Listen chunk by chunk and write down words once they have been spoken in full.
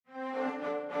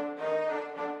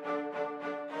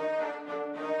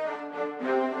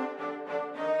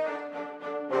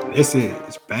This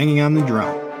is Banging on the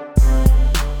Drum.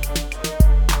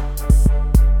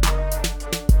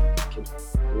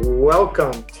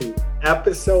 Welcome to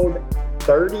episode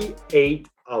 38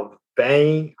 of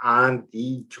Banging on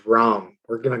the Drum.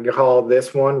 We're going to call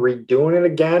this one Redoing It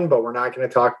Again, but we're not going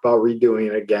to talk about redoing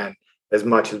it again as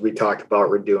much as we talked about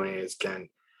redoing it again.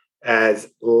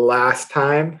 As last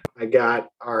time, I got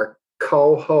our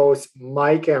co-hosts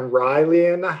Mike and Riley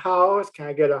in the house. Can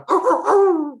I get a...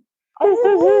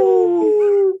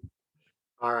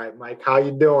 All right, Mike, how you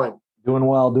doing? Doing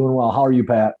well. How are you,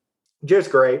 Pat?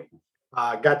 Just great.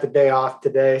 Got the day off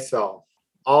today, so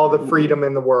all the freedom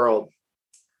in the world.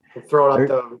 We'll throw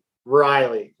it up to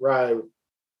Riley. Riley,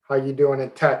 how you doing in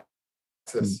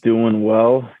Texas? Doing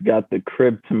well. Got the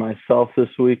crib to myself this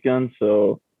weekend,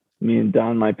 so me and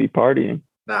Don might be partying.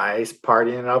 Nice,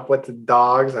 partying up with the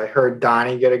dogs. I heard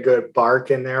Donnie get a good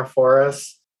bark in there for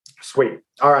us. Sweet.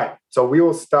 All right, so we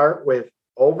will start with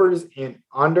overs and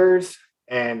unders,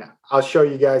 and I'll show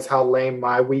you guys how lame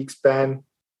my week's been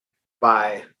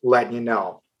by letting you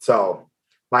know. So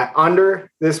my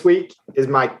under this week is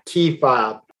my key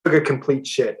fob. Took a complete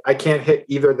shit. I can't hit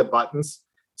either of the buttons.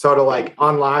 So to like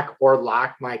unlock or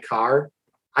lock my car,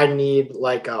 I need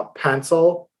like a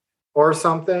pencil or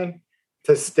something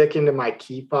to stick into my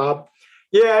key fob.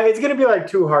 Yeah, it's going to be like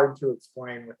too hard to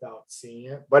explain without seeing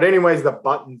it. But anyways, the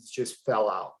buttons just fell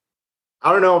out.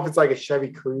 I don't know if it's like a Chevy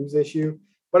Cruze issue,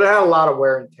 but it had a lot of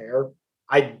wear and tear.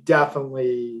 I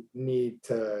definitely need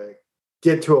to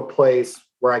get to a place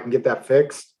where I can get that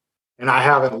fixed. And I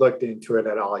haven't looked into it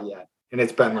at all yet. And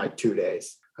it's been like 2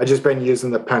 days. I've just been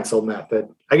using the pencil method.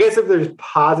 I guess if there's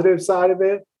positive side of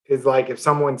it is like if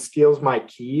someone steals my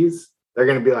keys, they're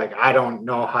going to be like, I don't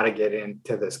know how to get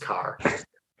into this car.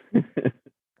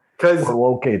 Or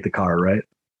locate the car, right?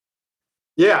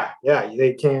 Yeah.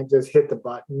 They can't just hit the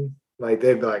button. Like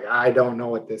they'd be like, I don't know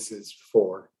what this is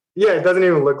for. Yeah, it doesn't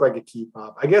even look like a key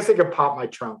pop. I guess it could pop my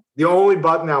trunk. The only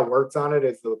button that works on it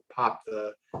is the pop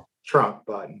the trunk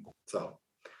button. So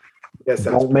I guess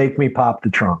that's Don't make me pop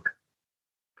the trunk.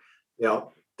 Yeah,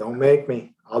 don't make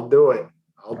me. I'll do it.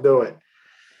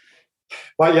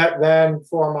 But yeah, then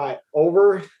for my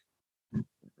over,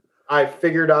 I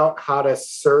figured out how to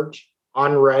search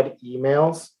unread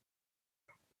emails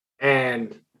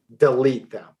and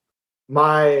delete them.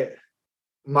 My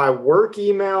work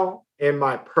email and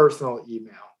my personal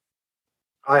email.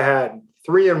 I had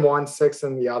 3 in one, 6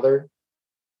 in the other.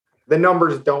 The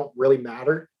numbers don't really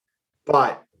matter,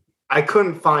 but I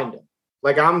couldn't find them.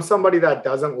 Like I'm somebody that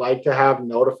doesn't like to have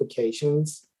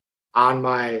notifications on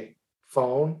my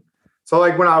phone. So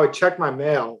like when I would check my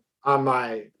mail on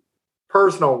my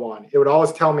personal one, it would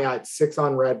always tell me I had 6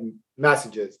 unread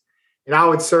messages. And I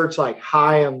would search like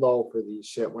high and low for these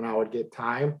shit when I would get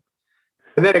time.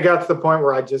 And then it got to the point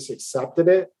where I just accepted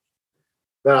it.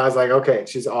 That I was like, okay,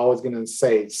 she's always going to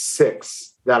say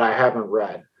 6 that I haven't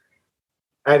read.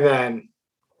 And then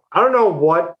I don't know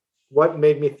what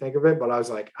made me think of it, but I was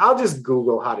like, I'll just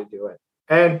Google how to do it.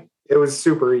 And it was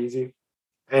super easy.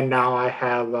 And now I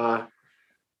have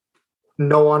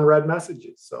no unread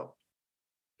messages. So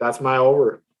that's my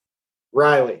over.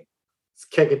 Riley, let's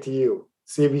kick it to you.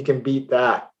 See if you can beat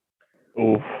that.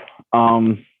 Oh,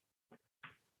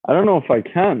 I don't know if I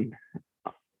can.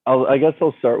 I guess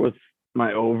I'll start with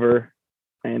my over,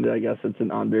 and I guess it's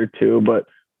an under too, but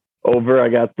over, I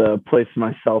got the place to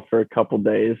myself for a couple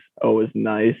days. Always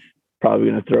nice. Probably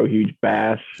going to throw a huge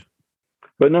bash.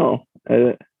 But no,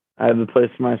 I have the place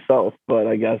to myself, but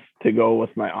I guess to go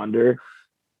with my under,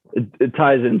 it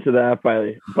ties into that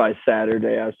by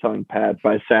Saturday. I was telling Pat,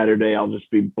 by Saturday, I'll just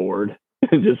be bored.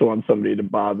 Just want somebody to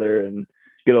bother and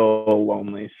get a little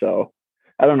lonely. So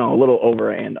I don't know, a little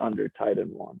over and under tied in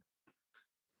one.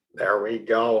 There we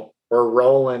go. We're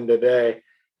rolling today.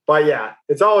 But yeah,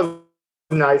 it's always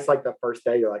nice. Like the first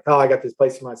day, you're like, oh, I got this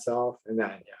place to myself. And then,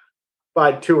 yeah,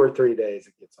 by 2 or 3 days,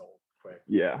 it gets old quick.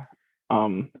 Yeah.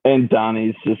 And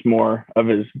Donnie's just more of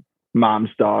his mom's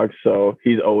dog. So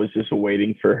he's always just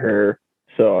waiting for her.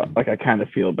 So like, I kind of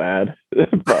feel bad,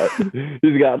 but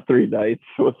he's got 3 nights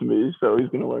with me. So he's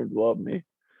going to learn to love me.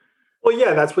 Well,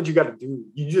 yeah, that's what you got to do.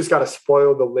 You just got to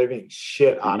spoil the living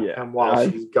shit out of him while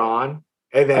she's gone.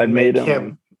 And then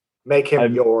make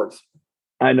him yours.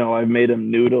 I know. I've made him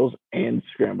noodles and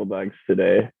scrambled eggs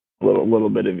today. A little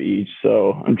bit of each.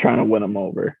 So I'm trying to win him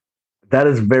over. That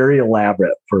is very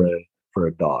elaborate for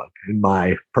a dog, in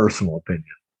my personal opinion.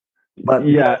 But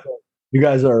yeah, you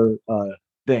guys are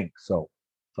dinks, so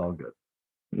it's all good.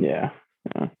 Yeah.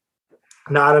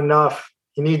 Not enough.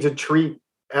 He needs a treat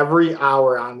every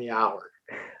hour on the hour.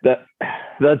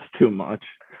 That's too much.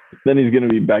 Then he's going to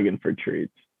be begging for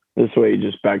treats. This way he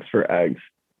just begs for eggs.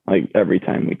 like every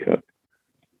time we cook.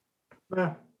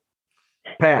 Eh,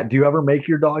 Pat, do you ever make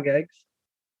your dog eggs?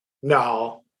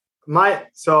 no.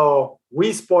 So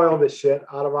we spoil the shit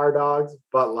out of our dogs,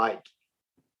 but like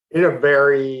in a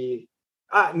very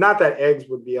not that eggs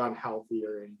would be unhealthy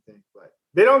or anything, but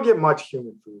they don't get much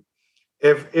human food.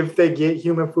 If they get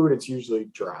human food, it's usually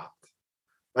dropped.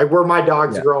 Like where my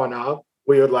dog's growing up,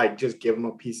 we would like just give them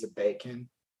a piece of bacon,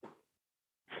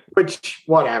 which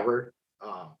whatever.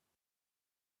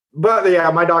 But yeah,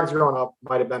 my dog's growing up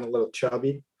might have been a little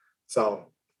chubby, so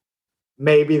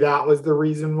maybe that was the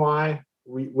reason why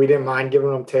we didn't mind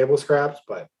giving them table scraps.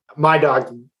 But my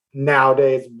dogs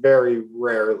nowadays very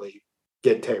rarely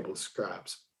get table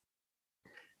scraps.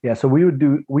 Yeah, so we would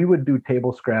do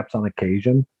table scraps on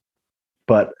occasion,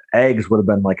 but eggs would have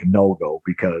been like a no-go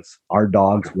because our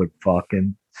dogs would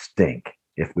fucking stink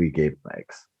if we gave them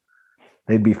eggs.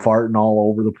 They'd be farting all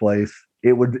over the place.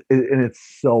 And it's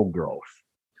so gross.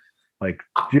 Like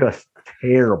just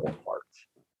terrible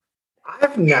farts.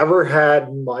 I've never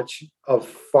had much of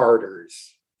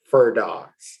farters for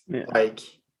dogs. Yeah. Like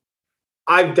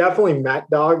I've definitely met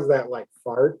dogs that like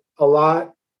fart a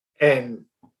lot. And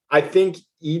I think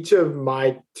each of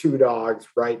my two dogs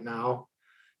right now,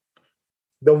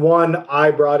 the one I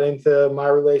brought into my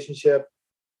relationship,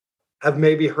 I've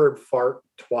maybe heard fart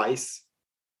twice.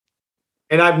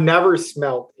 And I've never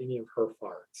smelled any of her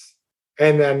farts.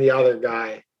 And then the other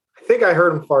guy, I think I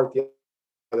heard him fart the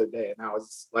other day, and that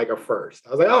was like a first.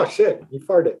 I was like, oh shit, he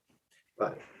farted.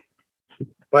 But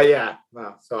yeah,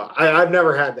 no. So I've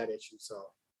never had that issue. So,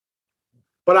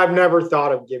 but I've never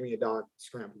thought of giving a dog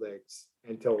scrambled eggs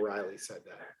until Riley said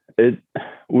that.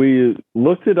 We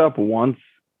looked it up once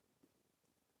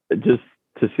just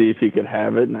to see if he could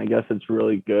have it, and I guess it's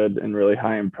really good and really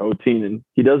high in protein, and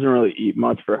he doesn't really eat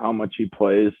much for how much he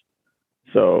plays.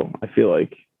 So I feel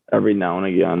like every now and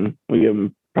again we give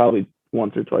him probably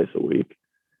once or twice a week.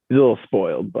 He's a little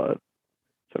spoiled, but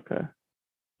it's okay.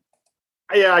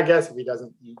 Yeah, I guess if he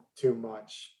doesn't eat too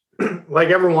much. Like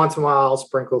every once in a while, I'll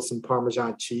sprinkle some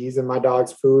Parmesan cheese in my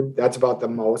dog's food. That's about the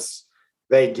most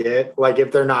they get. Like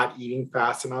if they're not eating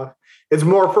fast enough, it's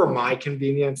more for my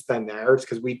convenience than theirs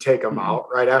because we take them out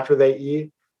right after they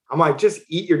eat. I'm like, just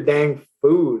eat your dang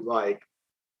food. Like,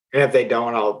 and if they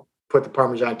don't, I'll put the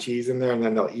Parmesan cheese in there and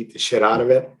then they'll eat the shit out of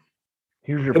it.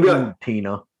 Here's your food,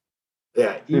 Tina.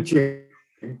 Yeah, eat your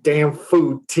damn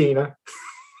food, Tina.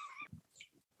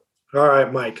 All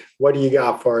right, Mike, what do you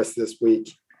got for us this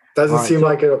week? Doesn't seem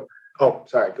like it. Oh,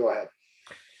 sorry. Go ahead.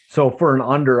 So for an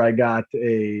under, I got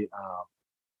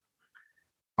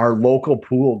our local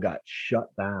pool got shut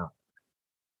down.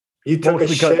 You took a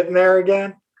shit in there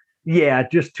again? Yeah,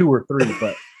 just 2 or 3,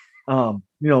 but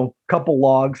couple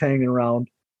logs hanging around.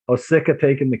 I was sick of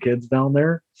taking the kids down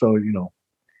there, so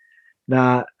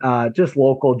just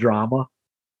local drama,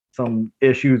 some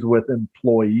issues with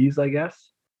employees, I guess.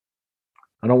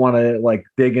 I don't want to like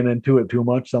digging into it too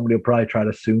much. Somebody will probably try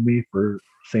to sue me for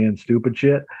saying stupid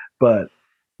shit, but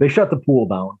they shut the pool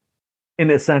down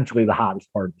in essentially the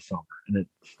hottest part of the summer, and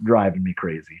it's driving me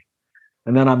crazy.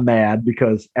 And then I'm mad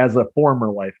because as a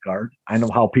former lifeguard, I know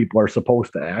how people are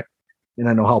supposed to act, and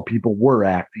I know how people were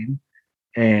acting,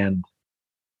 and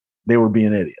they were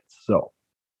being idiots. So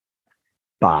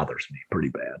bothers me pretty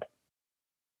bad.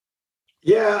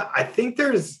 Yeah, I think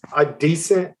there's a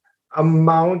decent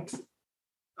amount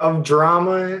of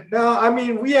drama. No, I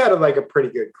mean, we had a pretty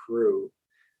good crew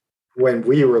when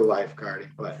we were lifeguarding,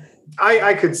 but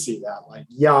I could see that. Like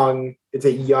it's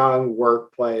a young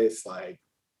workplace. Like,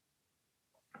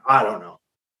 I don't know.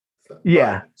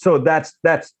 So that's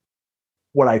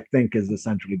what I think is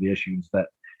essentially the issue, is that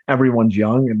everyone's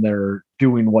young and they're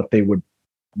doing what they would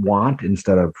want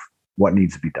instead of what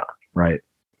needs to be done, right?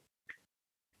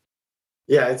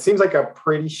 Yeah, it seems like a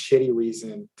pretty shitty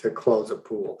reason to close a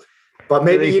pool. But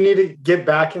maybe you need to get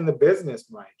back in the business,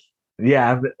 Mike.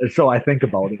 Yeah, so I think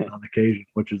about it on occasion,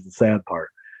 which is the sad part.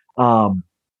 I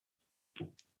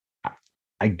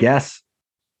guess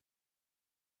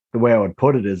the way I would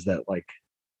put it is that, like,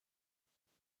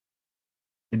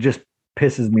 it just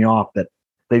pisses me off that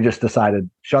they just decided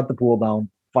shut the pool down,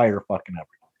 fire fucking everybody.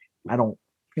 I don't,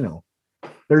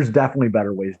 there's definitely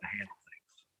better ways to handle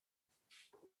things.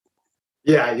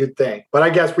 Yeah, you'd think, but I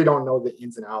guess we don't know the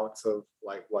ins and outs of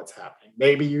like what's happening.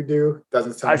 Maybe you do.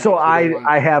 Doesn't sound. So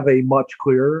I have a much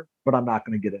clearer, but I'm not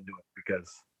going to get into it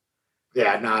because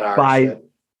not our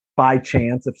by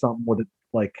chance if something would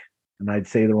and I'd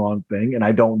say the wrong thing and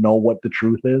I don't know what the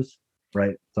truth is,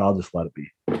 right? So I'll just let it be.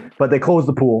 But they closed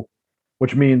the pool,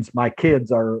 which means my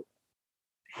kids are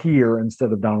here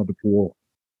instead of down at the pool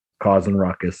causing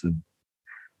ruckus, and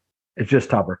it's just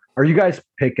tougher. Are you guys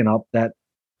picking up that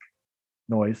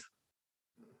noise.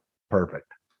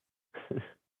 Perfect.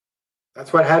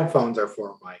 That's what headphones are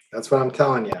for, Mike. That's what I'm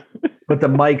telling you. But the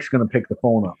mic's going to pick the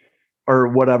phone up or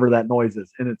whatever that noise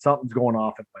is. And it's something's going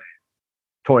off in my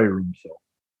toy room. So,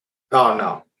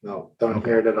 Oh, no, don't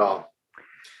hear it at all.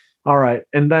 all right.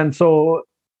 And then, so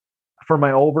for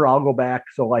my over, I'll go back.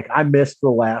 So, like, I missed the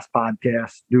last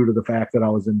podcast due to the fact that I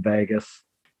was in Vegas.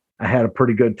 I had a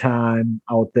pretty good time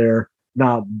out there.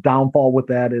 Now, downfall with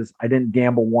that is I didn't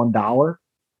gamble $1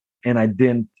 and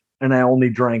I only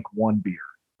drank one beer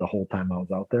the whole time I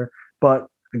was out there. But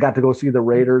I got to go see the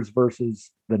Raiders versus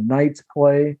the Knights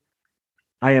play.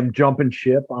 I am jumping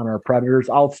ship on our Predators.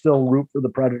 I'll still root for the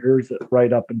Predators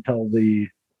right up until the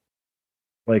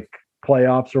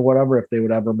playoffs or whatever, if they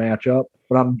would ever match up.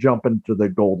 But I'm jumping to the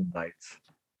Golden Knights.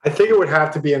 I think it would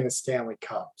have to be in the Stanley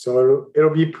Cup. So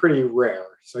it'll be pretty rare.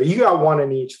 So you got one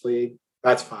in each league.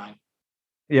 That's fine.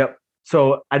 Yep.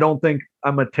 So I don't think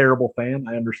I'm a terrible fan.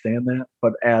 I understand that.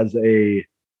 But as a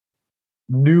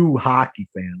new hockey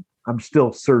fan, I'm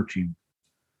still searching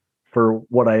for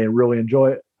what I really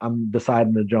enjoy. I'm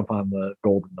deciding to jump on the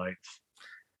Golden Knights.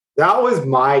 That was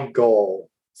my goal.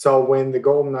 So when the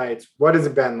Golden Knights, what has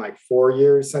it been, like 4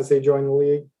 years since they joined the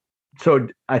league? So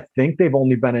I think they've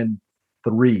only been in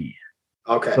 3.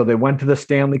 Okay. So they went to the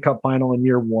Stanley Cup final in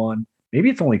year 1. Maybe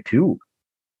it's only 2.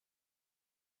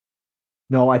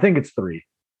 No, I think it's 3.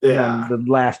 Yeah. And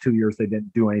the last 2 years they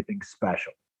didn't do anything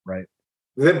special, right?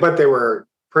 But they were a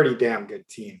pretty damn good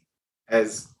team.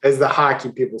 As the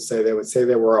hockey people say, they would say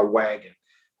they were a wagon.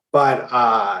 But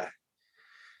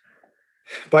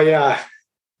yeah,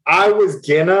 I was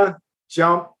gonna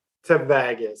jump to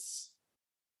Vegas,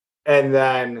 and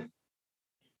then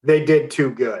they did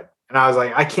too good. And I was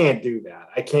like, I can't do that.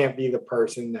 I can't be the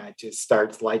person that just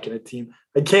starts liking a team.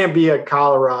 I can't be a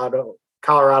Colorado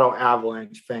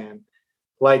Avalanche fan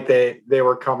like they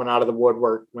were coming out of the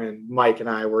woodwork when Mike and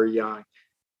I were young.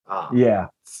 Yeah.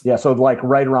 So like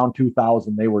right around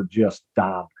 2000, they were just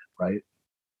dominant, right?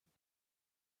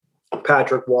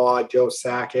 Patrick Waugh, Joe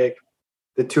Sakic,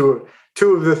 the two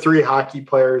of the 3 hockey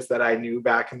players that I knew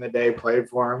back in the day played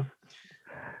for him.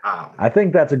 I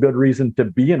think that's a good reason to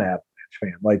be an Avalanche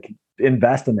fan, like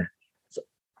invest in it. So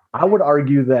I would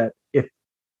argue that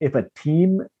if a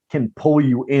team can pull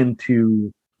you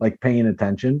into like paying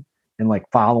attention and like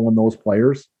following those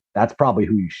players, that's probably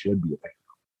who you should be a fan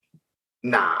of.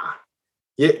 Nah.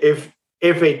 If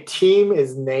a team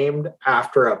is named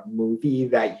after a movie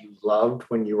that you loved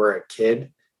when you were a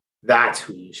kid, that's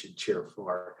who you should cheer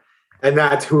for. And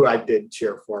that's who I did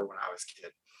cheer for when I was a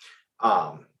kid.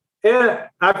 And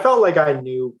I felt like I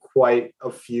knew quite a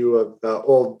few of the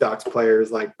old Ducks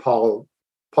players like Paul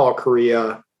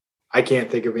Kariya. I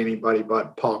can't think of anybody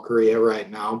but Paul Kariya right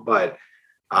now, but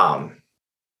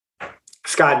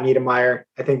Scott Niedermayer.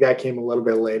 I think that came a little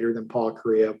bit later than Paul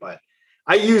Kariya, but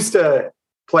I used to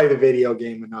play the video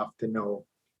game enough to know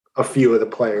a few of the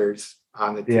players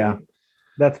on the team. Yeah,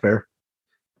 that's fair.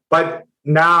 But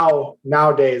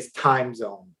nowadays, time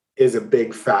zone is a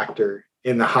big factor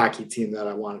in the hockey team that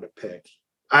I wanted to pick.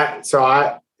 That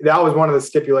was one of the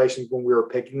stipulations when we were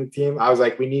picking the team. I was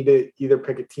like, we need to either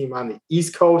pick a team on the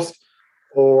East Coast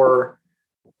or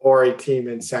a team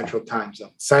in Central Time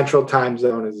Zone. Central Time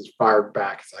Zone is as far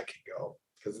back as I can go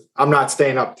because I'm not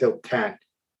staying up till 10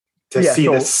 to see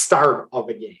the start of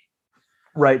a game.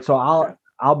 Right. So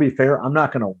I'll be fair. I'm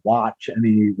not going to watch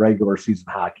any regular season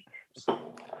hockey games.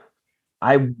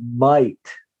 I might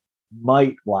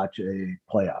watch a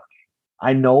playoff game.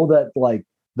 I know that like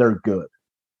they're good,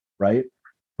 right?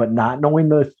 But not knowing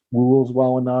the rules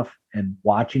well enough and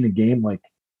watching a game, like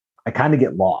I kind of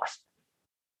get lost.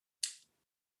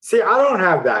 See, I don't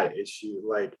have that issue.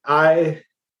 Like I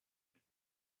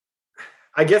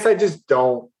guess I just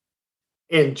don't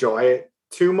enjoy it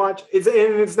too much.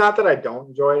 It's not that I don't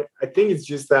enjoy it. I think it's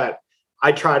just that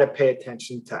I try to pay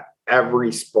attention to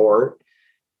every sport.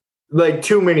 Like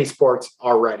too many sports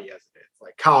already as it is,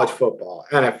 like college football,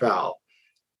 NFL,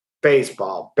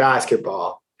 baseball,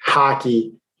 basketball,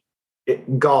 hockey,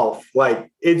 golf.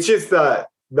 Like it's just the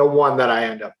one that I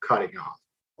end up cutting off.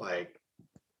 Like,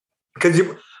 because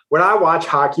when I watch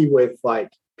hockey with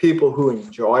like people who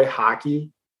enjoy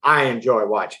hockey, I enjoy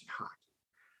watching hockey.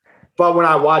 But when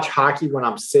I watch hockey when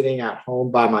I'm sitting at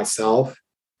home by myself,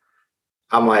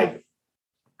 I'm like,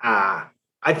 I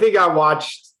think I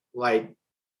watched like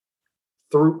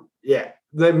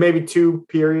maybe 2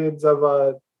 periods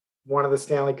of one of the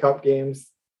Stanley Cup games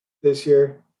this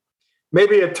year.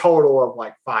 Maybe a total of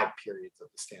like 5 periods of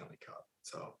the Stanley Cup.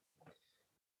 So,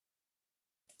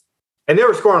 and they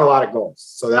were scoring a lot of goals.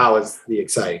 So that was the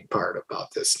exciting part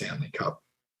about this Stanley Cup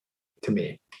to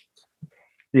me.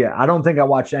 Yeah, I don't think I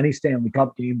watched any Stanley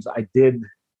Cup games. I did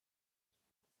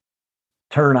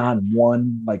turn on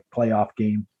one like playoff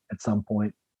game at some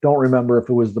point. Don't remember if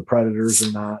it was the Predators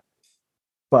or not,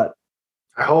 but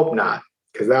I hope not,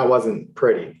 because that wasn't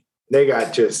pretty. They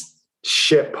got just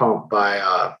shit pumped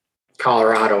by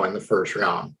Colorado in the first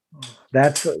round.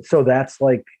 that's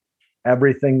like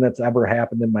everything that's ever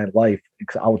happened in my life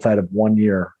outside of 1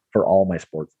 year for all my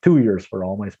sports, 2 years for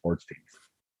all my sports teams.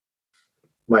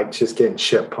 Mike's just getting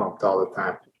shit pumped all the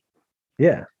time.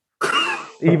 Yeah,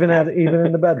 even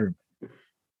in the bedroom.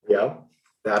 Yep,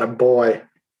 that a boy.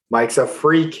 Mike's a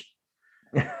freak.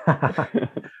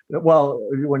 Well,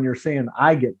 when you're saying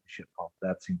I get shit pumped,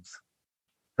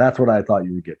 that's what I thought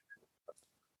you would get.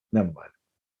 Never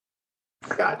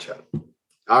mind. Gotcha.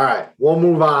 All right, we'll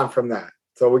move on from that.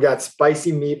 So we got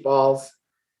spicy meatballs.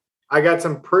 I got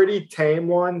some pretty tame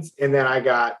ones, and then I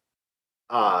got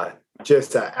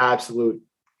just an absolute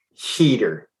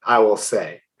heater, I will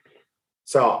say.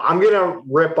 So I'm gonna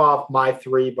rip off my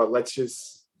three, but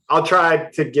I'll try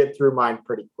to get through mine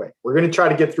pretty quick. We're gonna try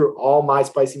to get through all my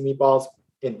spicy meatballs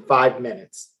in 5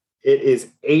 minutes. It is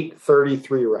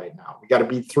 8:33 right now. We got to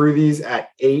be through these at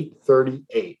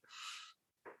 8:38.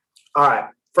 All right,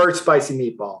 first spicy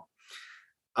meatball.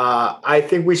 I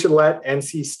think we should let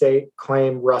NC State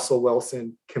claim Russell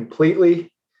Wilson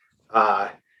completely.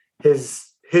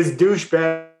 His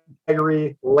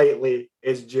douchebaggery lately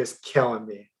is just killing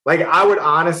me. Like, I would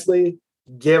honestly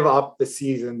give up the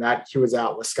season that he was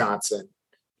at Wisconsin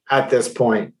at this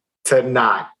point to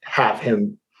not have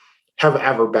him have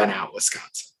ever been at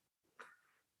Wisconsin,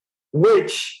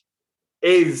 which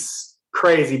is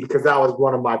crazy because that was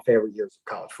one of my favorite years of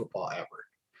college football ever.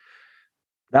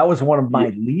 That was one of my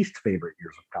least favorite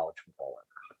years of college football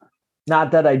ever.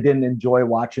 Not that I didn't enjoy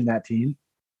watching that team.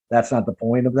 That's not the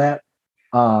point of that.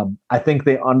 I think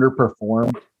they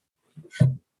underperformed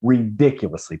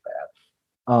ridiculously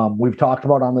bad. We've talked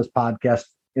about on this podcast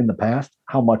in the past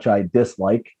how much I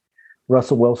dislike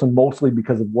Russell Wilson, mostly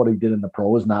because of what he did in the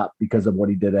pros, not because of what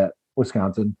he did at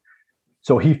Wisconsin.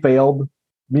 So he failed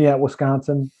me at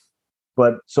Wisconsin,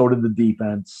 but so did the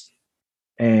defense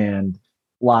and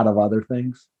a lot of other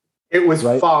things. It was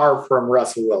far from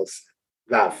Russell Wilson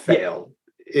that failed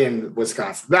in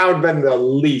Wisconsin. That would have been the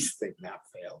least thing that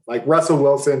failed. Like, Russell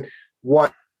Wilson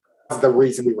was the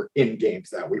reason we were in games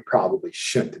that we probably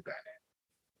shouldn't have been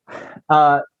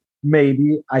in.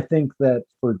 Maybe. I think that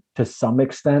to some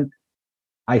extent,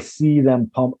 I see them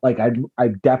pump. Like, I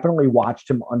definitely watched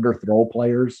him underthrow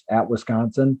players at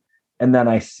Wisconsin, and then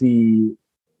I see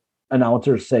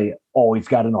announcers say, "Oh, he's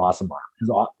got an awesome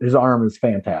arm. His arm is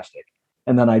fantastic,"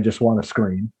 and then I just want to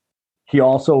scream. He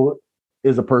also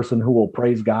is a person who will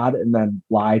praise God and then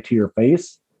lie to your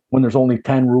face when there's only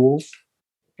 10 rules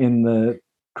in the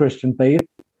Christian faith,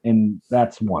 and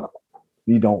that's one of them.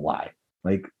 You don't lie.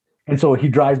 And so he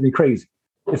drives me crazy.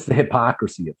 It's the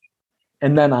hypocrisy of it.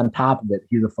 And then on top of it,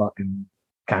 he's a fucking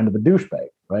kind of a douchebag,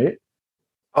 right?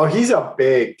 Oh, he's a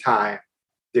big time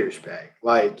douchebag.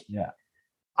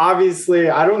 Obviously,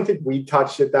 I don't think we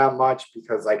touched it that much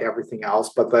because everything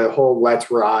else, but the whole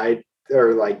let's ride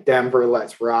or Denver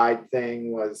let's ride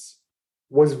thing was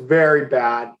very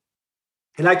bad.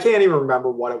 And I can't even remember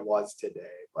what it was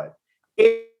today, but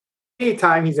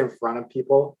anytime he's in front of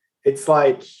people, it's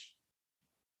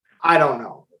I don't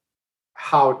know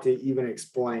how to even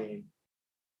explain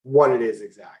what it is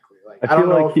exactly. I don't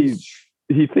know if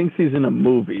he thinks he's in a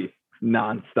movie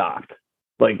nonstop,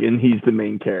 and he's the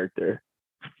main character.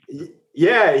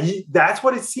 Yeah, that's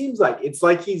what it seems like. It's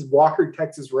like he's Walker,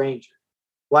 Texas Ranger.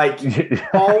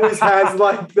 Always has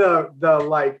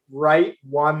the right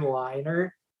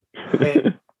one-liner.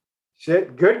 And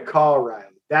shit, good call, Riley.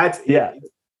 That's yeah. It's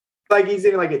like he's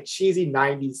in a cheesy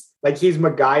 90s, he's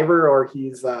MacGyver or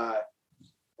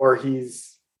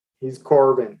he's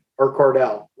Corbin or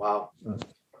Cordell. Wow.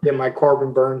 Get my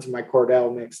Corbin Burns and my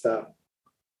Cordell mixed up.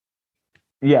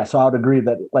 Yeah, so I would agree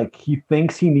that he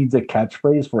thinks he needs a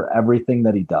catchphrase for everything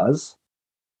that he does.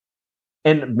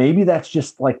 And maybe that's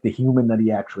just the human that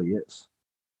he actually is.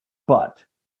 But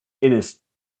it is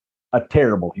a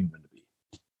terrible human to be.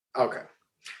 Okay.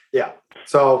 Yeah.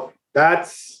 So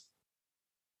that's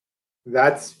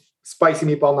spicy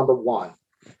meatball number 1.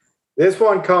 This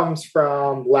one comes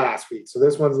from last week. So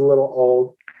this one's a little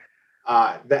old.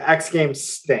 The X Games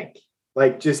stink.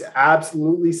 Just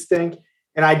absolutely stink.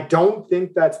 And I don't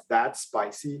think that's that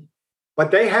spicy,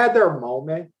 but they had their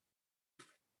moment.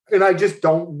 And I just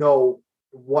don't know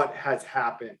what has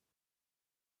happened.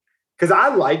 Because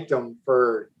I liked them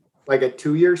for a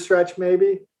 2-year stretch,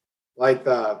 maybe. At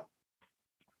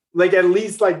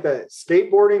least the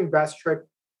skateboarding best trick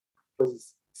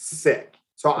was sick.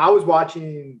 So I was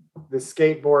watching the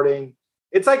skateboarding.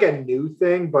 It's like a new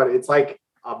thing, but it's like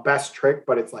a best trick,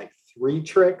 but it's like 3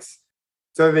 tricks.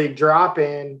 So they drop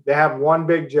in, they have one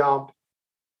big jump,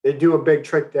 they do a big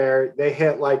trick there. They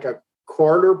hit like a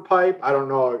quarter pipe. I don't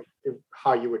know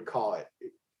how you would call it.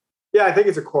 Yeah, I think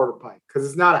it's a quarter pipe because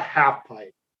it's not a half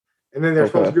pipe. And then they're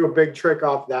supposed to do a big trick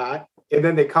off that. And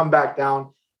then they come back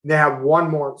down and they have one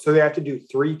more. So they have to do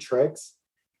 3 tricks.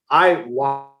 I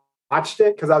watched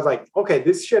it because I was like, okay,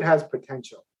 this shit has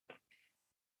potential.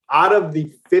 Out of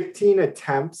the 15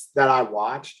 attempts that I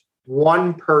watched,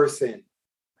 one person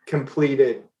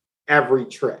completed every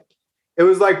trick. It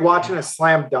was like watching a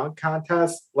slam dunk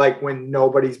contest, like when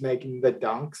nobody's making the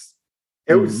dunks.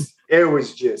 It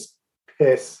was just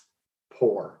piss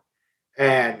poor.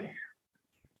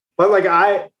 But like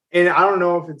I don't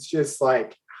know if it's just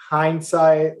like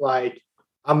hindsight, like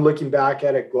I'm looking back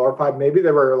at it glorified. Maybe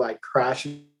they were like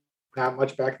crashing that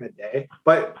much back in the day,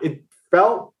 but it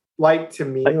felt like to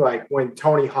me, like when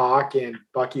Tony Hawk and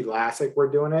Bucky Lasek were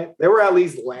doing it, they were at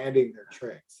least landing their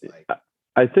tricks. Like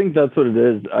I think that's what it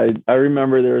is. I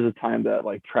remember there was a time that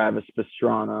like Travis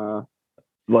Pastrana,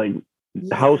 like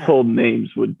household names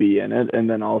would be in it, and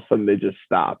then all of a sudden they just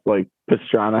stopped. Like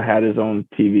Pastrana had his own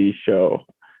TV show,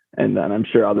 and then I'm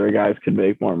sure other guys could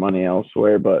make more money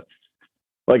elsewhere. But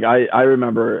like I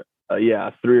remember,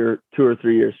 2 or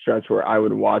 3 year stretch where I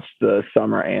would watch the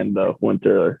summer and the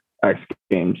winter X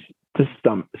Games to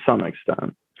some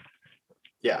extent.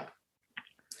 Yeah,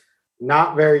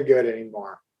 not very good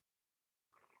anymore.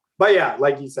 But yeah,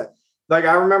 like you said, like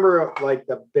I remember like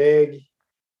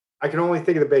I can only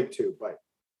think of the big 2, but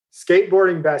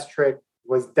skateboarding best trick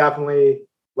was definitely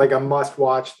like a must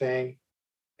watch thing.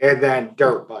 And then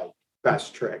dirt bike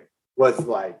best trick was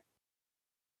like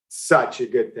such a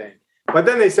good thing. But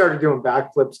then they started doing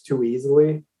backflips too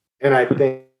easily. And I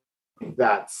think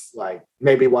that's like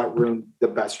maybe what ruined the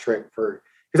best trick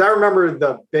because I remember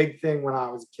the big thing when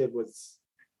I was a kid was,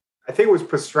 I think it was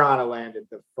Pastrana landed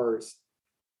the first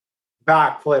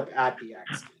backflip at the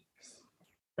X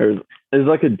Games. There's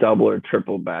like a double or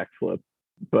triple backflip,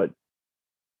 but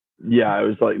yeah, it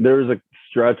was like there was a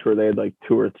stretch where they had like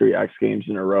 2 or 3 X Games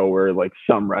in a row where like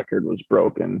some record was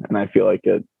broken, and I feel like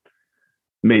it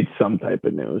made some type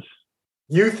of news.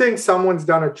 You think someone's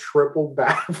done a triple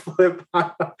backflip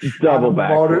on double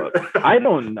backflip? I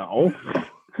don't know.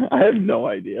 I have no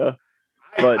idea.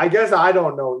 But I guess I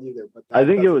don't know either. But I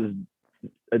think it was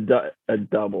a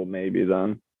double maybe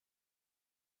then.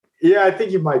 Yeah, I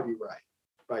think you might be right.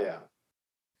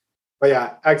 But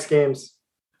yeah, X Games,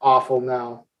 awful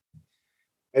now.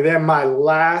 And then my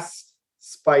last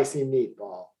spicy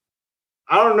meatball.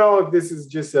 I don't know if this is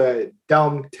just a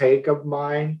dumb take of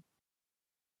mine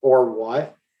or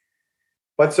what.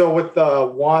 But so with the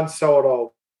Juan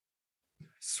Soto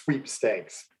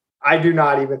sweepstakes, I do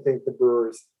not even think the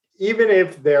Brewers, even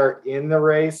if they're in the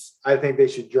race, I think they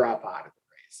should drop out of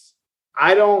the race.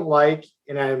 I don't like,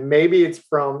 and maybe it's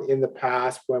from in the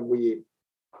past when we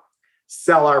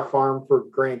sell our farm for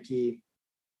Greinke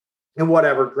and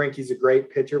whatever. Greinke's a great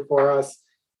pitcher for us.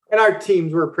 And our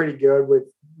teams were pretty good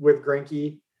with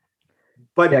Greinke.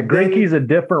 But yeah, Greinke's a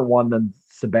different one than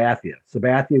Sabathia.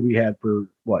 Sabathia we had for,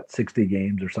 60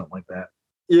 games or something like that.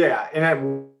 Yeah,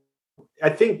 and I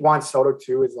think Juan Soto,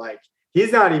 too, is like,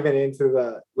 he's not even into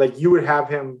the, like, you would have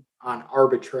him on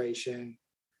arbitration.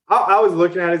 I was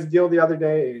looking at his deal the other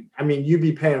day, and, I mean, you'd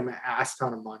be paying him an ass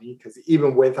ton of money because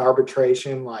even with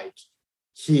arbitration, like,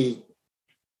 he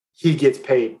gets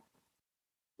paid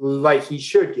like he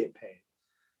should get paid,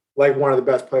 like one of the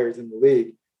best players in the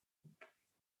league.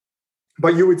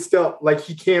 But you would still, like,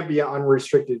 he can't be an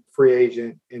unrestricted free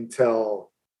agent until,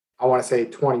 I want to say,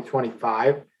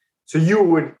 2025. So you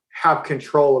would have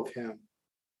control of him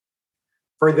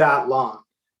for that long.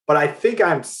 But I think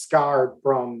I'm scarred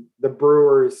from the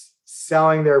Brewers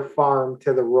selling their farm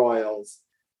to the Royals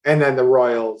and then the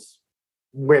Royals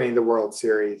winning the World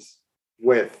Series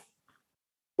with,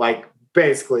 like,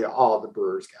 basically all the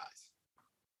Brewers guys.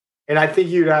 And I think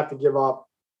you'd have to give up.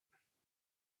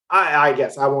 I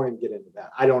guess I won't even get into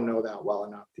that. I don't know that well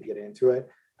enough to get into it.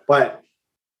 But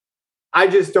I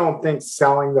just don't think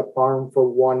selling the farm for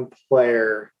one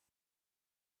player.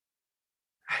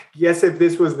 I guess if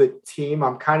this was the team,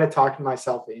 I'm kind of talking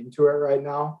myself into it right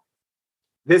now.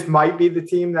 This might be the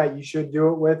team that you should do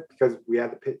it with because we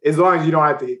have the, as long as you don't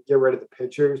have to get rid of the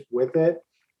pitchers with it.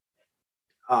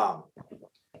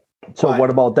 So what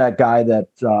about that guy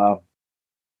that's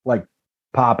like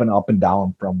popping up and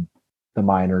down from the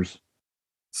minors?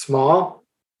 Small?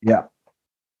 Yeah.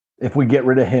 If we get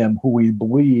rid of him, who we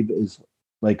believe is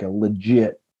like a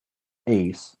legit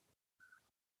ace,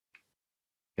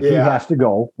 If he has to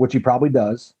go, which he probably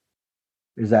does,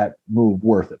 is that move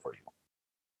worth it for you?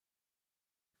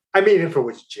 I mean, if it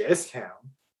was just him,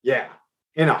 yeah,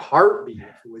 in a heartbeat,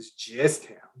 if it was just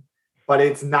him, but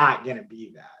it's not going to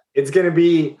be that. It's going to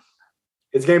be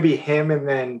him and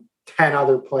then 10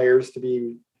 other players to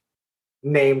be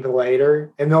named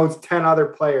later. And those 10 other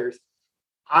players,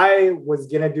 I was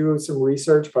going to do some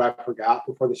research, but I forgot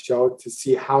before the show to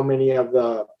see how many of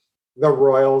the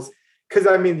Royals, because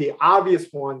I mean, the obvious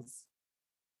ones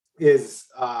is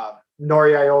Nori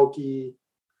Aoki.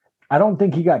 I don't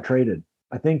think he got traded.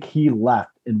 I think he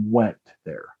left and went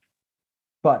there.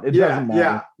 But it doesn't matter.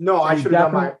 Yeah. No, so I should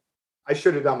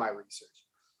have done my research.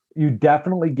 You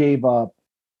definitely gave up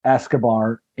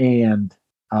Escobar and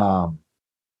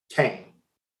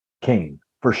Kane,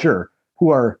 for sure, who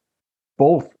are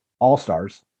both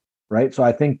all-stars, right? So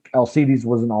I think Alcides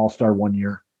was an all-star 1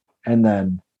 year, and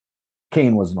then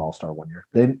Kane was an all-star 1 year.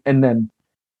 Then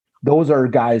those are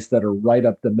guys that are right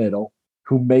up the middle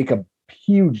who make a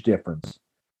huge difference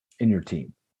in your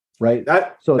team, right?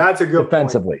 That's a good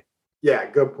defensively. Point. Yeah,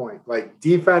 good point. Like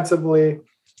defensively,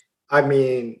 I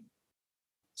mean,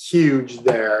 huge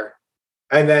there.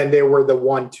 And then they were the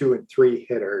 1, 2, and 3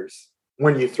 hitters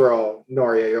when you throw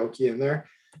Nori Aoki in there.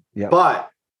 Yeah. But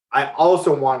I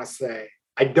also want to say,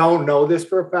 I don't know this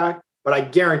for a fact, but I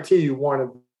guarantee you one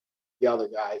of the other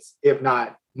guys, if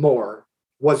not more,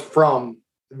 was from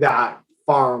that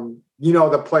farm,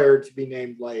 the player to be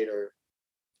named later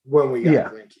when we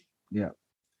got Greinke. Yeah.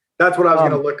 That's what I was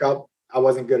going to look up. I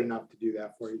wasn't good enough to do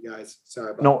that for you guys.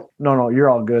 Sorry about that. No, you're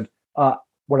all good.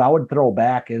 What I would throw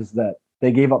back is that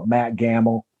they gave up Matt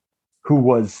Gamble, who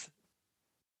was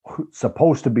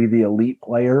supposed to be the elite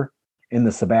player in the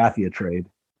Sabathia trade,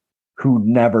 who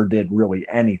never did really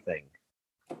anything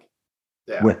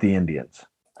with the Indians.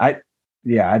 I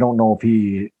don't know if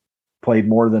he played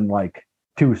more than like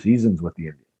 2 seasons with the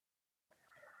Indians.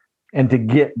 And to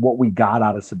get what we got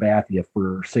out of Sabathia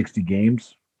for 60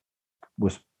 games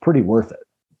was pretty worth it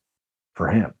for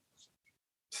him.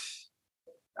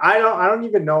 I don't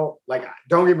even know. Like,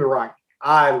 don't get me wrong.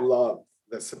 I love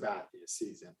the Sabathia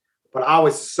season, but I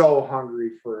was so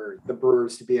hungry for the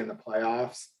Brewers to be in the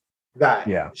playoffs that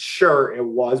sure, it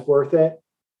was worth it.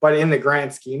 But in the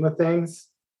grand scheme of things,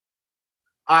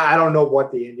 I don't know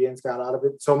what the Indians got out of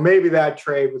it. So maybe that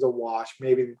trade was a wash.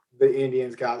 Maybe the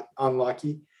Indians got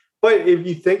unlucky. But if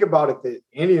you think about it, the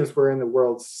Indians were in the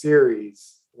World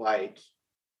Series. Like,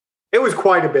 it was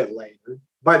quite a bit later.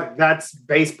 But that's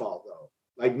baseball, though.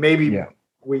 Like, maybe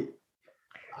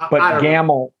But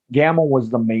Gamble was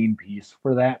the main piece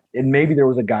for that. And maybe there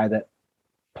was a guy that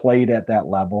played at that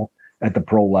level, at the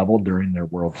pro level during their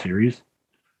World Series.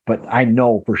 But I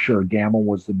know for sure Gamble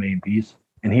was the main piece,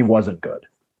 and he wasn't good.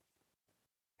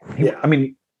 I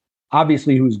mean,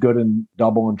 obviously he was good in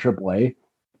double and triple A.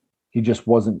 He just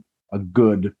wasn't a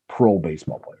good pro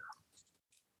baseball player.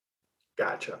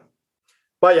 Gotcha.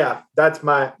 But yeah, that's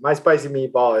my spicy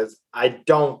meatball is I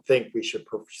don't think we should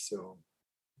pursue him.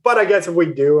 But I guess if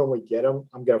we do and we get him,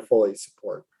 I'm going to fully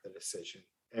support the decision.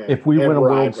 If we win a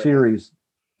World Series,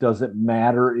 does it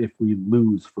matter if we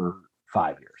lose for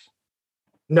 5 years?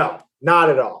 No, not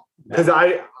at all. Because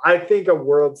I think a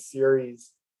World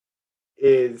Series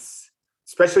is,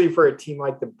 especially for a team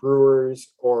like the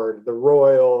Brewers or the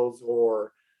Royals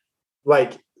or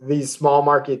like these small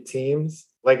market teams,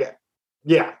 like,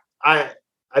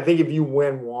 I think if you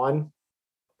win one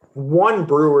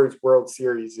Brewers World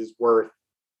Series is worth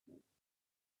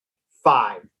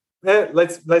 5.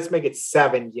 Let's make it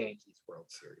 7 Yankees World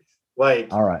Series.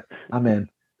 Like, all right, I'm in.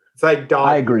 It's like dog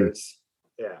I agree. years.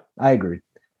 Yeah, I agree.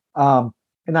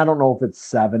 And I don't know if it's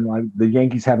 7. Like the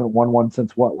Yankees haven't won one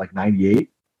since what, like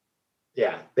 98?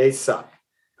 Yeah, they suck.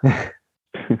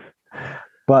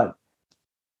 But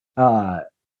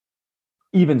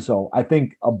even so, I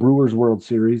think a Brewers World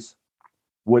Series,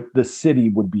 the city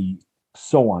would be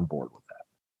so on board with that,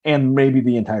 and maybe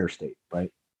the entire state,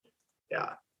 right?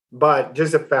 Yeah, but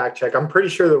just a fact check. I'm pretty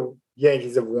sure the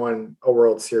Yankees have won a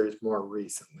World Series more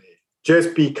recently,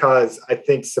 just because I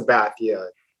think Sabathia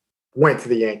went to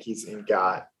the Yankees and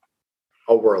got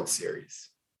a World Series.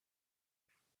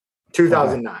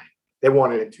 2009. Okay. They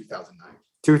won it in 2009.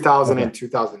 2000 and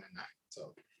 2009.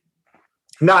 So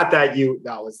not that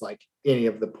was like any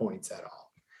of the points at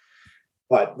all.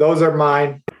 But those are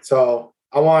mine. So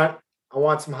I want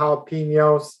some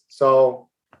jalapenos. So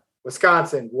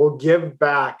Wisconsin, we'll give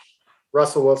back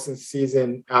Russell Wilson's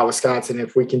season at Wisconsin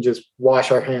if we can just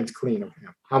wash our hands clean of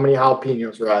him. How many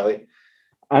jalapenos, Riley?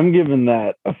 I'm giving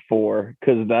that a 4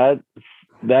 because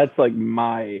that's like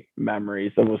my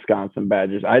memories of Wisconsin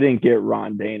Badgers. I didn't get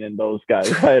Ron Dane and those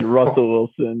guys. I had Russell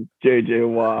Wilson, J.J.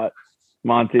 Watt,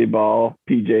 Monte Ball,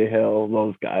 P.J. Hill,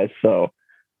 those guys. So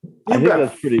I think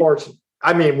that's pretty fortunate.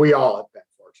 I mean, we all have been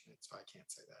fortunate, so I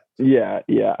can't say that.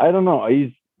 Yeah. I don't know.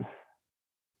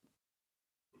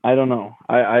 I don't know.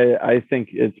 I think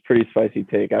it's pretty spicy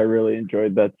take. I really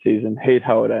enjoyed that season. Hate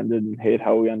how it ended and hate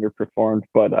how we underperformed,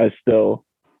 but I still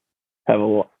have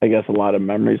a lot of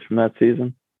memories from that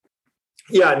season.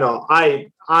 Yeah, no,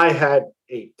 I had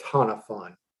a ton of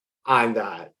fun on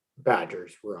that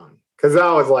Badgers run because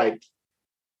that was like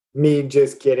me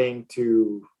just getting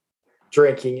to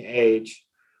drinking age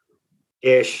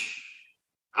ish.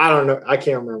 I don't know. I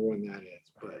can't remember when that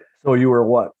is, but So you were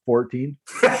what, 14?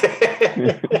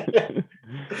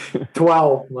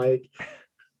 12, Mike.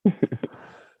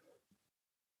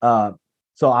 So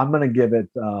I'm gonna give it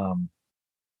 4-2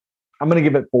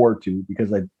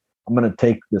 because I'm gonna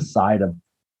take the side of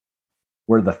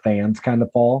where the fans kind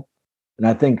of fall. And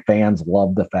I think fans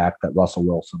love the fact that Russell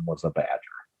Wilson was a Badger.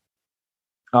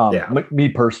 Me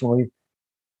personally,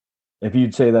 if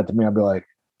you'd say that to me, I'd be like,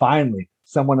 finally,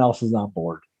 someone else is on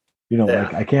board.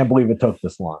 Like I can't believe it took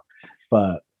this long.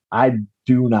 But I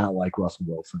do not like Russell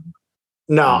Wilson.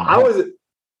 No, I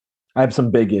have some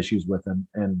big issues with him,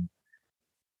 and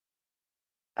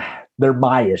they're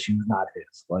my issues, not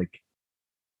his. Like,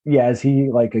 yeah, is he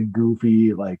like a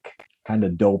goofy, like kind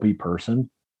of dopey person?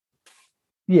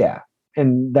 Yeah.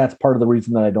 And that's part of the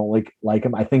reason that I don't like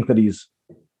him. I think that he's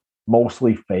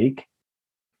mostly fake.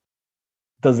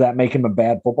 Does that make him a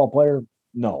bad football player?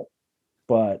 No.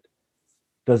 But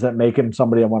does that make him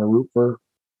somebody I want to root for?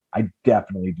 I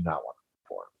definitely do not want to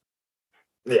root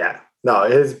for. Yeah. No,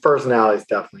 his personality is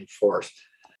definitely forced.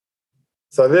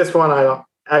 So this one,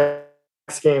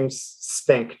 X Games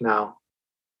stink now.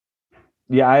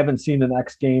 Yeah, I haven't seen an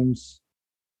X Games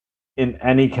in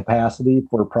any capacity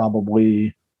for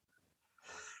probably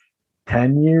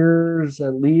 10 years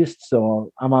at least.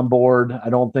 So I'm on board. I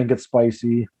don't think it's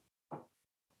spicy.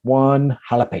 1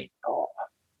 jalapeno.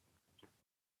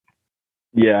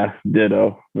 Yeah,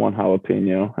 ditto. 1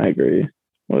 jalapeno. I agree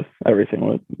with everything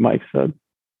what Mike said.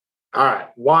 All right,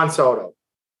 Juan Soto.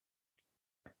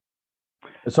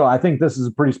 So I think this is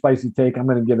a pretty spicy take. I'm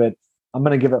gonna give it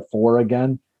 4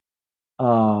 again.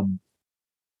 Not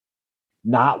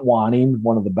wanting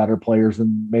one of the better players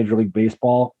in Major League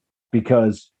Baseball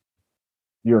because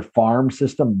your farm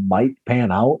system might pan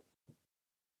out.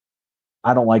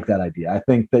 I don't like that idea. I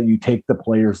think that you take the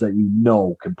players that you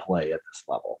know can play at this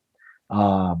level.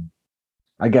 I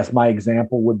guess my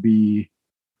example would be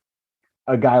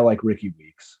a guy like Ricky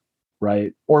Weeks,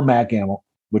 right? Or Matt Gamble,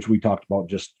 which we talked about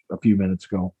just a few minutes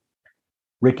ago.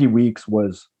 Ricky Weeks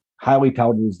was highly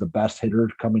touted as the best hitter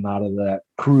coming out of that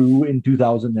crew in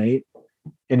 2008.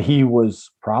 And he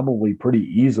was probably pretty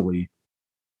easily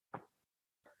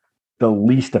the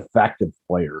least effective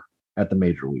player at the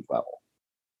major league level.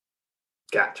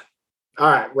 Gotcha. All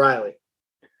right, Riley.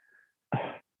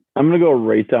 I'm gonna go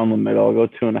right down the middle. I'll go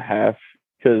 2.5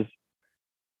 because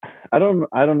I don't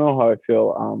know how I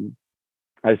feel.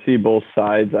 I see both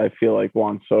sides. I feel like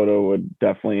Juan Soto would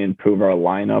definitely improve our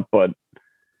lineup, but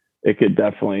it could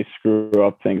definitely screw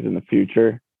up things in the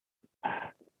future.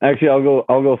 Actually,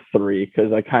 I'll go 3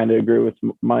 because I kind of agree with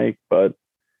Mike, but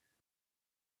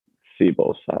see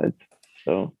both sides.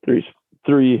 So 3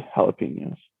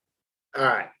 jalapenos. All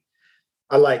right,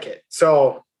 I like it.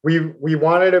 So we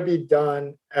wanted to be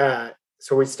done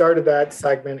so we started that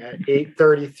segment at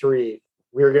 8:33.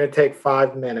 We were going to take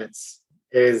 5 minutes.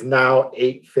 It is now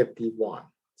 8:51.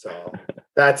 So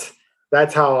that's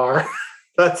how our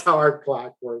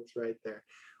clock works right there.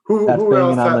 Who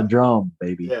else on the drum,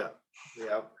 baby? Yeah,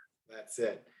 that's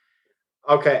it.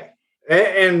 Okay,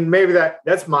 and maybe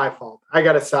that's my fault. I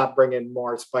got to stop bringing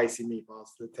more spicy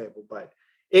meatballs to the table. But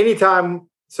anytime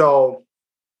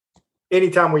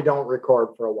we don't record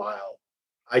for a while,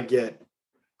 I get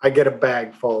a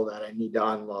bag full that I need to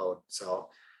unload. So,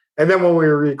 and then when we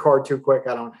record too quick,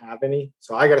 I don't have any.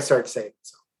 So I got to start saving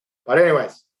some. But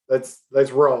anyways, let's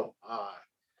roll.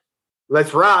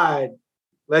 Let's ride.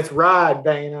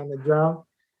 Banging on the drum.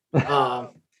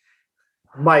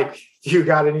 Mike, do you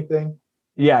got anything?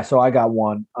 Yeah, so I got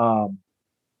one. And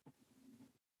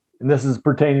this is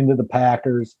pertaining to the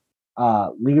Packers.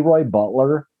 Leroy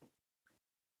Butler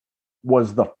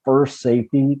was the first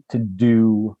safety to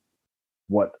do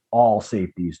what all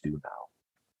safeties do now.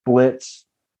 Blitz,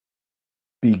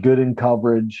 be good in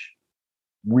coverage,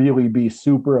 really be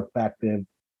super effective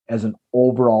as an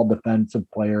overall defensive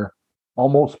player,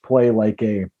 almost play like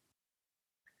a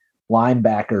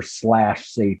linebacker /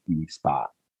 safety spot,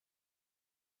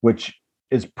 which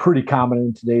is pretty common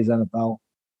in today's NFL.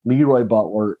 Leroy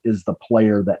Butler is the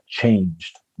player that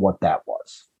changed what that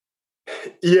was.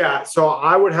 Yeah, so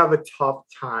I would have a tough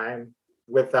time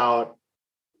without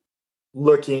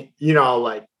looking,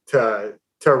 like to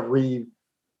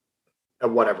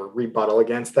rebuttal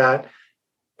against that.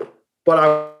 But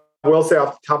I will say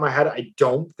off the top of my head, I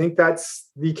don't think that's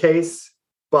the case,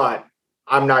 but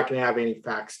I'm not going to have any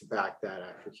facts to back that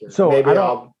after here. So maybe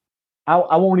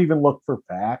I won't even look for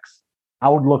facts. I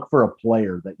would look for a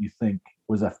player that you think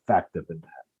was effective in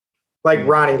that. Like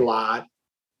Ronnie Lott.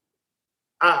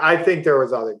 I think there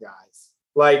was other guys.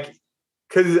 Like,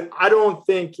 because I don't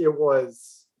think it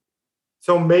was.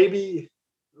 So maybe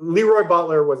Leroy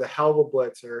Butler was a hell of a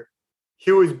blitzer.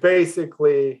 He was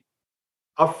basically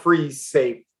a free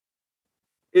safety.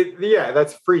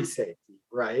 That's free safety,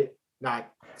 right?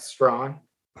 Not strong.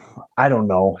 I don't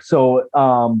know. So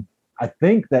I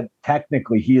think that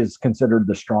technically he is considered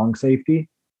the strong safety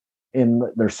in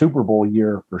their Super Bowl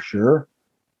year for sure,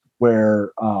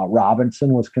 where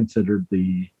Robinson was considered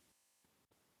the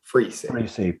free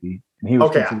safety, and he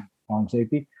was considered strong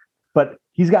safety. But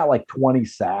he's got like 20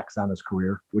 sacks on his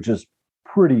career, which is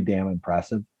pretty damn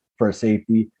impressive for a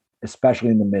safety, especially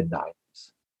in the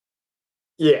mid-90s.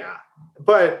 Yeah.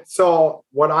 But so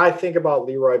what I think about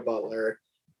Leroy Butler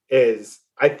is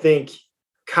I think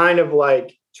kind of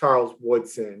like Charles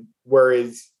Woodson,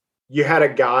 whereas you had a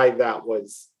guy that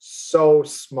was so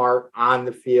smart on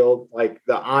the field, like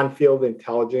the on-field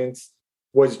intelligence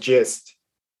was just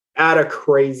at a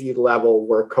crazy level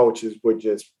where coaches would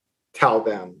just tell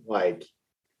them like,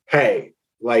 hey,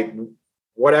 like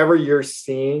whatever you're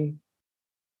seeing,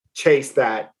 chase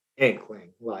that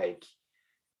inkling, like,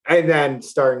 and then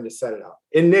starting to set it up.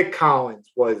 And Nick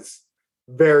Collins was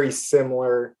very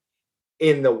similar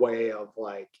in the way of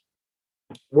like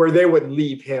where they would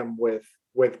leave him with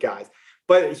guys,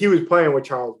 but he was playing with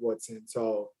Charles Woodson.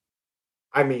 So,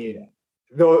 I mean,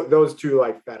 those two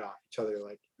like fed off each other.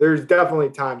 Like there's definitely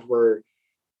times where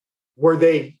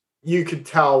you could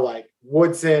tell like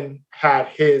Woodson had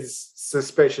his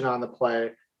suspicion on the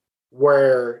play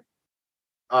where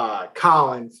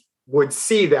Collins would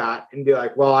see that and be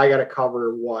like, well, I got to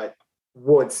cover what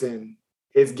Woodson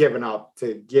is giving up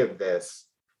to give this.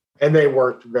 And they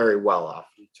worked very well off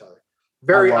each other.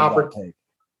 Very opportunistic.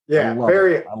 Yeah,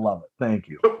 I love it. Thank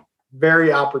you. Very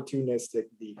opportunistic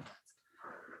defense.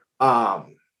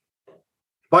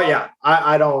 But yeah,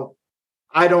 I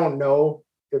don't know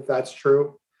if that's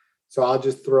true. So I'll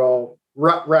just throw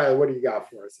Riley, what do you got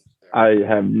for us there? I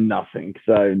have nothing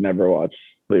because I've never watched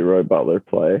Leroy Butler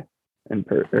play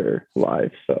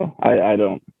live. So I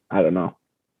don't know.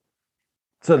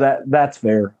 So that's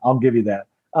fair. I'll give you that.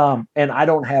 And I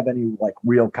don't have any like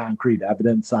real concrete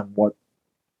evidence on what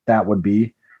that would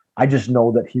be. I just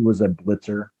know that he was a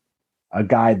blitzer, a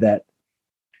guy that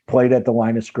played at the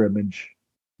line of scrimmage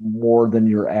more than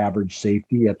your average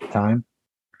safety at the time.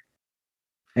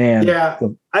 And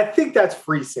I think that's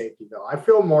free safety though. I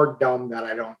feel more dumb that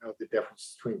I don't know the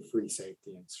difference between free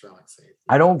safety and strong safety.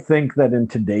 I don't think that in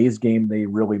today's game they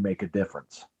really make a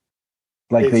difference.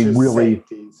 Like it's they really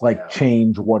safeties,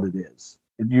 change what it is.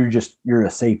 You're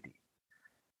a safety,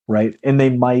 right? And they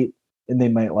might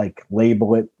like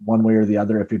label it one way or the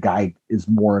other if your guy is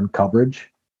more in coverage,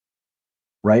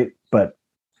 right? But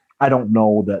I don't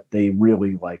know that they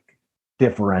really like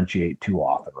differentiate too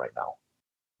often right now.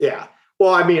 Yeah.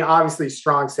 Well, I mean, obviously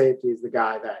strong safety is the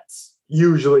guy that's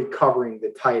usually covering the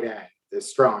tight end, the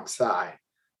strong side.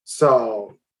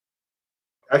 So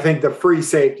I think the free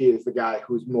safety is the guy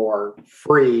who's more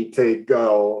free to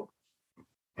go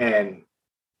and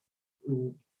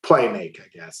play make, I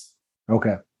guess.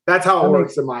 Okay. That's how it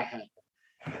works in my head.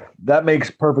 That makes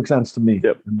perfect sense to me.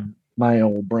 Yep. In my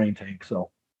old brain tank.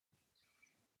 So.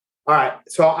 All right.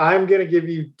 So I'm going to give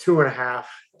you 2.5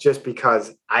 just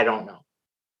because I don't know.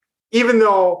 Even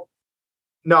though,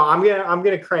 no, I'm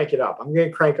gonna crank it up. I'm gonna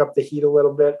crank up the heat a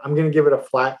little bit. I'm gonna give it a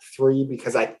flat 3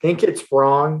 because I think it's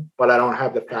wrong, but I don't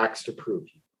have the facts to prove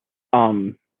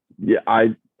it. Yeah,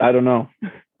 I don't know.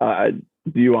 Do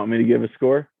you want me to give a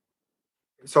score?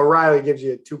 So Riley gives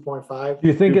you a 2.5. Do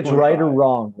you think it's right or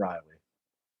wrong, Riley?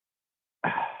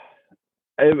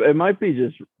 It might be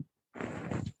just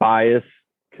bias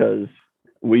because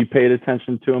we paid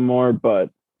attention to him more, but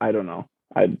I don't know.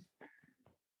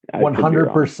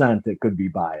 100% it could be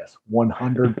bias.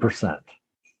 100%.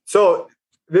 So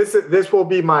this will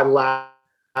be my last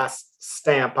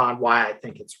stamp on why I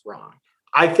think it's wrong.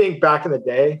 I think back in the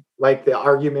day, like the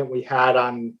argument we had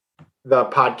on the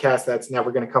podcast that's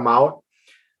never going to come out,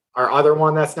 our other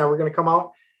one that's never going to come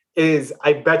out, is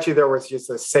I bet you there was just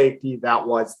a safety that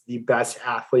was the best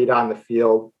athlete on the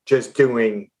field, just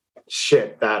doing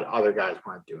shit that other guys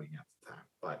weren't doing at the time.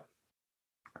 But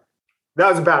that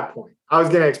was a bad point. I was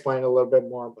going to explain a little bit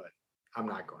more, but I'm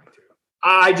not going to.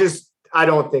 I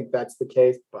don't think that's the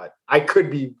case, but I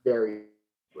could be very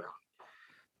wrong.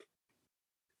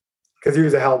 Because he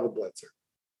was a hell of a blitzer.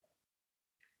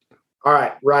 All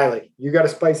right, Riley, you got a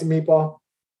spicy meatball?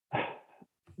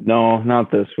 No,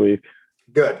 not this week.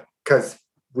 Good, because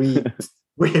we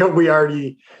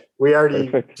already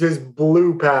Perfect. just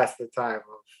blew past the time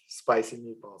of spicy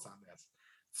meatballs on this.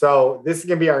 So this is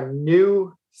gonna be our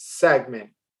new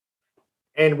segment,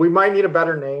 and we might need a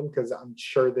better name because I'm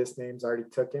sure this name's already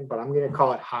taken, but I'm gonna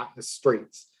call it Hot in the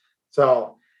Streets.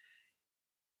 So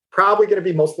probably gonna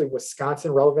be mostly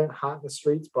Wisconsin relevant, Hot in the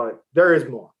Streets, but there is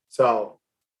more. So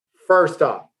first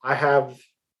up, I have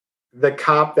the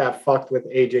cop that fucked with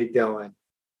AJ Dillon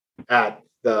at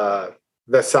the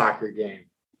soccer game.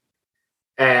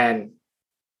 And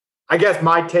I guess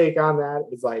my take on that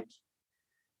is like,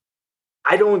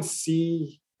 I don't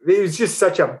see, it was just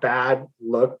such a bad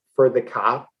look for the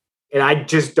cop. And I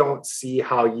just don't see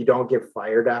how you don't get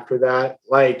fired after that.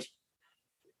 Like,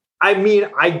 I mean,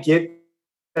 I get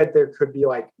that there could be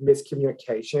like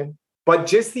miscommunication, but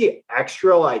just the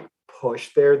extra like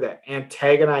push there, the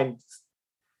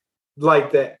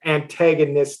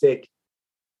antagonistic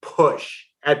push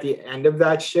at the end of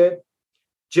that shit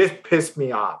just pissed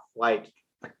me off. Like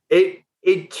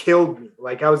it killed me.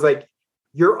 Like I was like,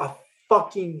 you're a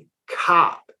fucking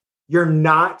cop. You're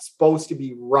not supposed to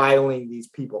be riling these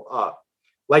people up.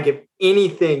 Like if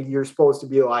anything, you're supposed to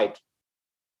be like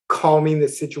calming the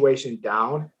situation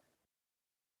down.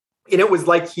 And it was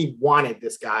like he wanted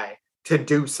this guy to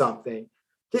do something.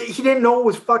 He didn't know it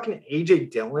was fucking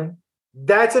AJ Dillon.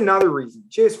 That's another reason.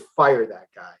 Just fire that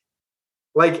guy.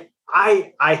 Like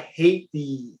I hate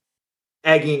the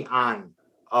egging on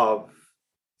of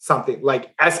something,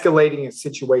 like escalating a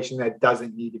situation that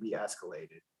doesn't need to be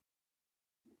escalated.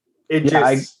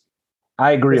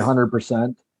 I agree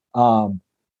 100%.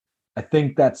 I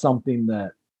think that's something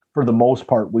that, for the most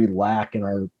part, we lack in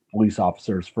our police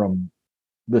officers from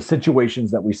the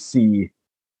situations that we see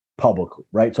publicly,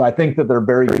 right? So I think that they're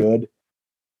very good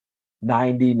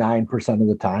 99% of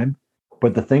the time,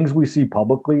 but the things we see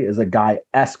publicly is a guy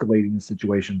escalating the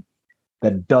situation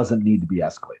that doesn't need to be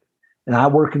escalated. And I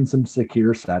work in some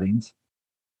secure settings,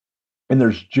 and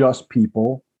there's just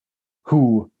people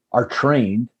who are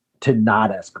trained to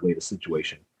not escalate a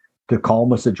situation, to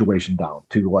calm a situation down,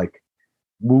 to like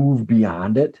move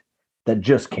beyond it, that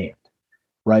just can't,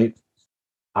 right?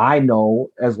 I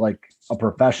know as like a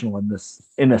professional in this,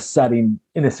 in a setting,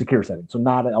 in a secure setting, so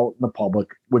not out in the public,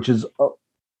 which is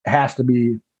has to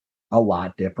be a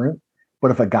lot different.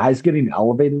 But if a guy's getting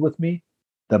elevated with me,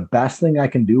 the best thing I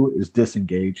can do is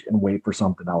disengage and wait for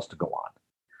something else to go on,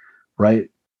 right?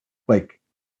 Like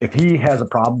if he has a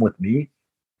problem with me,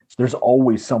 there's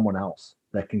always someone else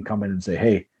that can come in and say,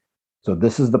 hey, so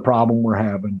this is the problem we're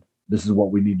having. This is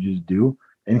what we need you to do,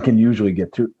 and can usually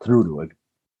get through to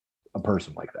a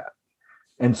person like that.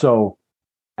 And so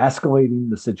escalating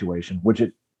the situation, which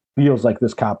it feels like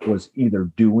this cop was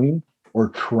either doing or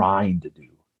trying to do,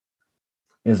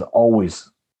 is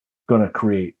always going to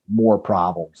create more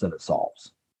problems than it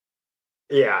solves.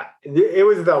 Yeah, it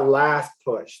was the last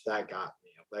push that got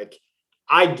me. Like,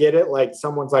 I get it. Like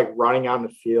someone's like running on the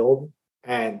field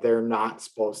and they're not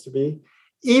supposed to be.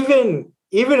 Even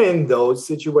in those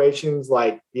situations,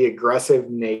 like the aggressive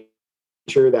nature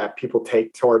that people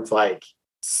take towards like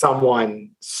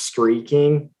someone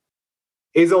streaking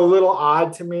is a little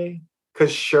odd to me.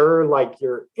 Because sure, like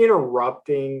you're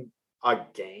interrupting a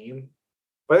game,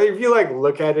 but if you like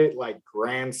look at it like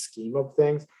grand scheme of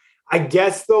things, I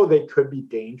guess though they could be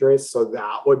dangerous. So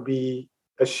that would be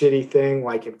a shitty thing.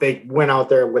 Like if they went out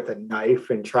there with a knife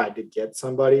and tried to get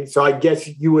somebody. So I guess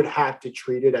you would have to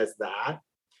treat it as that.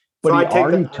 But so he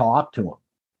already talked to him,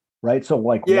 right? So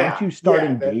like once you start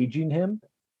engaging him,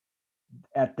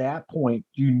 at that point,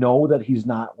 you know that he's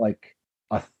not like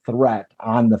a threat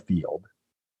on the field.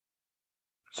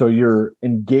 So you're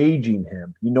engaging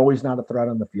him. You know he's not a threat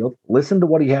on the field. Listen to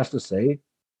what he has to say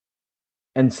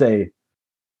and say,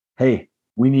 hey,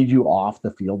 we need you off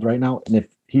the field right now. And if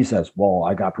he says, well,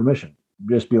 I got permission,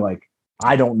 just be like,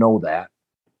 I don't know that.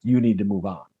 You need to move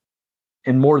on.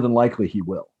 And more than likely he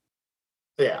will.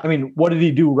 Yeah. I mean, what did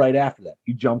he do right after that?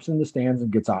 He jumps in the stands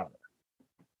and gets out of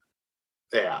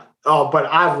there. Yeah. Oh, but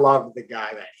I love the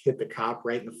guy that hit the cop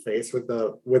right in the face with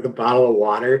a bottle of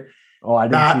water. Oh, I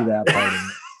didn't see that part of it.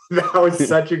 That was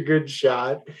such a good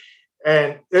shot.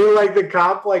 And it was like the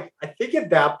cop, like, I think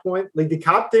at that point, like the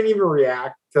cop didn't even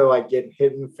react to like getting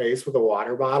hit in the face with a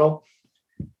water bottle.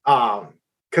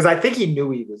 Because I think he knew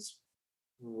he was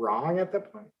wrong at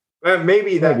that point.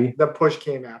 Maybe the push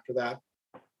came after that.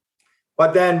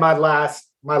 But then my last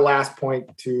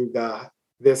point to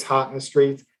this hot in the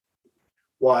streets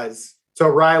was, so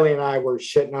Riley and I were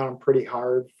shitting on him pretty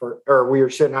hard we were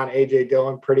shitting on AJ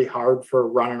Dillon pretty hard for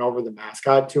running over the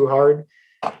mascot too hard.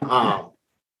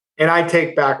 And I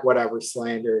take back whatever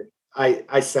slander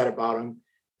I said about him,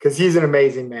 because he's an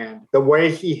amazing man. The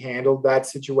way he handled that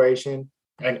situation,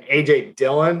 and AJ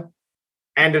Dillon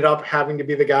ended up having to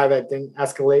be the guy that didn't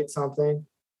escalate something,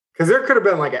 because there could have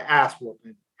been like an ass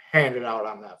whooping handed out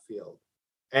on that field.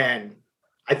 And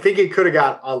I think it could have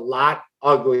got a lot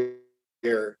uglier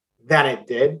than it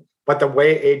did. But the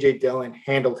way AJ Dillon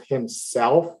handled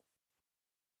himself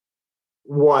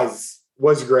was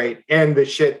great. And the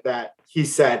shit that he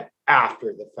said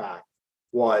after the fact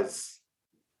was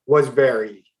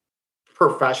very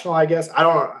professional, I guess. I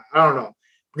don't know.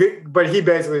 But he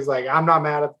basically was like, I'm not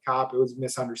mad at the cop. It was a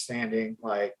misunderstanding.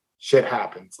 Like, shit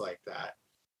happens like that.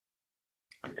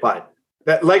 But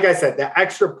that, like I said, the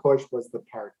extra push was the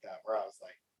part where I was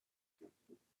like,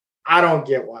 I don't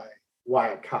get why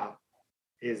a cop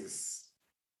is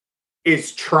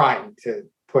trying to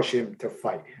push him to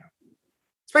fight him.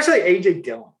 Especially AJ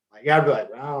Dillon. Like, I'd be like,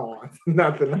 I don't want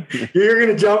nothing. You're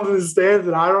gonna jump in the stands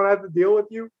and I don't have to deal with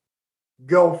you.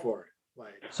 Go for it.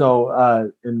 Like,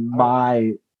 so in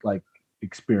my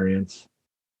experience,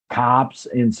 cops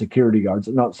and security guards.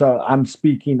 No, so I'm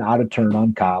speaking out of turn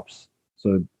on cops.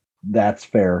 So that's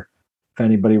fair. If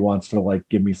anybody wants to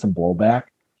give me some blowback,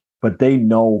 but they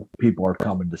know people are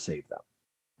coming to save them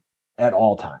at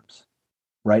all times,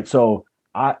 right? So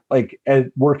I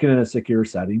working in a secure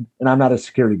setting, and I'm not a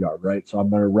security guard, right? So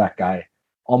I'm a rec guy.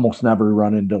 Almost never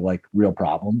run into real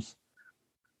problems,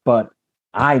 but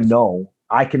I know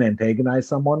I can antagonize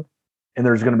someone, and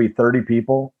there's going to be 30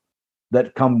 people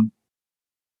that come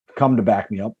to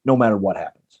back me up, no matter what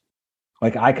happens.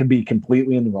 Like, I could be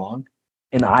completely in the wrong,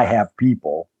 and I have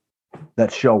people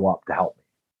that show up to help me,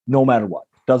 no matter what.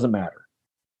 Doesn't matter.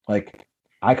 Like,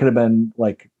 I could have been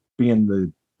being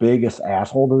the biggest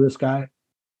asshole to this guy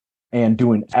and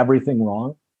doing everything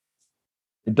wrong.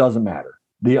 It doesn't matter.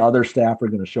 The other staff are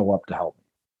going to show up to help me.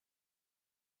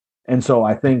 And so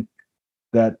I think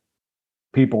that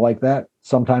people like that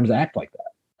sometimes act like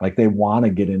that. Like, they want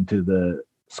to get into the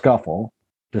scuffle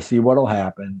to see what'll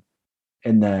happen,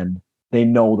 and then they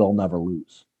know they'll never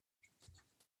lose.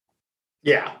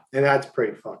 Yeah, and that's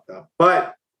pretty fucked up.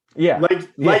 But yeah,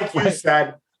 like you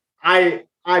said, I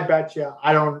bet you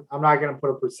I'm not going to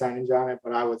put a percentage on it,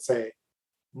 but I would say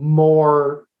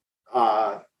more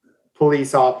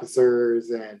police officers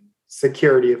and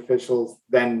security officials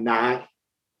than not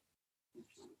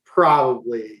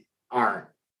probably aren't,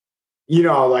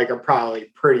 are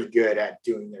probably pretty good at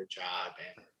doing their job.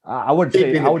 And I would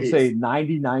say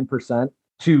 99%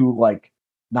 to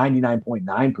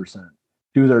 99.9%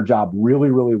 do their job really,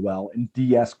 really well and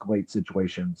de-escalate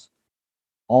situations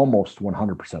almost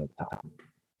 100% of the time,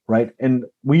 right? And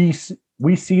we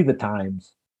see the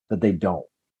times that they don't,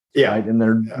 right? And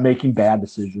they're making bad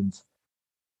decisions.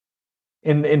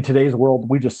 In today's world,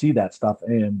 we just see that stuff,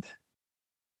 and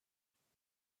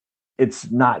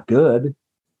it's not good.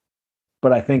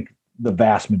 But I think the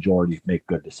vast majority make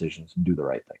good decisions and do the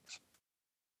right things.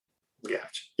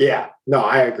 Yeah. No,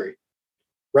 I agree.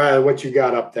 Riley, what you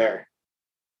got up there?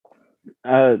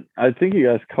 I think you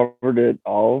guys covered it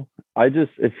all.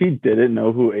 If he didn't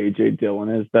know who AJ Dillon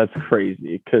is, that's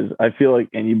crazy, because I feel like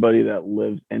anybody that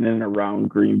lives in and around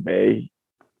Green Bay,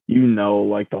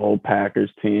 the whole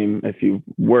Packers team. If you've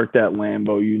worked at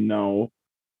Lambeau,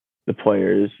 the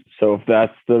players. So if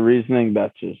that's the reasoning,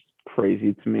 that's just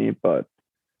crazy to me, but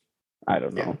I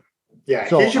don't know. Yeah,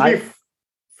 so he should be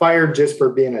fired just for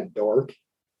being a dork.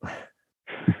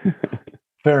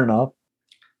 Fair enough.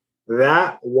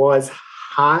 That was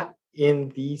hot in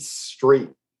the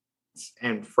streets.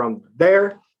 And from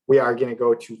there, we are going to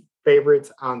go to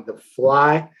favorites on the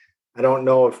fly. I don't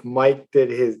know if Mike did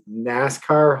his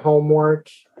NASCAR homework.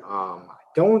 I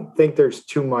don't think there's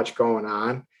too much going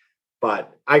on,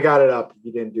 but I got it up if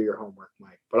you didn't do your homework,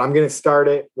 Mike. But I'm going to start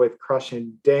it with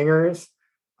crushing dingers.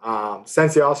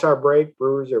 Since the All-Star break,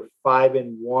 Brewers are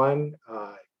 5-1.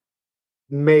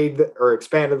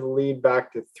 Expanded the lead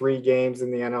back to 3 games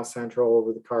in the NL Central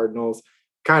over the Cardinals.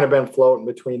 Kind of been floating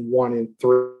between 1 and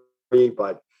 3,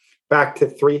 but back to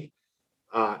 3.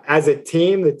 As a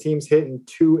team, the team's hitting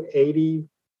 280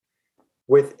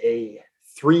 with a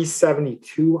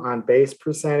 372 on base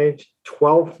percentage,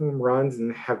 12 home runs,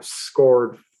 and have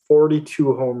scored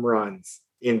 42 home runs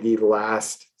in the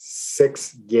last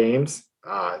 6 games,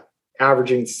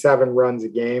 averaging 7 runs a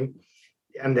game.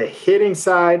 And the hitting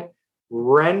side,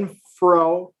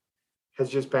 Renfroe has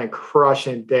just been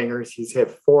crushing dingers. He's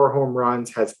hit 4 home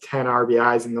runs, has 10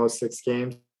 RBIs in those 6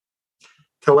 games.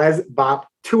 Telez bopped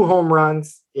 2 home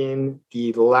runs in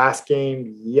the last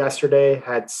game yesterday,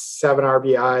 had 7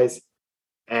 RBIs.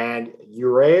 And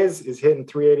Urias is hitting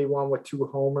 381 with 2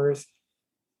 homers,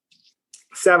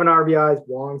 7 RBIs.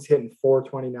 Wong's hitting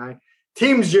 429.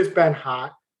 Team's just been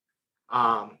hot.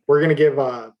 We're going to give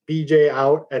BJ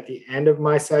out at the end of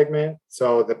my segment.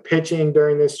 So the pitching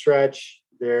during this stretch,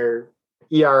 their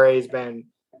ERA has been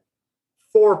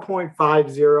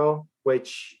 4.50,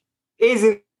 which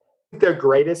isn't the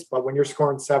greatest, but when you're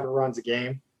scoring 7 runs a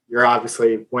game, you're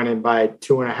obviously winning by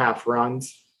 2.5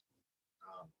 runs.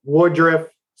 Woodruff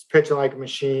is pitching like a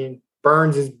machine.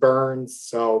 Burns is Burns,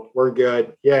 so we're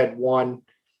good. He had one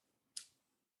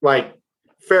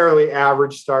fairly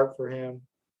average start for him.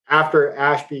 After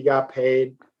Ashby got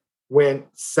paid, went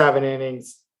 7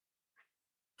 innings,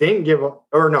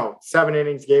 7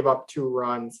 innings, gave up 2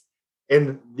 runs,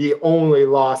 and the only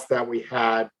loss that we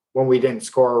had when we didn't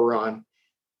score a run.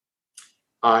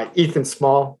 Ethan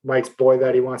Small, Mike's boy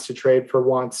that he wants to trade for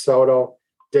Juan Soto,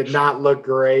 did not look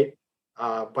great.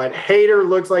 But Hader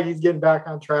looks like he's getting back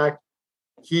on track.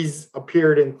 He's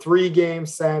appeared in 3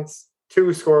 games since, 2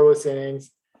 scoreless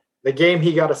innings. The game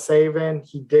he got a save in,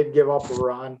 he did give up a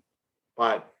run.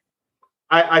 But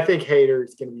I think Hader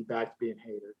is going to be back to being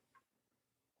Hader.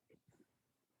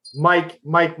 Mike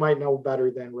might know better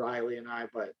than Riley and I,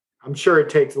 but I'm sure it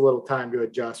takes a little time to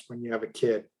adjust when you have a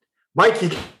kid. Mike, he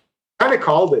kind of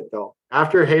called it, though.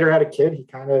 After Hader had a kid, he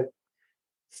kind of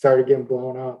started getting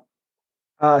blown up.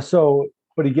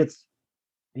 But he gets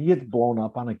blown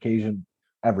up on occasion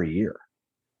every year.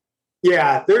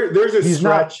 Yeah, there's a He's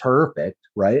stretch. Not perfect,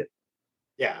 right?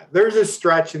 Yeah, there's a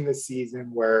stretch in the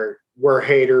season where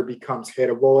Hader becomes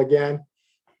hittable again.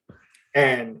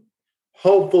 And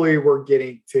hopefully we're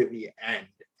getting to the end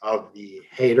of the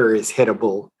Hader is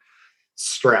hittable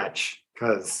stretch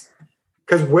because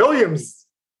Williams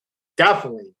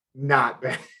definitely not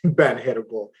been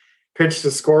hittable. Pitched a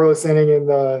scoreless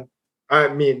inning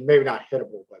maybe not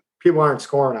hittable, but people aren't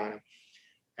scoring on him.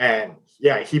 And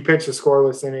yeah, he pitched a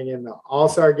scoreless inning in the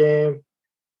All-Star game.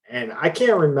 And I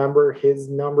can't remember his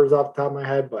numbers off the top of my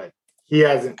head, but he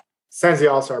hasn't, since the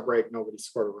All-Star break, nobody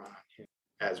scored a run on him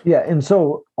as well. Yeah, and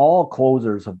so all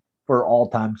closers for all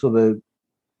time. So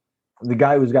the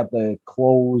guy who's got the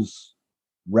close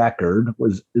record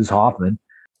is Hoffman,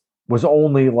 was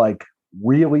only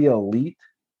really elite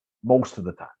most of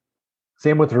the time.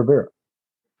 Same with Rivera.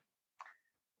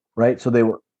 Right? So they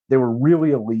were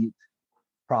really elite,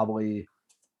 probably,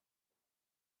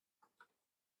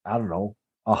 I don't know,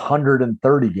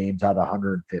 130 games out of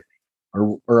 150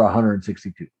 or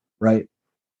 162, right?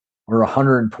 Or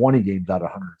 120 games out of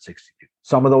 162.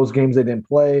 Some of those games they didn't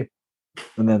play,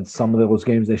 and then some of those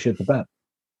games they shit the bed.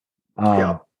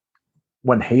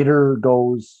 When Hader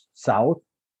goes south,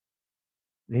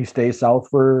 he stays south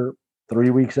for 3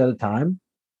 weeks at a time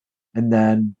and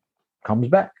then comes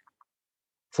back.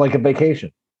 It's like a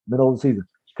vacation, middle of the season.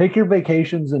 Take your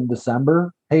vacations in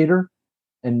December, Hader,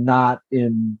 and not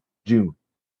in June.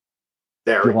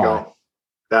 There we go.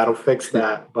 That'll fix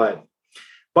that. But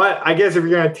I guess if you're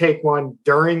going to take one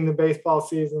during the baseball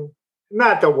season,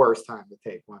 not the worst time to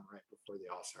take one right before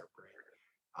the All-Star break.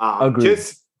 Agreed.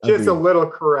 Just a little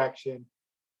correction.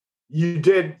 You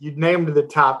named the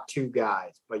top 2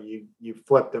 guys, but you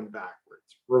flipped them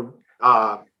backwards.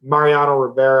 Mariano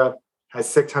Rivera has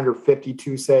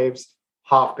 652 saves.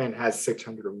 Hoffman has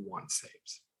 601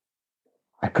 saves.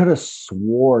 I could have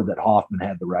swore that Hoffman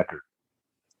had the record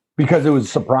because it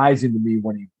was surprising to me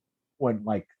when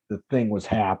the thing was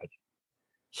happening.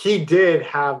 He did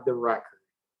have the record,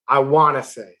 I want to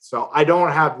say. So I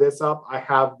don't have this up. I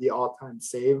have the all-time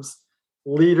saves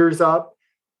leaders up.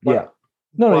 Yeah.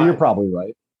 No, you're probably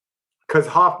right. Because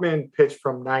Hoffman pitched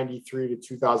from 93 to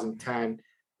 2010,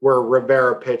 where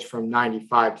Rivera pitched from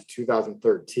 95 to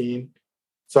 2013.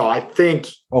 So I think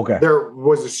there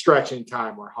was a stretch in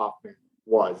time where Hoffman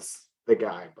was the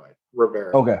guy, but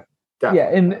Rivera. Okay.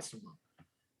 Yeah,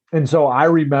 and so I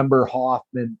remember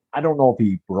Hoffman. I don't know if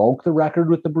he broke the record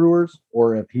with the Brewers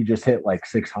or if he just hit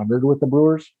 600 with the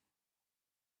Brewers.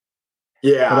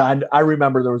 Yeah. But I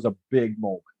remember there was a big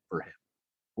moment for him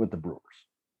with the Brewers.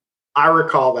 I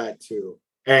recall that too.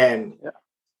 And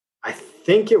I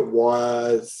think it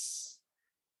was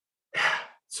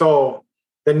so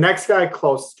the next guy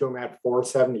closest to him had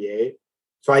 478.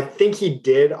 So I think he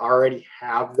did already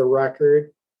have the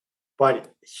record,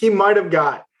 but he might have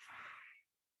got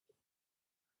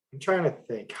I'm trying to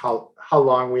think how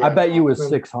long we. I had bet you known was him.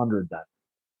 600 then,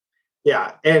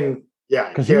 Yeah, and yeah,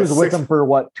 because he was with them for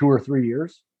what, 2 or 3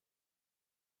 years.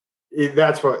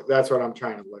 That's what I'm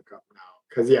trying to look up now.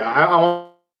 Because yeah, I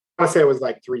want to say it was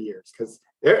like 3 years because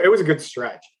it was a good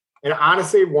stretch. And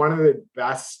honestly, one of the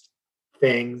best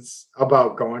things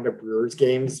about going to Brewers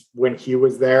games when he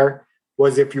was there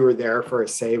was if you were there for a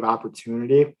save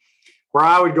opportunity, where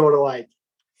I would go to like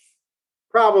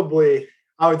probably,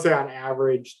 I would say on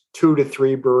average 2 to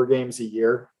 3 Brewer games a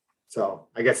year. So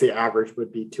I guess the average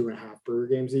would be 2.5 Brewer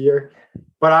games a year.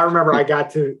 But I remember I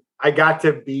got to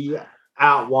be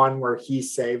at one where he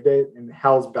saved it and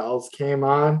Hell's Bells came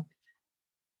on.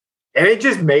 And it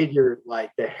just made your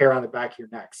like the hair on the back of your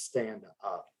neck stand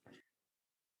up.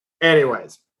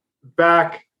 Anyways,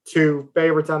 back to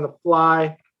favorites on the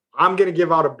fly. I'm gonna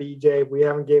give out a BJ. We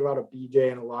haven't gave out a BJ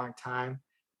in a long time.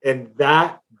 And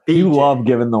that BJ, You love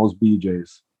giving those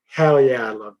BJs. hell yeah,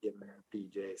 I love giving them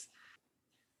BJs.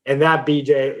 And that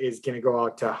BJ is gonna go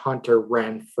out to Hunter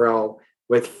Renfroe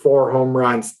with 4 home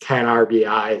runs, 10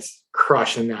 RBIs,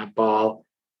 crushing that ball.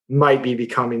 Might be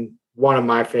becoming one of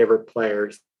my favorite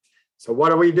players. So what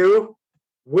do?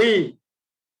 We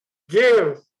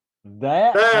give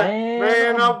That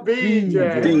man a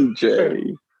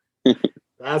BJ.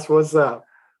 That's what's up.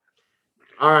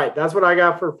 All right, that's what I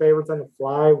got for favorites on the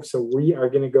fly. So we are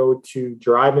going to go to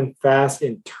driving fast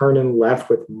and turning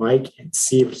left with Mike and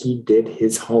see if he did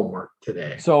his homework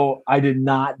today. So I did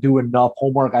not do enough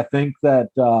homework. I think that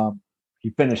he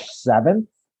finished 7th,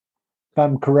 if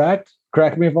I'm correct.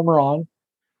 Correct me if I'm wrong.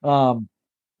 It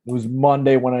was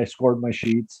Monday when I scored my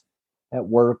sheets at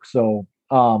work. So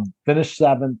finished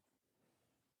 7th,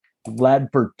 led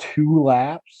for 2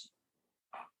 laps.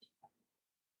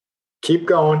 Keep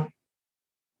going.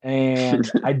 And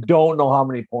I don't know how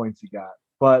many points he got,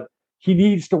 but he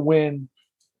needs to win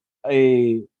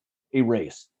a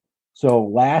race. So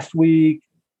last week,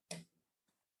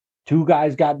 2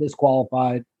 guys got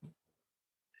disqualified.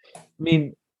 I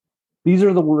mean, these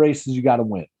are the races you got to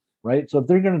win, right? So if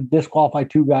they're going to disqualify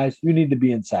 2 guys, you need to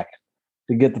be in second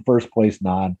to get the first place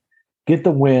nod, get the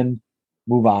win,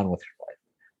 move on with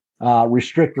your life.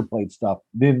 Restrictor plate stuff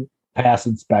didn't pass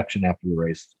inspection after the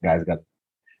race. Guys got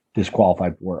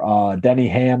disqualified for Denny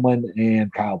Hamlin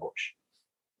and Kyle Busch.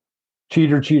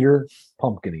 Cheater,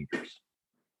 pumpkin eaters.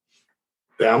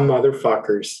 Them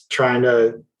motherfuckers trying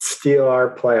to steal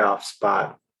our playoff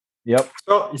spot. Yep.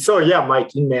 So yeah,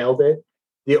 Mike, you nailed it.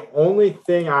 The only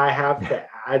thing I have to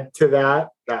add to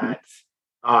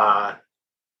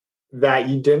that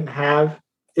you didn't have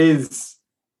is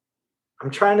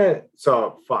I'm trying to.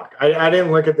 So fuck, I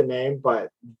didn't look at the name, but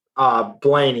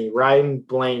Ryan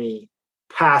Blaney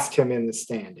passed him in the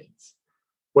standings,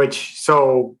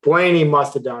 so Blaney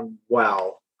must have done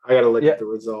well. I got to look at the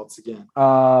results again.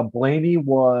 Blaney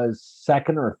was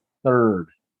 2nd or 3rd.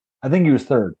 I think he was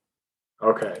 3rd.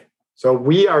 Okay. So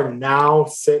we are now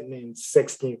sitting in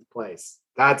 16th place.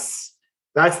 That's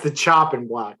the chopping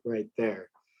block right there.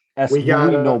 We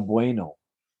got no bueno.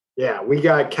 Yeah, we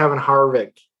got Kevin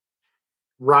Harvick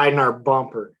riding our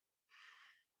bumper.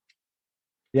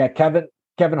 Yeah, Kevin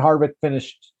Harvick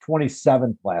finished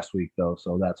 27th last week though,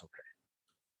 so that's okay.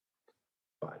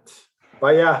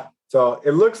 But yeah, so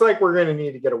it looks like we're going to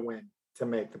need to get a win to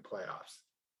make the playoffs.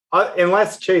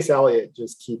 Unless Chase Elliott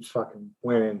just keeps fucking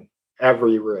winning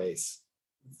every race.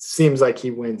 Seems like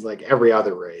he wins like every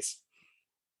other race.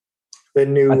 I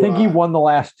think he won the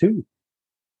last 2.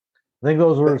 I think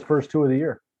those were his first 2 of the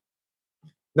year.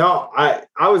 No,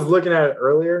 I was looking at it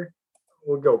earlier.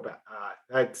 We'll go back.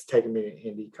 That's taking me to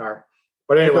IndyCar.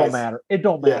 But anyways, It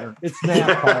don't matter. It's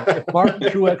NASCAR. If Martin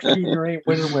Truex Jr. ain't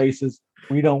winning races,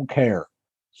 we don't care.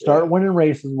 Start winning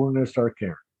races, we're going to start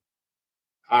caring.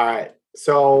 All right.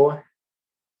 So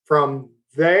from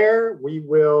there, we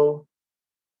will.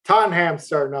 Tottenham's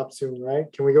starting up soon,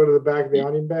 right? Can we go to the back of the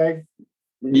onion bag?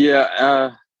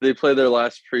 Yeah, they play their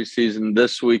last preseason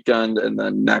this weekend, and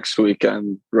then next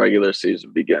weekend regular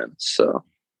season begins. So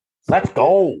let's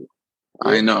go.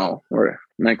 I know.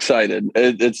 I'm excited.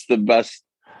 It's the best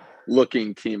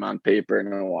looking team on paper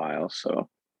in a while. So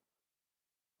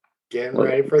getting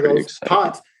ready for those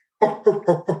punts.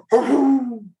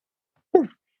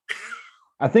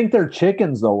 I think they're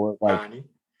chickens though, like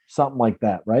something like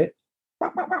that, right?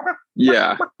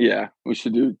 Yeah. We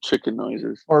should do chicken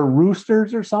noises or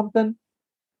roosters or something.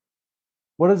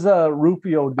 What does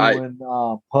Rufio do in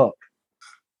Hook?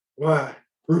 What?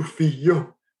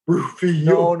 Rufio.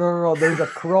 No. There's a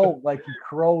crow, like he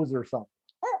crows or something.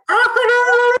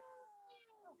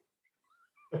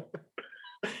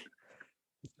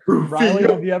 Riley,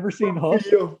 have you ever seen Hook?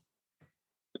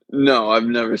 No, I've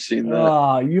never seen that.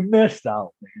 Oh, you missed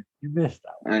out, man. You missed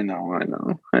out. I know.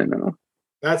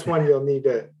 That's one you'll need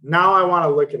to. Now I want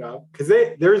to look it up because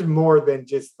there's more than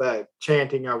just the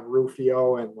chanting of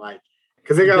Rufio and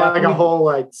because they got like a Definitely.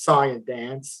 whole song and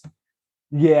dance.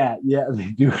 Yeah,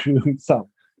 they do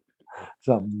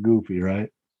something goofy,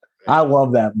 right? I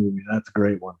love that movie. That's a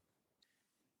great one.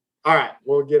 All right,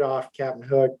 we'll get off Captain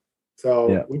Hook.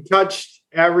 So Yeah. we touched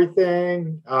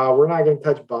everything. We're not going to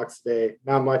touch Bucks today.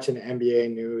 Not much in NBA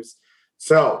news.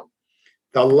 So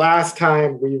the last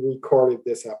time we recorded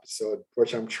this episode,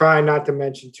 which I'm trying not to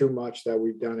mention too much that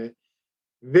we've done it,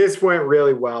 this went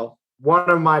really well. One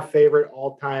of my favorite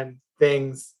all-time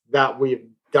things that we've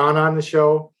done on the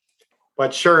show.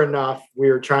 But sure enough,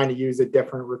 we were trying to use a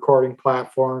different recording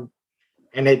platform,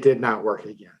 and it did not work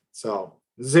again. So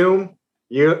Zoom,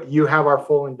 you have our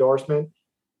full endorsement.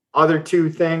 Other two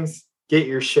things, get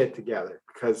your shit together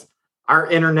because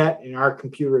our internet and our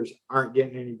computers aren't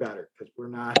getting any better because we're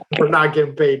not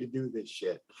getting paid to do this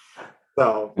shit.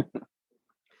 So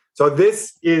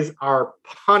this is our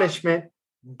punishment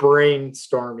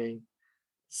brainstorming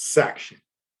section.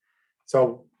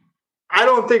 So I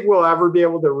don't think we'll ever be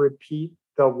able to repeat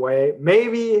the way.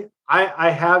 Maybe I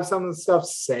have some of the stuff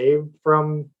saved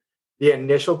from the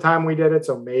initial time we did it,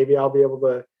 so maybe I'll be able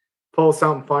to pull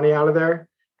something funny out of there.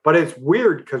 But it's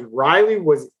weird because Riley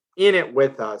was in it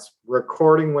with us,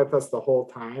 recording with us the whole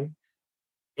time.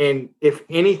 And if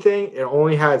anything, it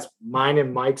only has mine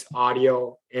and Mike's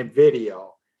audio and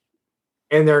video,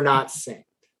 and they're not synced.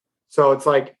 So it's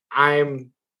like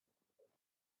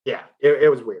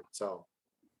it was weird. So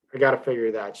I got to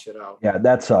figure that shit out. Yeah,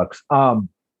 that sucks. I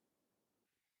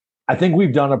think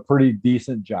we've done a pretty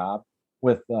decent job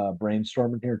with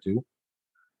brainstorming here too.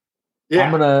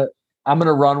 Yeah, I'm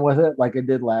gonna run with it like I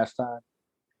did last time.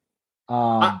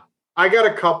 I got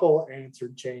a couple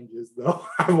answered changes though.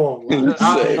 I won't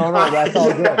lie. Same. No, that's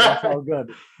all good. That's all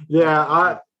good.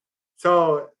 Yeah.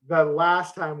 So the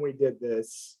last time we did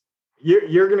this,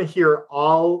 you're going to hear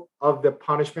all of the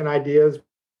punishment ideas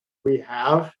we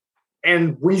have.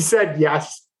 And we said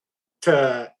yes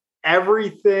to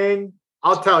everything.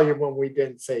 I'll tell you when we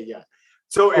didn't say yes.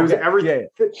 So it was everything.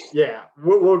 Yeah.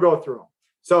 We'll go through them.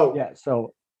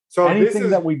 So, So anything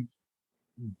that we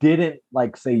didn't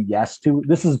say yes to,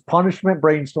 this is punishment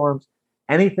brainstorms.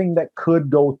 Anything that could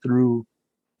go through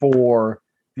for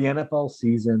the NFL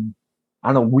season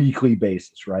on a weekly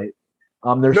basis, right?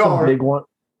 There's some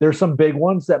big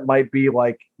ones that might be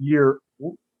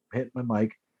hit my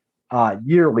mic,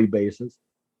 yearly basis,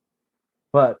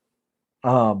 but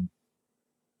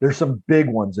there's some big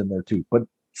ones in there too. But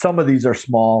some of these are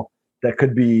small that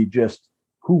could be just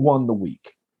who won the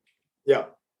week. Yeah.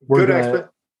 We're gonna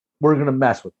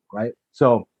mess with them, right?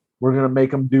 So we're gonna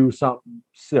make them do something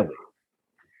silly,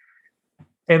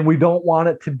 and we don't want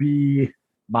it to be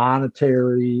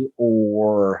monetary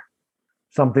or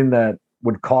something that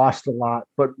would cost a lot,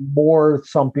 but more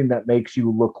something that makes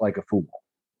you look like a fool.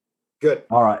 Good.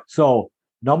 All right. So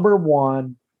number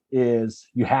one is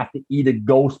you have to eat a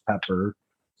ghost pepper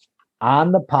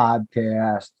on the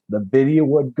podcast. The video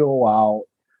would go out.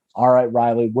 All right,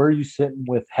 Riley, where are you sitting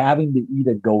with having to eat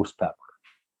a ghost pepper?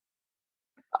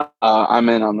 I'm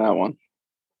in on that one.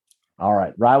 All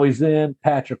right, Riley's in.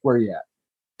 Patrick, where are you at?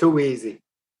 Too easy.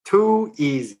 Too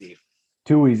easy.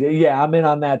 Yeah, I'm in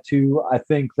on that too. I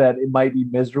think that it might be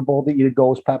miserable to eat a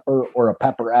ghost pepper or a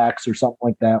pepper X or something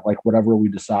like that, like whatever we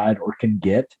decide or can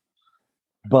get.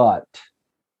 But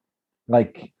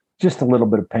just a little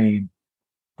bit of pain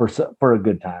for a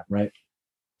good time, right?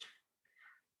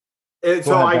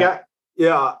 So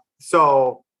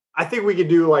I think we could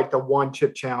do the one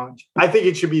chip challenge. I think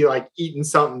it should be eating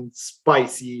something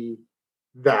spicy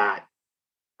that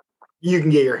you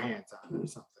can get your hands on or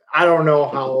something. I don't know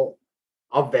how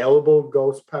available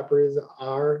ghost peppers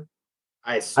are.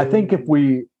 I think if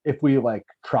we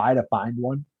try to find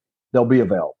one, they'll be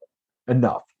available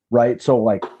enough, right?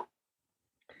 So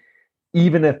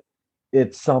even if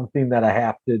it's something that I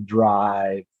have to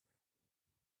drive.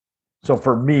 So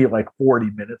for me, 40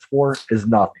 minutes for it is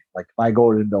nothing. If I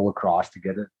go into La Crosse to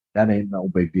get it, that ain't no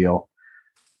big deal.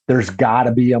 There's got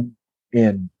to be them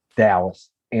in Dallas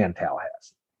and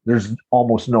Tallahassee. There's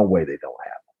almost no way they don't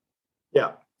have them.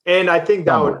 Yeah, and I think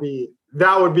that would be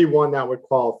one that would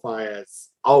qualify as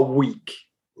a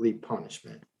weekly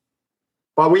punishment.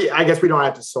 But I guess we don't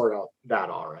have to sort out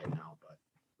that all right now. But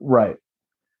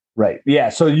Right. Yeah.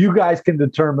 So you guys can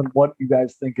determine what you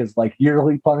guys think is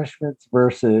yearly punishments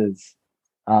versus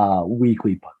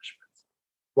weekly punishments.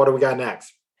 What do we got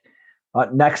next?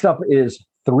 Next up is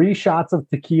 3 shots of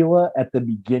tequila at the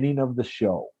beginning of the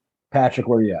show. Patrick,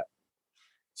 where are you at?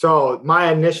 So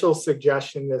my initial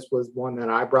suggestion, this was one that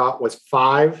I brought, was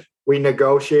 5. We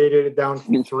negotiated it down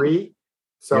to 3.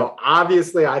 So Yep.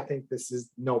 obviously, I think this is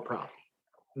no problem.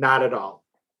 Not at all.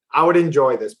 I would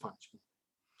enjoy this punishment.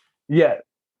 Yeah.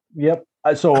 Yep.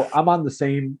 So I'm on the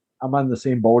same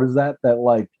boat as that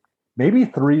like maybe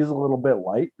 3 is a little bit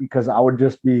light because I would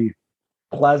just be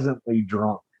pleasantly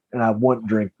drunk and I wouldn't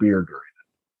drink beer during it.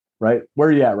 Right? Where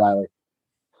are you at, Riley?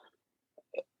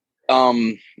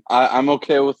 I'm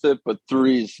okay with it, but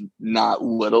 3 is not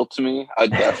little to me.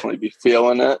 I'd definitely be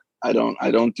feeling it. I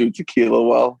don't do tequila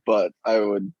well, but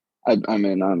I'm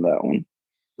in on that one.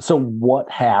 So what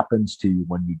happens to you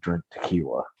when you drink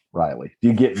tequila, Riley? Do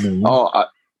you get mean? Oh,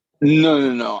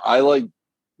 no. I like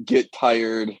get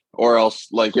tired, or else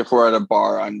like if we're at a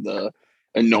bar, I'm the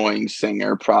annoying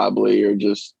singer probably, or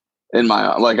just in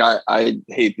my like I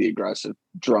hate the aggressive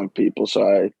drunk people,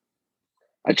 so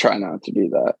I try not to be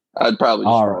that. I'd probably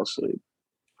just fall asleep.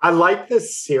 I like the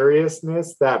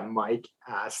seriousness that Mike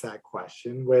asked that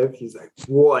question with. He's like,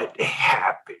 "What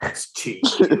happens to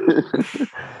you?"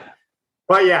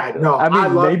 But yeah, no. I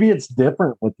mean, maybe it's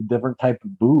different with the different type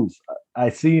of booze. I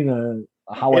seen a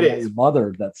How I Met Your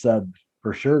Mother that said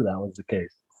for sure that was the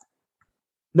case.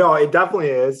 No, it definitely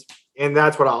is, and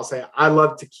that's what I'll say. I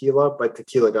love tequila, but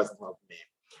tequila doesn't love me.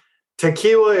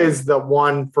 Tequila is the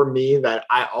one for me that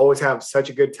I always have such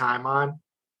a good time on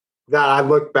that I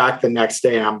look back the next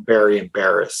day and I'm very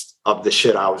embarrassed of the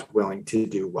shit I was willing to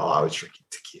do while I was drinking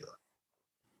tequila.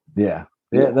 Yeah,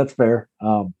 that's fair.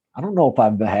 I don't know if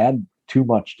I've had too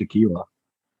much tequila.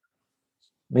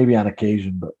 Maybe on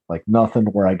occasion, but like nothing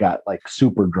where I got like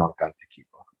super drunk on tequila.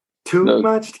 Too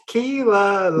much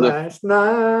tequila last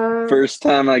night. First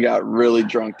time I got really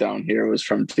drunk down here was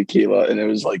from tequila, and it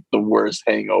was like the worst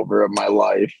hangover of my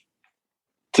life,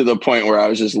 to the point where I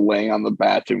was just laying on the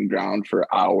bathroom ground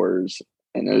for hours,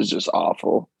 and it was just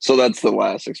awful. So that's the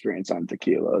last experience on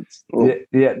tequila.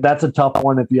 Yeah, that's a tough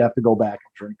one if you have to go back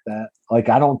and drink that. Like,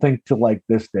 I don't think to like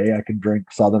this day I can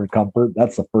drink Southern Comfort.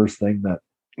 That's the first thing that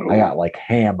I got like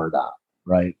hammered on,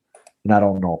 right? And I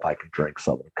don't know if I can drink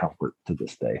Southern Comfort to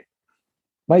this day.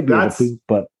 Might be able to,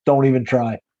 but don't even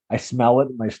try. I smell it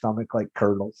in my stomach like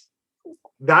curdles.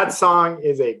 That song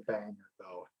is a banger,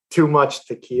 though. Too much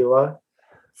tequila.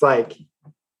 It's like,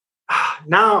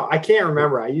 now I can't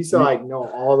remember. I used to like know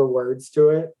all the words to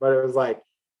it, but it was like,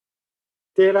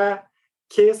 did I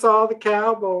kiss all the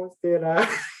cowboys? Did I?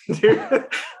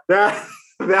 that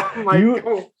might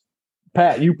go.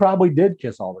 Pat, you probably did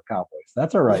kiss all the cowboys.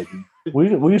 That's all right.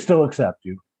 We still accept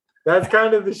you. That's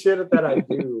kind of the shit that I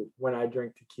do when I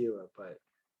drink tequila, but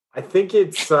I think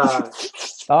it's all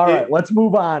right. Let's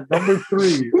move on. Number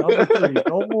three.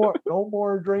 No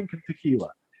more drinking tequila.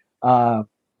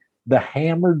 The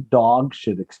hammered dog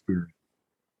shit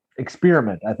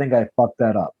experiment. I think I fucked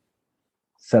that up.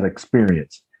 Said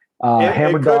experience.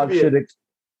 Hammered dog shit.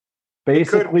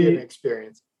 Basically, it could be an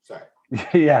experience. Sorry.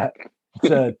 Yeah,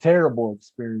 it's a terrible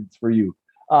experience for you.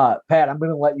 Pat, I'm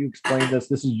going to let you explain this.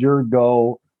 This is your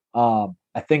go.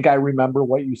 I think I remember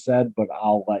what you said, but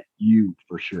I'll let you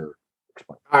for sure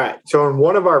explain. All right. So in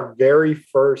one of our very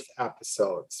first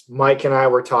episodes, Mike and I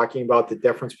were talking about the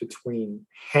difference between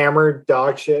hammered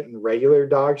dog shit and regular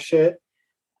dog shit.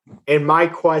 And my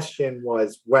question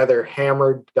was whether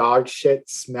hammered dog shit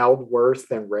smelled worse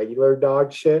than regular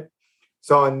dog shit.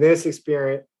 So in this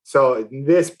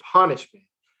punishment,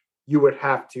 you would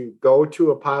have to go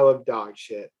to a pile of dog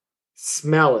shit,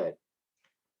 smell it,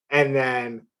 and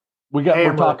then we're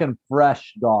talking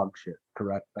fresh dog shit,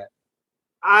 correct, Pat?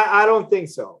 I don't think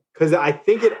so, because I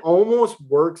think it almost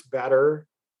works better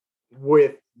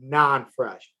with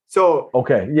non-fresh. So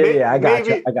okay, I got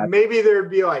you. Maybe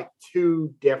there'd be like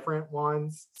 2 different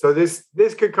ones. So this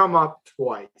could come up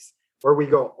twice, where we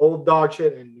go old dog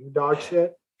shit and new dog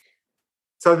shit.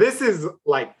 So this is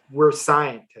like we're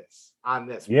scientists on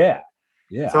this. Yeah.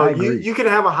 So you can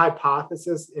have a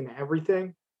hypothesis in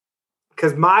everything,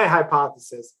 because my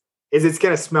hypothesis is it's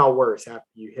going to smell worse after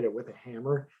you hit it with a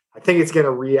hammer. I think it's going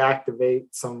to reactivate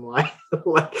some like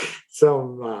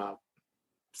some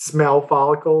smell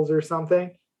follicles or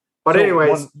something. But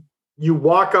anyways, you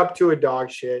walk up to a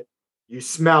dog shit, you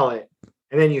smell it,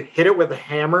 and then you hit it with a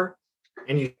hammer,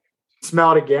 and you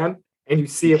smell it again, and you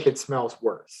see if it smells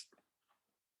worse.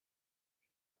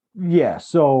 Yeah.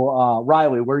 So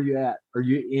Riley, where are you at? Are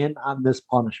you in on this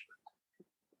punishment?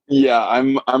 Yeah,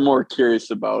 I'm more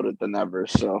curious about it than ever,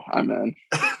 so I'm in.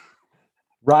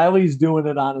 Riley's doing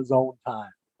it on his own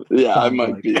time. Yeah, I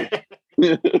might be.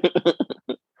 He's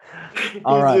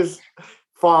All right. just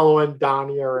following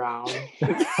Donnie around,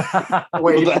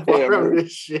 waiting for him to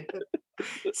shit.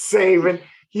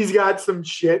 he's got some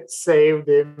shit saved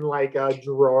in like a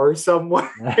drawer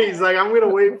somewhere. He's like, I'm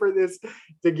gonna wait for this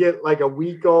to get like a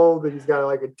week old, and he's got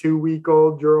like a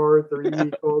 2-week-old drawer,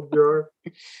 3-week-old drawer.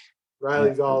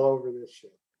 Riley's all over this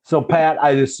shit. So Pat,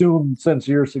 I assume since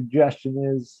your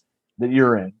suggestion is that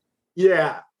you're in.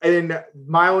 Yeah, and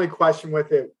my only question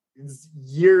with it is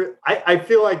I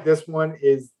feel like this one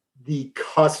is the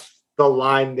cusp, the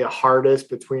line, the hardest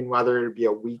between whether it be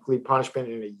a weekly punishment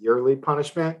and a yearly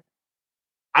punishment.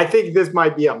 I think this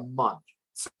might be a month.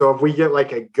 So if we get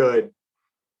like a good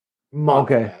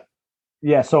month. Okay.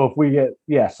 Yeah. So if we get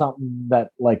something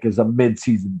that like is a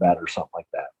mid-season bet or something like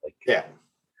that, like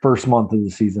first month of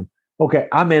the season. Okay,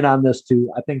 I'm in on this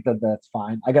too. I think that that's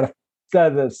fine.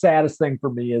 The saddest thing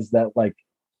for me is that like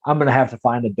I'm gonna have to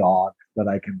find a dog that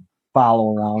I can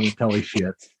follow around until he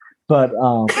shits. But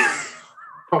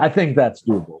I think that's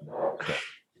doable. So.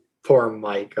 Poor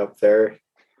Mike up there.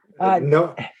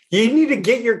 No, you need to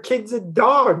get your kids a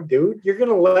dog, dude. You're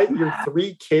gonna let your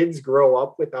 3 kids grow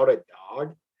up without a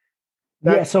dog?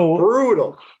 That's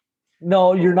brutal.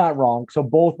 No, you're not wrong. So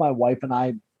both my wife and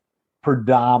I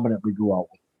predominantly grew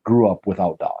up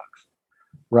without dogs,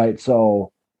 right?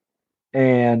 So,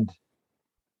 and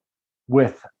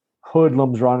with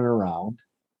hoodlums running around,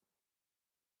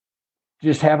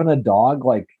 just having a dog,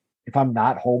 like if I'm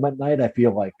not home at night, I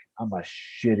feel like I'm a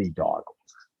shitty dog.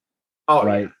 Oh,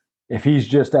 right. Yeah. If he's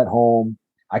just at home,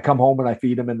 I come home and I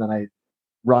feed him, and then I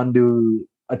run to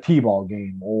a t-ball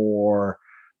game or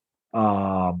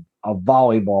a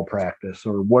volleyball practice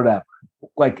or whatever.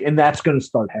 Like, and that's going to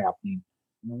start happening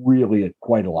really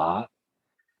quite a lot.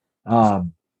 I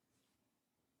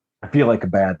feel like a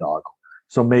bad dog.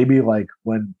 So maybe like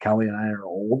when Kelly and I are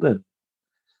old and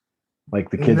like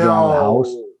the kids are out of the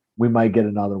house, we might get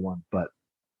another one. But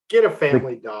get a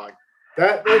family dog.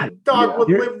 That dog would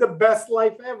live the best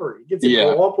life ever. He gets to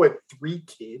grow up with 3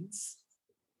 kids.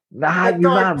 Nah, you're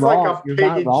not wrong. Like a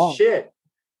pig in shit.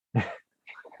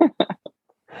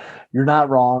 You're not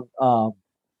wrong.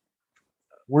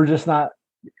 We're just not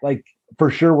like,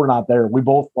 for sure we're not there. We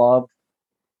both love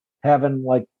having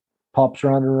like pups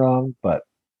running around, but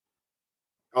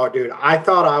oh, dude, I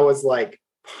thought I was like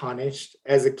punished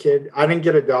as a kid. I didn't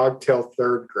get a dog till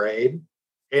 3rd grade,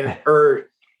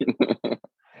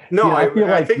 no,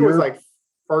 I think it was like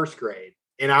 1st grade,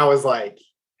 and I was like,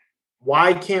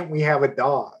 why can't we have a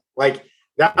dog? Like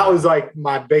that was like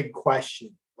my big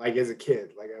question. Like as a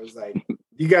kid, like I was like,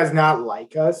 you guys not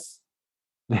like us?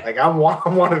 Like I'm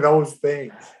one of those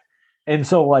things. And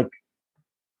so like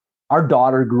our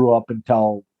daughter grew up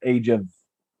until age of,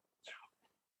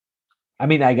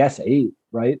 I guess 8,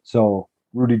 right? So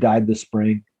Rudy died this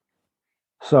spring.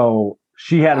 So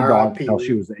she had a dog until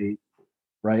she was 8,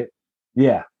 right?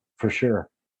 Yeah, for sure.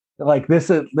 Like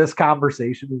this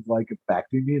conversation is like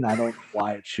affecting me, and I don't know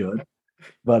why it should,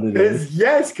 but it is.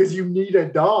 Yes, because you need a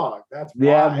dog. That's why.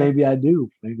 Yeah, maybe I do.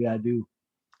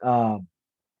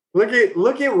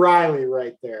 Look at Riley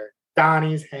right there.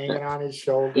 Donnie's hanging on his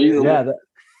shoulder. Yeah,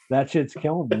 that shit's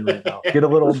killing me right now. Get a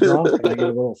little drunk and I get a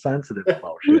little sensitive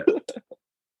about shit.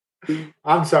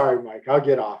 I'm sorry, Mike. I'll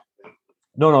get off.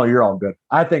 No, you're all good.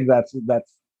 I think that's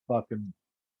fucking.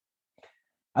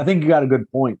 I think you got a good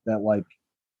point that like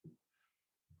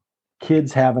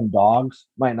kids having dogs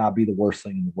might not be the worst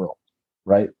thing in the world,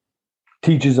 right?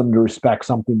 Teaches them to respect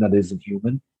something that isn't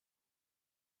human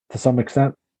to some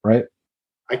extent, right?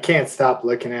 I can't stop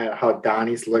looking at how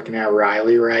Donnie's looking at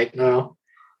Riley right now.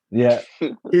 Yeah.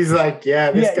 He's like,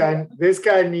 this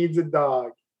guy needs a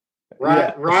dog.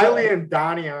 Riley and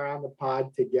Donnie are on the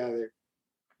pod together.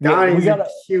 Donnie's a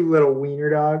cute little wiener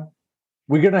dog.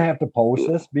 We're going to have to post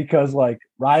this because like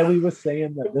Riley was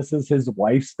saying that this is his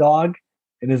wife's dog,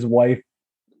 and his wife,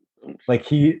 like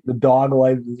the dog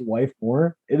likes his wife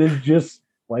more. It is just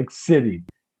like sitting,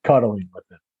 cuddling with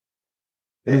him.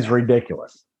 It is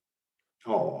ridiculous.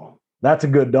 Oh, that's a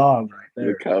good dog right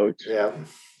there. The couch. Yeah.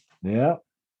 Yeah.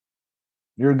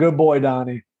 You're a good boy,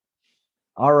 Donnie.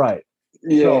 All right.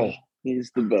 Yeah, so,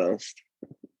 he's the best.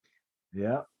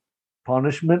 Yeah.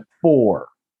 Punishment 4.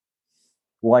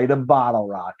 Light a bottle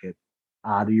rocket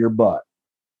out of your butt.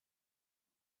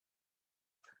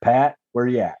 Pat, where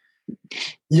you at?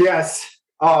 Yes.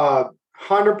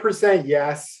 100%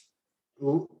 yes.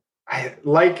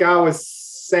 Like I was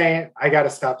saying, I got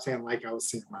to stop saying like I was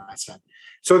saying when I said.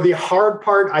 So the hard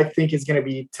part, I think, is going to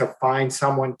be to find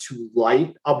someone to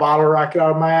light a bottle rocket out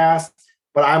of my ass.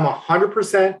 But I'm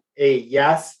 100% a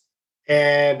yes.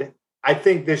 And I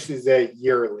think this is a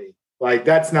yearly. Like,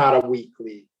 that's not a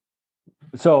weekly.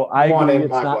 So I agree.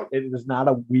 It is not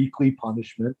a weekly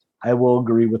punishment. I will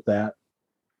agree with that.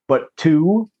 But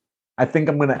 2, I think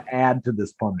I'm going to add to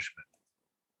this punishment.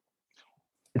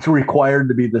 It's required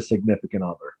to be the significant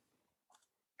other.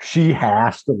 She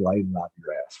has to light it on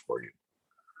your ass for you.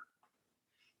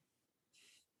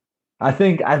 I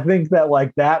think that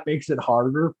like that makes it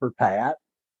harder for Pat.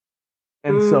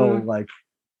 And so like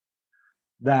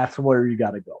that's where you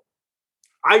got to go.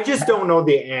 I just don't know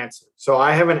the answer. So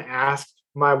I haven't asked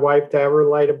my wife to ever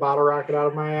light a bottle rocket out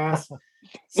of my ass.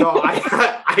 So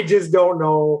I just don't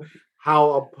know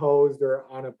how opposed or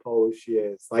unopposed she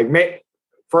is. Like,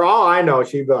 for all I know,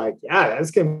 she'd be like, yeah, that's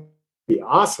going to be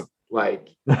awesome. Like,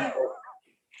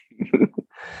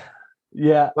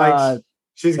 yeah. Like,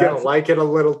 she's going to like it a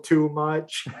little too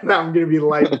much. Now I'm going to be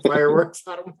lighting fireworks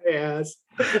out of my ass.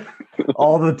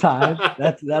 All the time.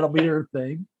 That'll be her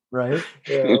thing. Right?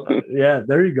 Yeah,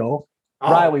 there you go.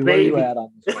 Oh, Riley, baby. where you at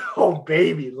on this one? Oh,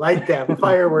 baby, light that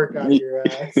firework out of your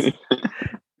ass.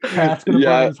 Pat's going to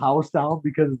burn his house down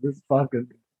because of this fucking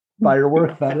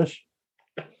firework fetish.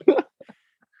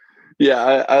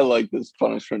 Yeah, I like this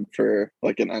punishment for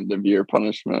like an end of year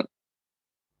punishment.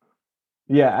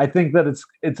 Yeah, I think that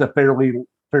it's a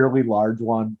fairly large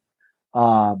one.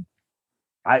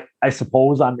 I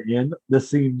suppose I'm in.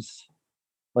 This seems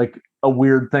like a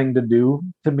weird thing to do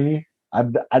to me. I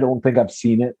don't think I've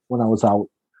seen it when I was out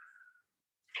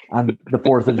on the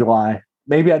 4th of July.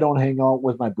 Maybe I don't hang out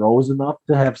with my bros enough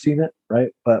to have seen it,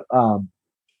 right? But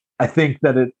I think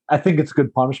it's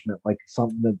good punishment, like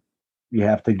something that you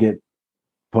have to get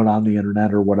put on the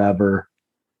internet or whatever.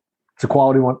 It's a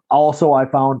quality one. Also, I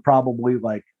found probably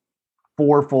like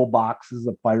 4 full boxes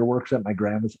of fireworks at my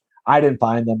grandma's. I didn't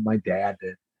find them. My dad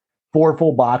did. 4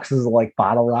 full boxes of like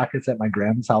bottle rockets at my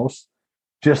grandma's house,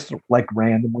 just like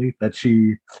randomly, that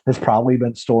she has probably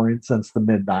been storing since the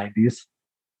mid 90s.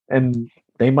 And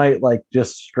they might like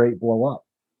just straight blow up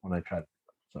when I try to.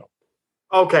 So,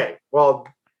 okay. Well,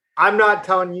 I'm not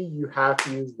telling you have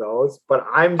to use those, but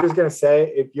I'm just going to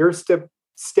say if your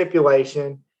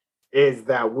stipulation is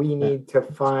that we need to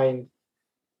find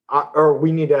or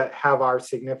we need to have our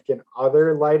significant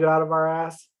other light it out of our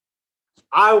ass,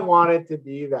 I want it to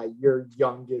be that your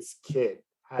youngest kid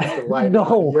has to light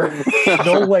no, your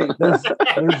no, wait. There's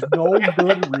no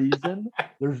good reason.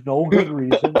 There's no good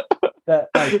reason that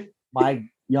like my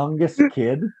youngest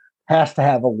kid has to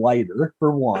have a lighter.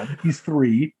 For one, he's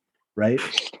 3, right?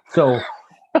 So,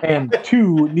 and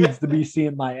 2 needs to be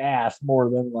seeing my ass more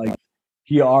than like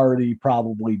he already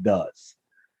probably does.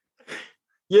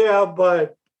 Yeah,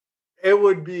 but it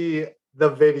would be the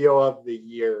video of the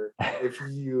year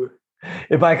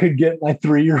if I could get my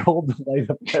 3-year-old to light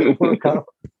up that workout.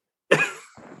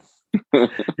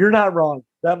 You're not wrong.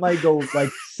 That might go like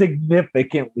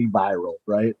significantly viral,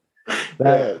 right?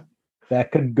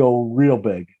 That could go real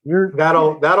big.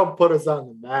 That'll put us on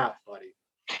the map, buddy.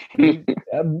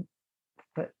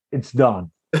 It's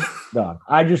done. Done.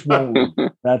 I just won't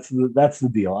lose. That's the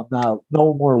deal. I'm not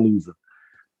no more losing.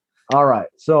 All right.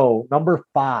 So number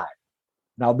 5.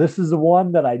 Now this is the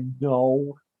one that I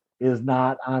know is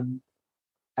not on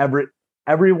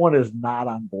everyone is not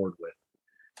on board with.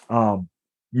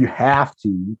 You have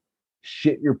to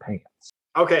shit your pants.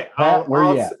 Okay, Pat,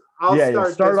 I'll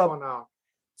start this one out.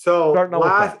 So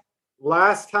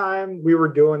last time we were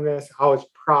doing this, I was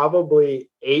probably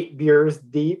 8 beers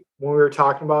deep when we were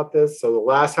talking about this. So the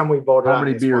last time we voted, how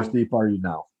many beers deep are you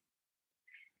now?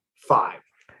 5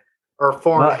 or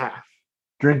 4.5.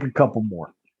 Drink a couple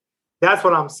more. That's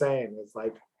what I'm saying. It's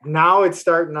like now it's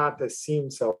starting not to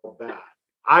seem so bad.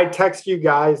 I text you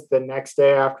guys the next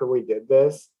day after we did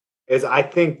this. I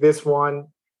think this one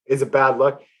is a bad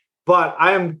look, but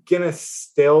I am gonna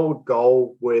still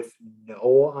go with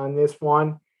no on this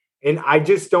one. And I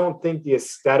just don't think the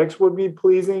aesthetics would be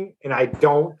pleasing, and I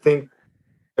don't think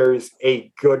there's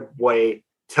a good way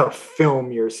to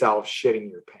film yourself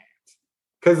shitting your pants.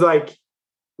 Because like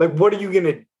what are you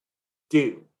gonna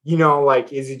do? You know,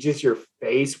 like, is it just your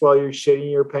face while you're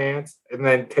shitting your pants and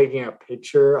then taking a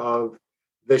picture of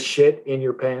the shit in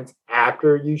your pants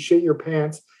after you shit your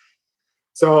pants?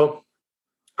 So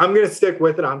I'm going to stick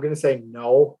with it. I'm going to say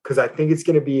no, because I think it's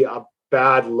going to be a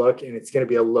bad look, and it's going to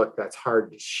be a look that's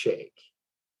hard to shake.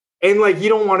 And like, you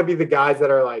don't want to be the guys that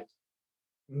are like,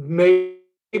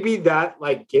 maybe that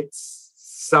like gets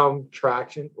some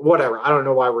traction, whatever. I don't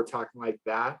know why we're talking like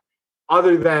that,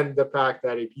 other than the fact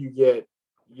that if you get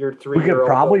your 3-year-old, we could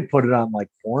probably put it on like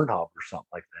Pornhub or something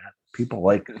like that. People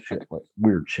like shit, like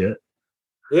weird shit.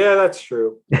 Yeah, that's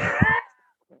true.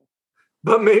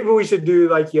 But maybe we should do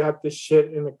like you have to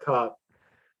shit in a cup,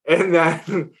 and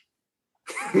then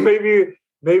maybe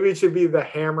it should be the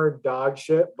hammered dog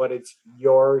shit, but it's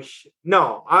your shit.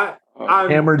 No, I'm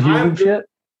hammered human shit.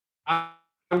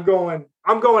 I'm going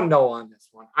no on this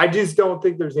one. I just don't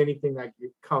think there's anything that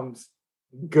comes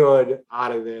good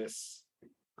out of this.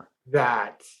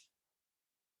 But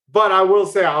I will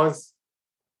say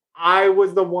I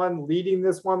was the one leading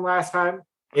this one last time,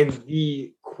 and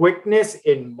the quickness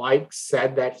in Mike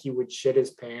said that he would shit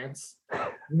his pants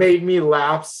made me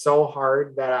laugh so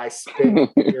hard that I spit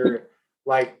beer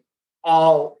like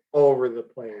all over the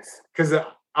place. Because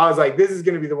I was like, this is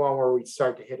going to be the one where we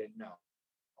start to hit it. No.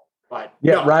 But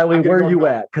yeah, no, Riley, I'm gonna where go are you no.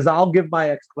 at? Because I'll give my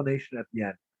explanation at the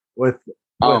end with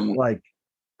like,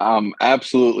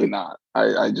 Absolutely not.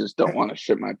 I just don't want to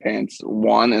shit my pants.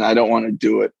 One, and I don't want to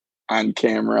do it on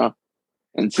camera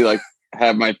and see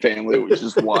have my family would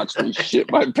just watch me shit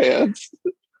my pants.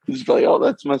 Just be like, oh,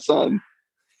 that's my son.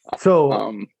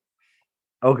 so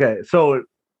okay, so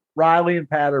Riley and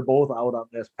Pat are both out on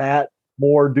this. Pat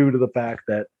more due to the fact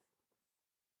that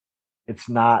it's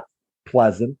not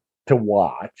pleasant to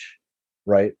watch,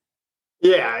 right?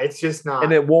 Yeah, it's just not.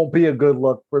 And it won't be a good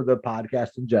look for the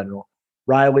podcast in general.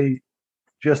 Riley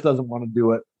just doesn't want to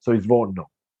do it, so he's voting no.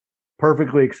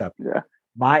 Perfectly acceptable. Yeah.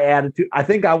 My attitude, I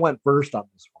think I went first on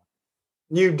this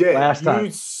one. You did. Last time.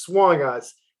 You swung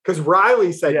us because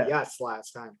Riley said Yeah. yes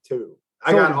last time too.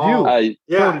 So did you.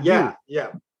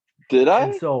 Yeah. Did I?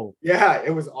 And so Yeah,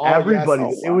 it was all everybody,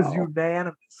 yeses. it was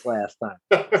unanimous last time.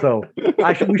 So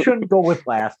actually, we shouldn't go with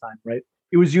last time, right?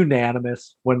 It was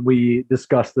unanimous when we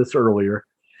discussed this earlier.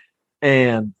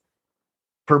 And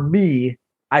for me,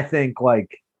 I think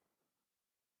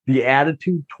the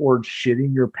attitude towards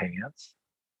shitting your pants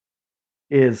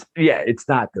is, it's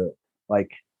not good.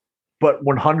 But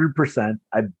 100%,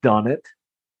 I've done it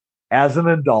as an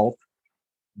adult.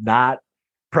 Not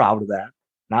proud of that.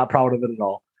 Not proud of it at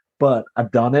all. But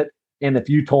I've done it. And if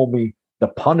you told me the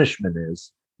punishment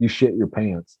is you shit your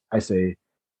pants, I say,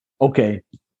 okay,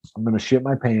 I'm going to shit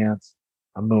my pants.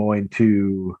 I'm going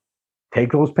to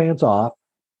take those pants off.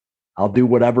 I'll do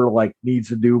whatever needs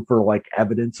to do for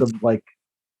evidence of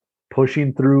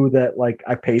pushing through that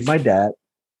I paid my debt.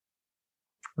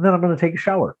 And then I'm going to take a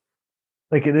shower.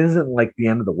 It isn't the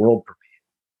end of the world for me.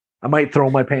 I might throw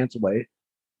my pants away.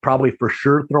 Probably for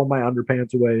sure throw my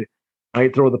underpants away. I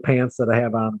might throw the pants that I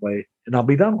have on away, and I'll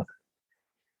be done with it.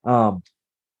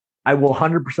 I will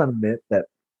 100% admit that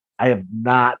I have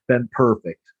not been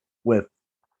perfect with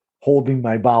holding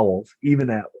my bowels, even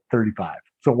at 35.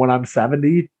 So when I'm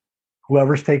 70,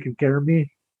 whoever's taking care of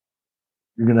me,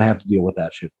 you're going to have to deal with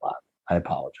that shit a lot. I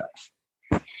apologize.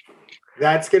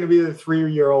 That's going to be the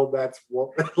 3-year-old that's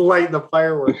lighting the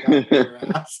firework out your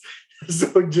ass.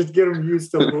 So just get them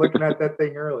used to looking at that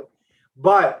thing early.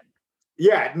 But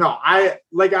yeah, no, I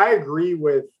agree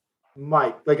with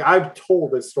Mike. I've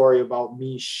told a story about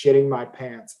me shitting my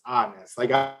pants on this.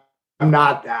 I'm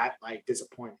not that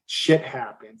disappointed. Shit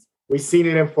happens. We seen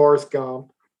it in Forrest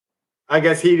Gump. I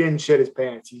guess he didn't shit his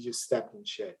pants. He just stepped in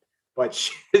shit. But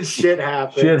shit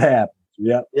happens. Shit happens.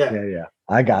 Yep. Yeah. Yeah.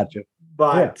 I got you.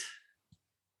 But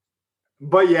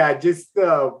yeah, just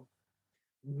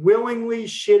willingly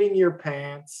shitting your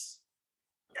pants.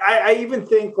 I even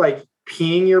think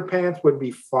peeing your pants would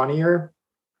be funnier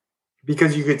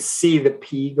because you could see the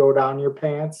pee go down your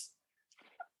pants.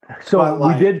 So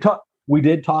we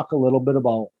did talk a little bit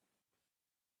about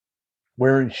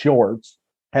wearing shorts,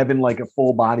 having a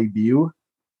full body view,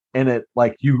 and it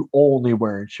you only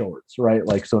wearing shorts, right?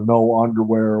 So no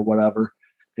underwear or whatever,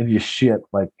 and you shit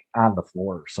on the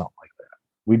floor or something like that.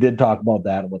 We did talk about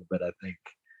that a little bit, I think.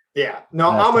 Yeah. No,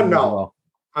 I'm a no. Well.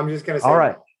 I'm just gonna say all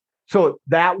right. No. So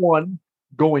that one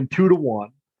going 2-1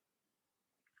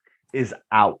 is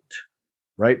out,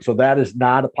 right? So that is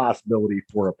not a possibility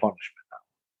for a punishment.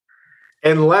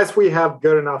 Unless we have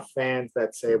good enough fans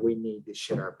that say we need to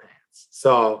shit our pants.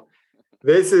 So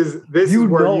this is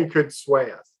where you could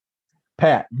sway us.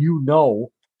 Pat,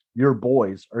 your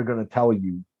boys are going to tell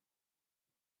you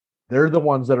they're the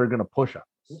ones that are going to push us.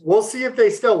 We'll see if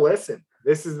they still listen.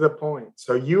 This is the point.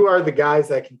 So you are the guys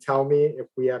that can tell me if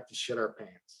we have to shit our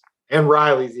pants. And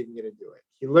Riley's even going to do it.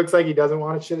 He looks like he doesn't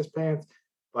want to shit his pants.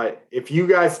 But if you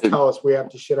guys tell us we have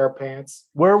to shit our pants.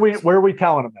 Where are we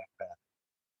telling them that, Pat?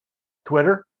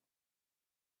 Twitter?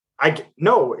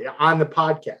 No, on the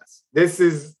podcast. This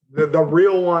is the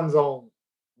real ones only.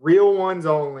 Real ones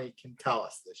only can tell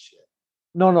us this shit.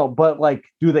 No, but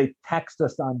do they text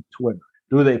us on Twitter?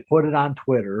 Do they put it on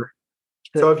Twitter?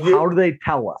 So how do they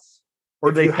tell us?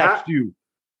 Or they text you?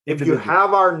 If you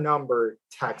have our number,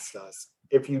 text us.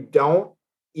 If you don't,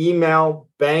 email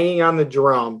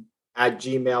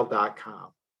bangingondthedrum@gmail.com.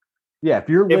 Yeah, if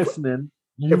you're listening,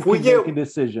 you can make a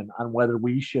decision on whether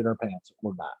we shit our pants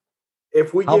or not.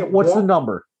 What's the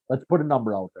number? Let's put a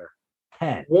number out there.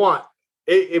 10.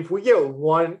 If we get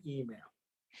one email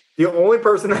The only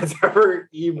person that's ever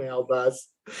emailed us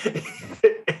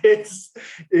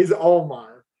is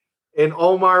Omar. And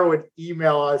Omar would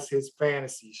email us his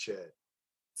fantasy shit.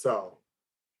 So.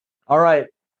 All right,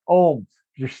 Ohms,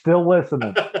 you're still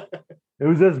listening. It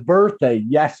was his birthday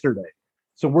yesterday.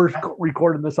 So we're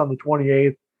recording this on the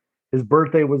 28th. His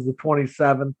birthday was the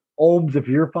 27th. Ohms, if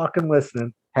you're fucking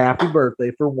listening, happy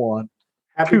birthday for one.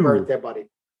 Happy Two, birthday, buddy.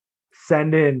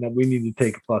 Send in that we need to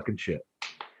take a fucking shit.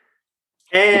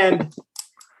 And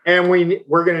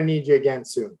we're gonna need you again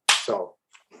soon. So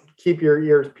keep your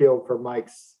ears peeled for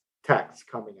Mike's text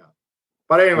coming up.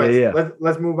 But anyways,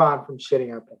 let's move on from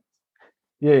shitting our pants.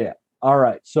 Yeah. All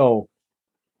right. So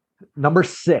number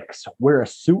 6, wear a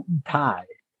suit and tie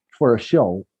for a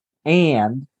show,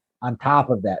 and on top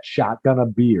of that, shotgun a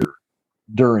beer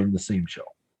during the same show.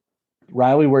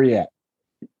 Riley, where you at?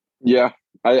 Yeah,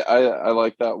 I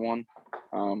like that one.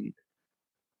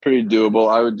 Pretty doable.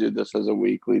 I would do this as a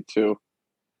weekly too.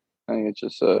 I think it's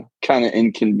just a kind of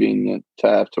inconvenient to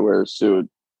have to wear a suit,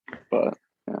 but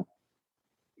yeah.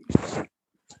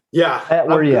 Yeah. Matt,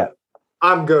 where you at?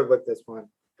 I'm good with this one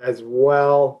as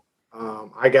well.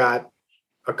 I got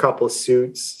a couple of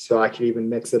suits, so I could even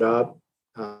mix it up.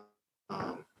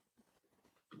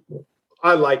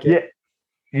 I like it.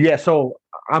 Yeah. So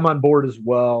I'm on board as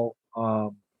well.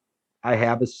 I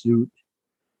have a suit.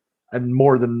 I'm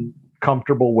more than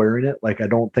comfortable wearing it. Like, I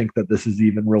don't think that this is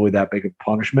even really that big of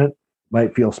punishment.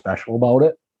 Might feel special about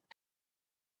it.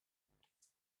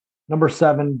 Number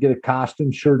 7, get a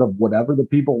costume shirt of whatever the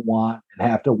people want and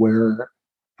have to wear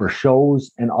for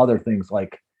shows and other things,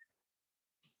 like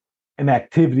an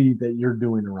activity that you're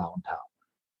doing around town.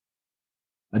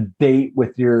 A date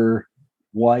with your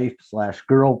wife /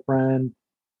 girlfriend.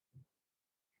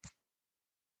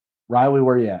 Riley,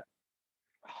 where you at?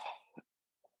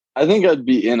 I think I'd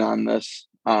be in on this.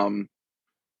 I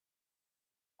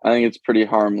think it's pretty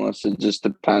harmless. It just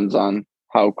depends on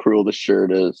how cruel the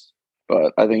shirt is,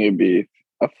 but I think it'd be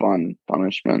a fun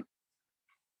punishment.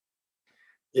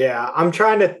 Yeah, I'm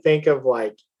trying to think of,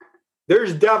 like,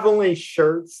 there's definitely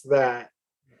shirts that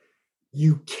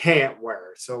you can't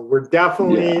wear. So we're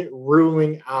definitely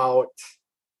ruling out.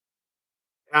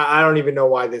 I don't even know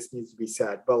why this needs to be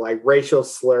said, but like racial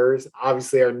slurs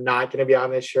obviously are not going to be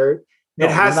on this shirt. No,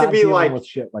 it has to be like with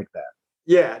shit like that.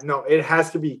 Yeah, no, it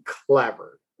has to be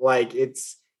clever. Like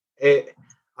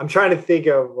I'm trying to think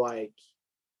of, like.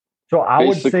 So I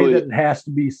would say that it has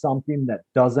to be something that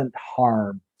doesn't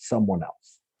harm someone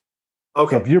else.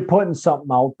 Okay. So if you're putting something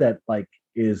out that like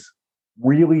is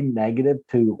really negative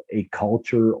to a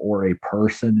culture or a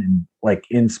person and like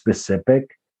in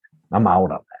specific, I'm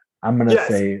out on that. I'm going to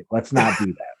say, let's not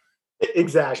do that.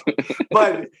 Exactly.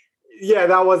 But yeah,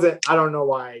 that wasn't, I don't know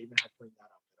why I even had to bring that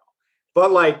up at all.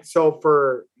 But like, so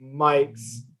for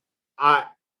Mike's, I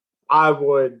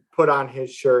would put on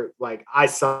his shirt, like, I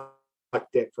sucked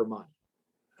it for money.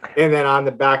 And then on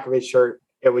the back of his shirt,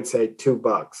 it would say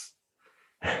 $2.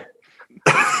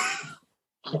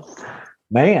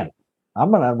 Man,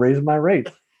 I'm going to raise my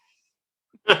rates.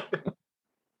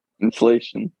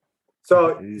 Inflation.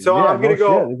 So I'm going to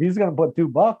go. Shit. If he's going to put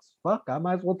 $2, fuck, I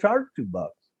might as well charge $2.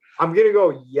 I'm going to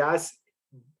go yes.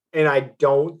 And I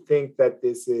don't think that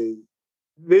this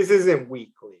isn't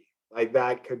weekly. Like,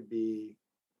 that could be,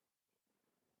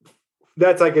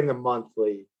 that's like in the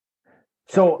monthly.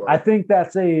 So I think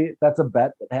that's a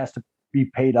bet that has to be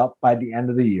paid up by the end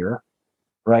of the year,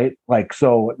 right? Like,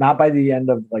 so not by the end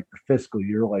of like the fiscal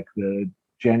year, like the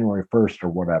January 1st or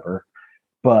whatever,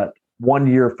 but 1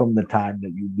 year from the time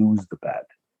that you lose the bet.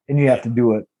 And you have to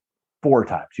do it 4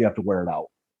 times. You have to wear it out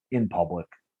in public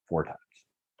 4 times.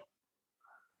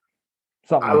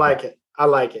 Something I like it. I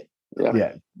like it.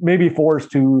 Yeah. Maybe 4 is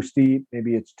too steep.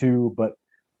 Maybe it's 2, but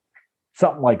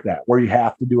something like that, where you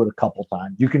have to do it a couple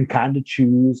times. You can kind of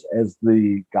choose as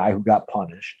the guy who got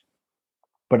punished,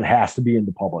 but it has to be in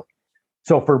the public.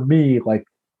 So for me, like,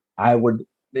 I would,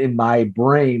 in my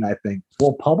brain, I think,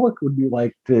 well, public would be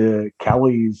like to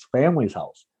Kelly's family's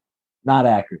house. Not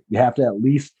accurate. You have to at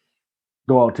least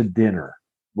go out to dinner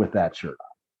with that shirt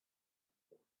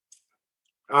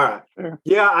on. All right. Fair.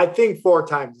 Yeah, I think 4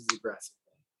 times is aggressive.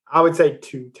 I would say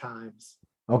 2 times.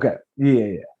 Okay.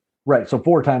 Yeah. Right. So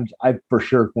 4 times, I for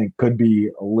sure think could be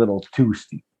a little too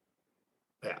steep.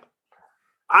 Yeah.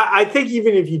 I think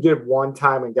even if you did 1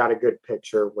 time and got a good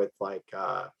picture with like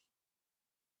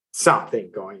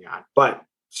something going on, but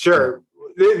sure,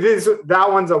 that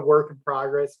one's a work in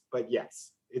progress, but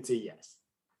yes, it's a yes.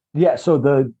 Yeah. So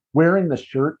the wearing the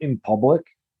shirt in public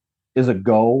is a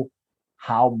go.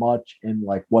 How much and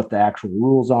like what the actual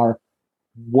rules are,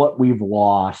 what we've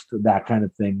lost, that kind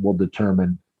of thing will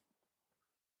determine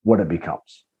what it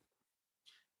becomes.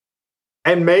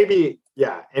 And maybe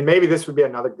this would be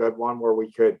another good one where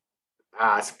we could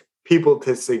ask people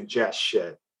to suggest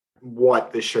shit,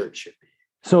 what the shirt should be.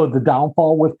 So the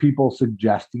downfall with people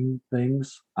suggesting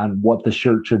things on what the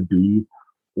shirt should be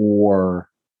or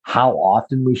how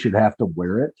often we should have to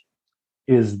wear it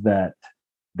is that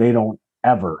they don't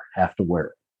ever have to wear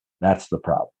it. That's the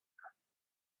problem.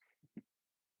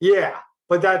 Yeah,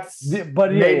 but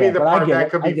maybe the part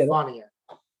that could be funnier.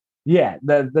 Yeah,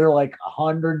 they're like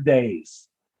 100 days,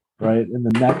 right? And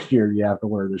the next year you have to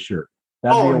wear the shirt.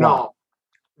 No.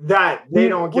 That they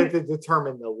don't get to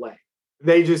determine the length.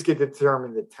 They just get to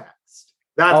determine the text.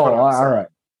 That's what I'm saying. All right.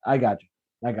 I got you.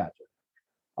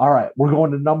 All right. We're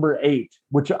going to number 8,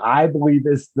 which I believe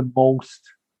is the most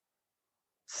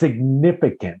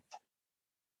significant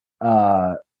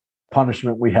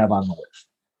punishment we have on the list.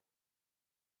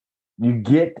 You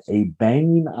get a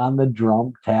banging on the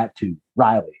drum tattoo.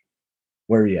 Riley,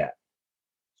 where are you at?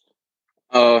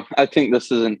 I think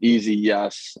this is an easy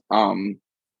yes.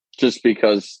 Just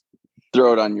because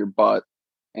throw it on your butt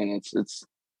and it's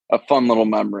a fun little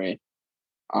memory.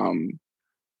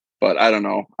 But I don't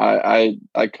know. I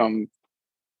come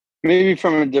maybe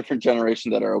from a different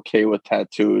generation that are okay with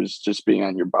tattoos just being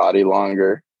on your body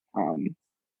longer.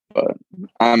 But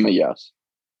I'm a yes.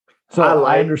 So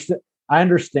I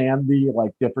understand the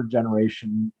like different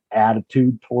generation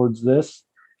attitude towards this.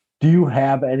 Do you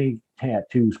have any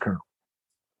tattoos currently?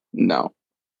 No.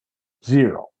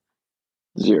 Zero.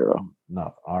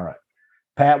 No. All right.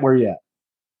 Pat, where you at?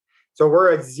 So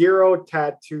we're a zero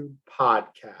tattoo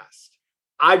podcast.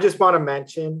 I just want to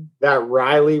mention that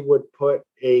Riley would put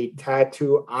a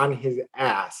tattoo on his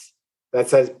ass that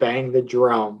says "bang the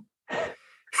drum."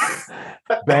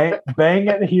 bang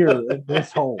it here in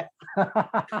this hole.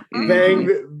 bang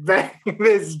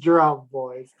this drum,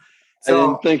 boys. So, I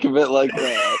didn't think of it like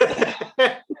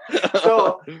that.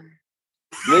 So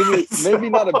maybe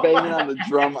not a banging on the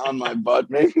drum on my butt.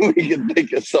 Maybe we can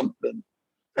think of something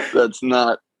that's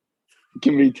not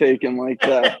can be taken like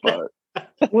that. But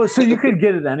well, so you could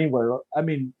get it anywhere. I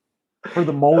mean, for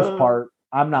the most part,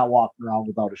 I'm not walking around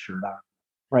without a shirt on,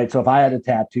 right? So if I had a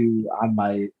tattoo on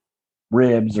my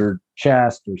ribs or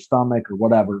chest or stomach or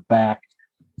whatever, back,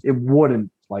 it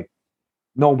wouldn't, like,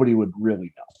 nobody would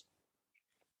really know.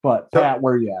 But Pat,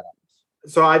 where are you at?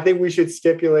 So I think we should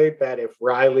stipulate that if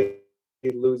Riley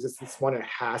loses this one, it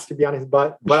has to be on his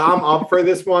butt. But I'm up for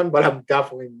this one, but I'm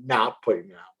definitely not putting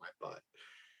it on my butt.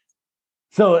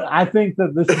 So I think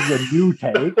that this is a new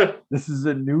take. This is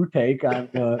a new take on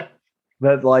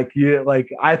that. Like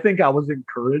I think I was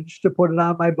encouraged to put it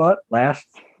on my butt last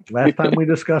time we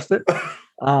discussed it.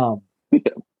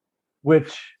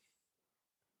 Which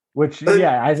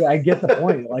yeah, I get the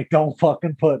point. Like, don't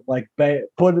fucking put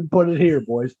it here,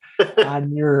 boys,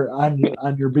 on your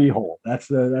beehole.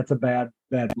 That's a bad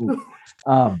move.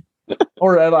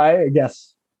 Or I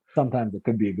guess sometimes it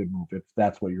could be a good move if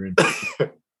that's what you're into.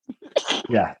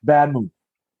 Yeah, bad move.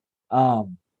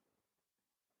 I'm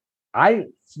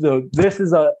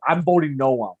voting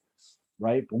no on this,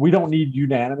 right? But we don't need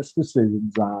unanimous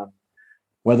decisions on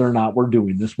whether or not we're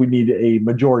doing this. We need a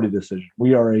majority decision.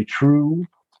 We are a true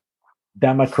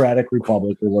democratic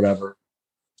republic, or whatever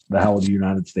the hell the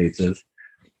United States is.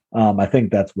 I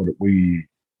think that's what we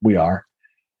are.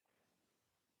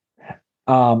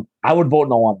 I would vote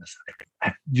no on this.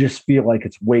 I just feel like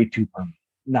it's way too permanent.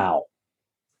 Now,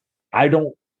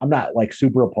 I'm not like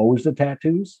super opposed to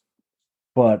tattoos,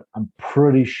 but I'm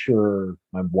pretty sure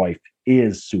my wife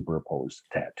is super opposed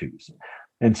to tattoos.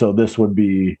 And so this would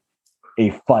be a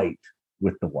fight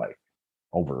with the wife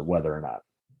over whether or not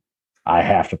I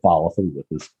have to follow through with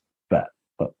this bet.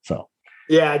 But so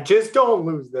yeah, just don't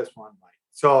lose this one, Mike.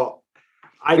 So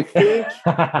I think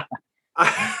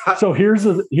so here's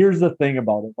the thing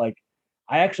about it. Like,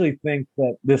 I actually think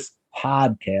that this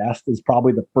podcast is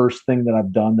probably the first thing that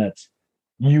I've done that's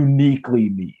uniquely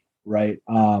me, right?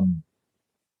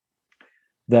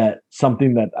 That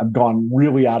something that I've gone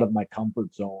really out of my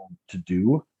comfort zone to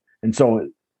do. And so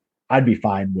I'd be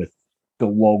fine with the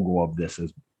logo of this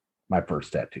as my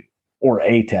first tattoo, or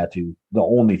a tattoo, the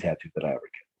only tattoo that I ever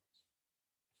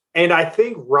get. And I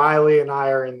think Riley and I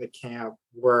are in the camp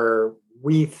where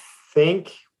we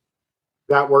think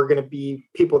that we're going to be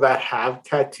people that have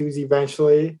tattoos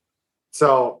eventually.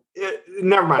 So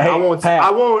never mind. Hey, I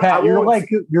won't.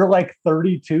 You're like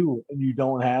 32 and you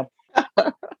don't have.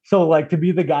 So like, to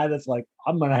be the guy that's like,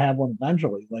 I'm going to have one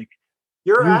eventually. Like,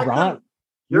 you're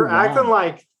acting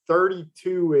like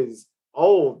 32 is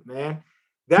old, man.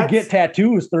 To get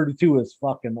tattoos, 32 is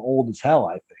fucking old as hell,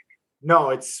 I think.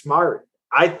 No, it's smart.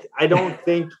 I don't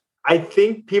think. I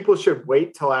think people should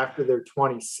wait till after they're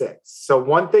 26. So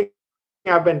one thing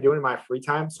I've been doing in my free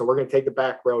time. So we're going to take the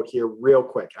back road here real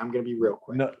quick. I'm going to be real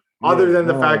quick. No, Other than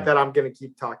the fact that I'm going to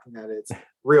keep talking that it's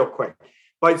real quick.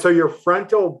 But so your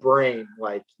frontal brain,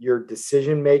 like your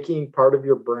decision-making part of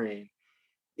your brain,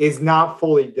 is not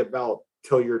fully developed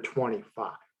till you're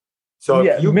 25. So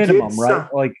yeah, if you minimum, get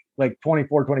right? Like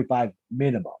 24, 25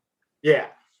 minimum. Yeah.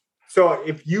 So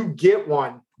if you get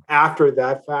one after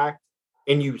that fact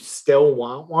and you still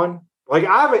want one, like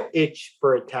I have an itch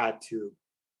for a tattoo.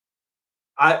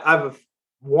 I've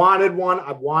wanted one.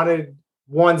 I've wanted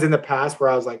ones in the past where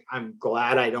I was like, I'm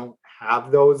glad I don't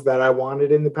have those that I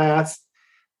wanted in the past.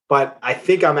 But I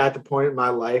think I'm at the point in my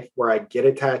life where I get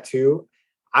a tattoo,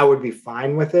 I would be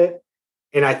fine with it.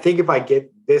 And I think if I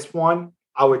get this one,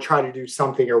 I would try to do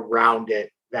something around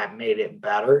it that made it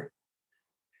better.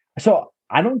 So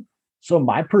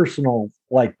my personal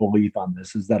like belief on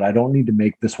this is that I don't need to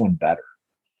make this one better.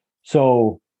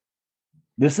 So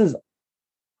this is,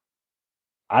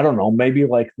 I don't know, maybe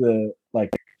like the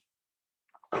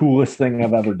coolest thing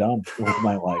I've ever done with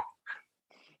my life.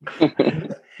 So,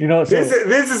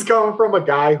 this is coming from a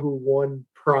guy who won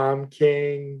prom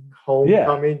king,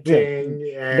 homecoming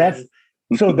king, and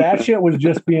so that shit was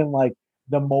just being like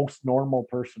the most normal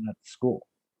person at the school.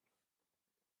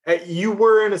 You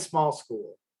were in a small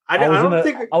school. I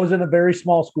was in a very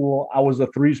small school. I was a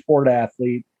 3-sport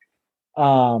athlete.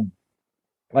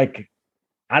 Like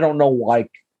I don't know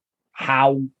like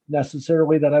how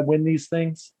necessarily that I win these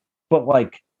things, but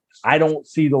like I don't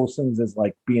see those things as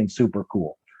like being super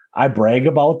cool. I brag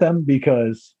about them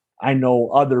because I know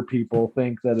other people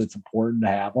think that it's important to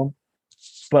have them.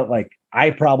 But like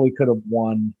I probably could have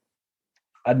won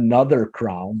another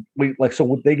crown.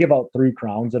 So they give out 3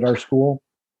 crowns at our school.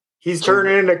 He's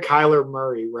turning into Kyler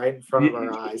Murray right in front of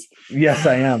our eyes. Yes,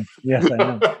 I am.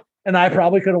 And I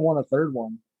probably could have won a 3rd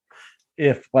one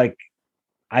if like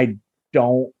I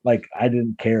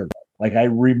didn't care. Like I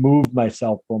removed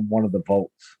myself from one of the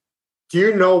votes. Do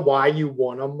you know why you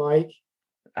won them, Mike?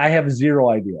 I have zero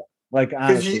idea. Like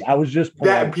honestly, I was just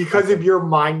because of your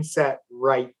mindset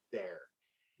right there.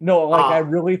 No, like I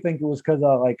really think it was because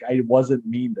I wasn't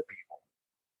mean to people.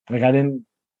 Like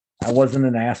I wasn't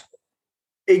an asshole.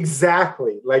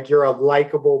 Exactly. Like you're a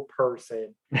likable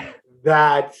person.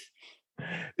 That's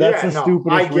the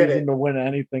stupidest reason to win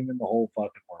anything in the whole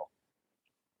fucking world.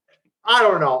 I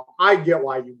don't know. I get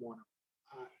why you won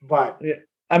them, but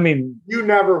I mean, you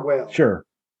never will. Sure,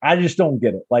 I just don't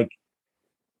get it. Like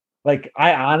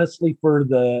I honestly,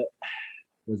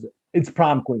 it's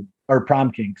prom queen or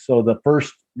prom king. So the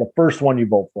first one you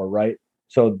vote for, right?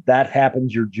 So that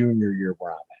happens your junior year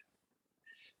where I'm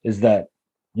at. Is that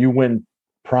you win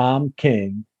prom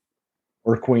king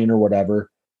or queen or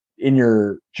whatever in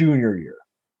your junior year.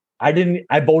 I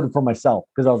voted for myself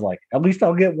because I was like, at least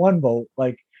I'll get one vote.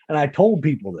 Like, and I told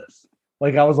people this.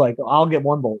 Like, I was like, I'll get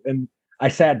one vote. And I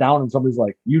sat down and somebody's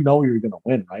like, you're going to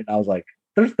win, right? And I was like,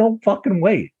 there's no fucking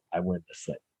way I win this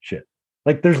thing. Shit.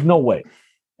 Like, there's no way.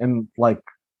 And like,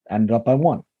 ended up I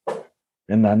won.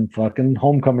 And then fucking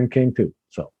homecoming king too.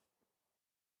 So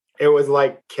it was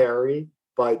like Carrie,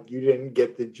 but you didn't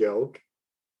get the joke.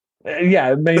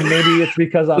 Yeah, maybe it's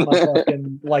because I'm a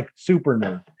fucking like super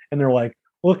nerd. And they're like,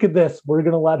 look at this. We're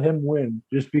going to let him win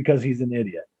just because he's an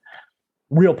idiot.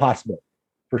 Real possibility,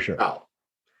 for sure.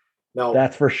 No.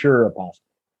 That's for sure a possibility.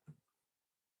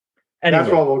 Anyway,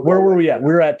 where were we at?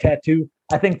 We were at tattoo.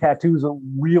 I think tattoos are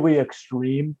really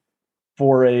extreme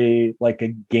for a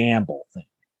gamble thing.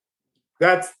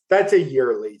 That's a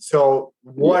yearly. So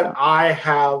what I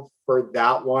have for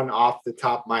that one off the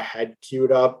top of my head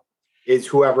queued up is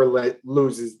whoever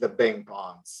loses the bing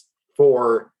bongs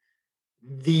for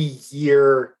the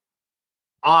year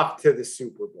off to the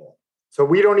Super Bowl. So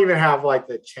we don't even have like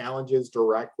the challenges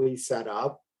directly set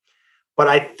up, but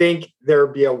I think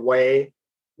there'd be a way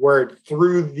where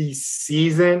through the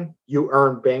season you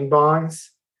earn bing bongs,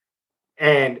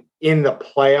 and in the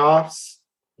playoffs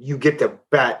you get to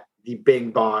bet the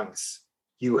bing bongs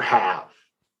you have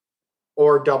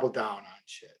or double down on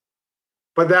shit.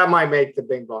 But that might make the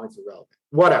bing bongs irrelevant.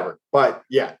 Whatever. But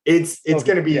yeah, it's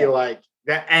going to be like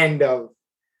the end of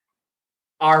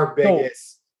our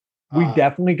biggest. So we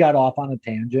definitely got off on a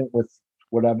tangent with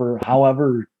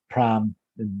however prom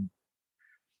and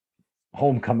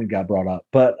homecoming got brought up.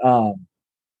 But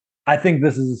I think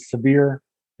this is severe.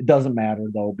 It doesn't matter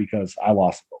though, because I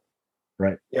lost both.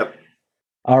 Right? Yep.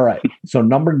 All right. So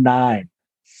number 9,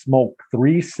 smoke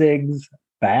 3 cigs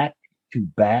back to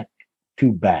back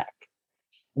to back.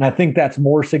 And I think that's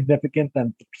more significant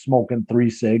than smoking 3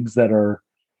 cigs that are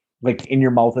like in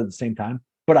your mouth at the same time.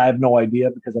 But I have no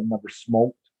idea because I've never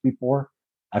smoked before.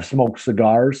 I've smoked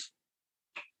cigars,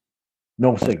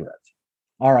 no cigarettes.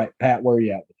 All right, Pat, where are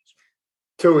you at?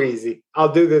 Too easy.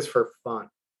 I'll do this for fun.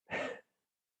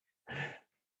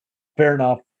 Fair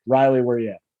enough. Riley, where are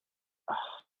you at?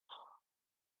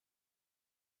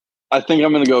 I think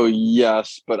I'm going to go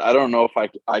yes, but I don't know if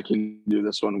I can do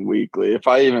this one weekly. If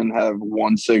I even have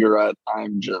one cigarette,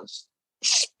 I'm just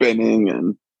spinning,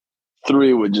 and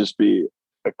 3 would just be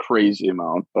a crazy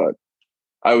amount, but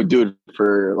I would do it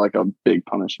for like a big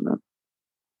punishment.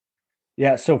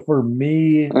 Yeah, so for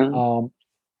me,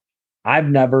 I've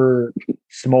never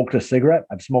smoked a cigarette.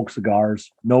 I've smoked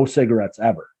cigars, no cigarettes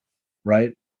ever,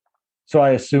 right? So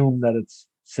I assume that it's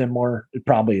similar. It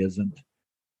probably isn't.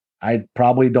 I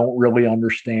probably don't really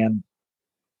understand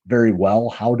very well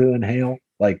how to inhale.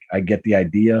 Like I get the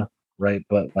idea, right?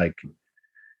 But like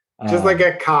Just like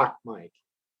a cock, Mike.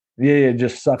 Yeah,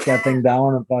 just suck that thing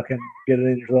down and fucking get it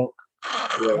in your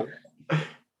throat.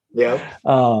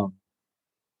 Yeah.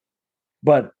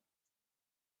 But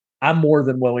I'm more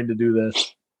than willing to do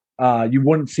this. You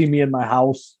wouldn't see me in my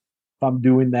house if I'm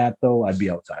doing that, though. I'd be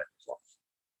outside as well.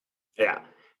 Yeah.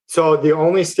 So the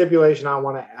only stipulation I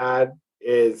want to add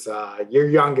is your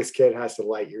youngest kid has to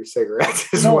light your cigarettes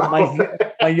as well.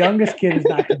 My youngest kid is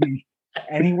not going to be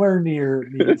anywhere near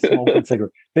me smoking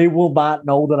cigarettes. They will not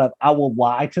know that I will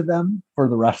lie to them for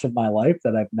the rest of my life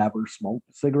that I've never smoked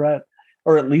a cigarette,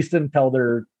 or at least until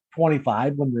they're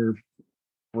 25 when they're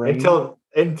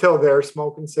until they're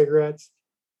smoking cigarettes.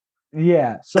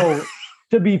 Yeah. So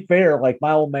to be fair, like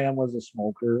my old man was a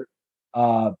smoker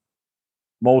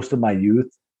most of my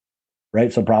youth,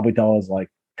 right? So probably till I was like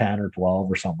 10 or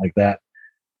 12 or something like that.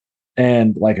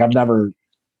 And like I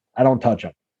don't touch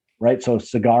them, right? So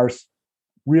cigars,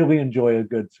 really enjoy a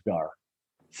good cigar.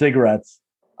 Cigarettes,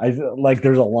 there's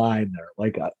a line there.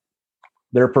 Like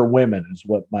they're for women is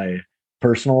what my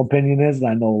personal opinion is. And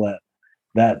I know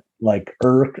that like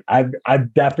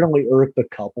I've definitely irked a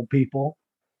couple people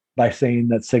by saying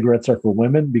that cigarettes are for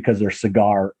women because they're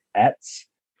cigarettes,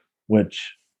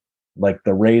 which like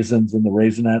the raisins and the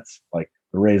raisinets, like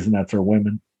the raisinets are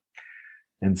women.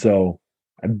 And so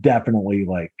I've definitely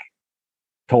like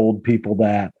told people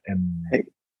that and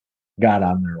got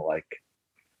on there like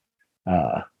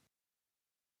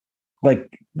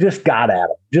just got at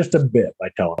them just a bit by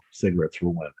telling them cigarettes for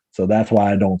women. So that's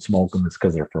why I don't smoke them. It's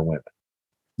because they're for women.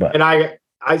 But and I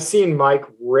seen Mike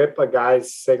rip a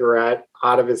guy's cigarette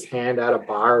out of his hand at a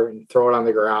bar and throw it on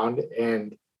the ground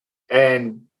and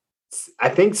I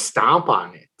think stomp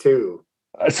on it too.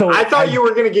 So I thought you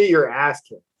were going to get your ass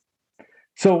kicked.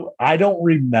 So I don't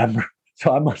remember.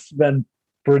 So I must have been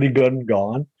pretty good and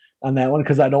gone on that one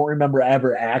because I don't remember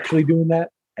ever actually doing that.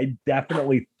 I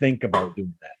definitely think about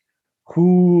doing that.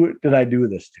 Who did I do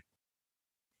this to?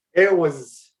 It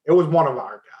was one of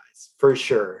our guys for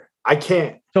sure. I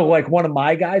can't. So like one of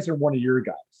my guys or one of your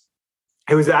guys?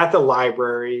 It was at the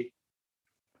library.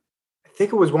 I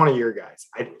think it was one of your guys.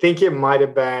 I think it might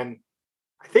have been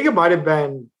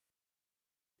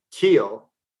Keel.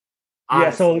 Honestly.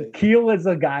 Yeah, so Keel is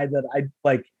a guy that I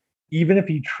like, even if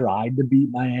he tried to beat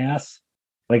my ass,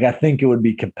 like I think it would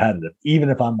be competitive, even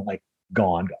if I'm like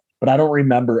gone. But I don't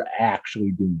remember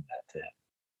actually doing that to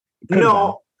him.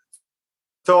 No.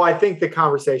 So I think the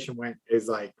conversation is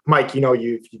like, Mike,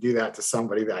 if you do that to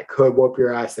somebody that could whoop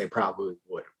your ass, they probably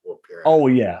would whoop your ass. Oh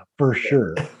yeah, for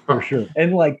sure. For sure.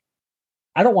 And like,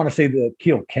 I don't want to say that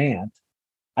Keel can't.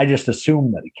 I just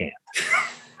assume that he can't.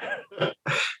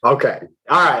 Okay.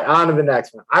 All right. On to the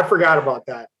next one. I forgot about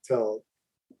that till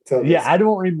yeah, I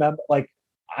don't remember. Like,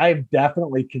 I've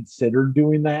definitely considered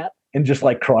doing that and just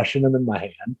like crushing them in my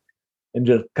hand. And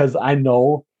just because I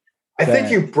know. I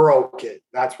think you broke it.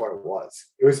 That's what it was.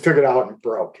 It was took it out and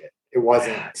broke it. It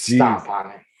wasn't stomp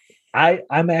on it.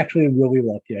 I'm actually really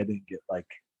lucky I didn't get like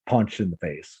punched in the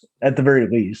face at the very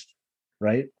least.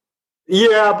 Right.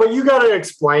 Yeah, but you got to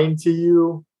explain to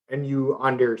you and you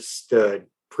understood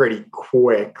pretty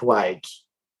quick. Like,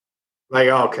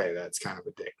 okay, that's kind of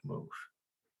a dick move.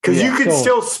 Because you could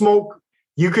still smoke.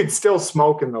 You could still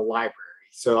smoke in the library.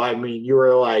 So, I mean, you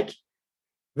were like,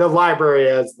 the library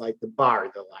as like the bar,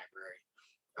 the library.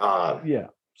 Yeah.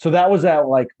 So that was at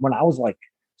like when I was like,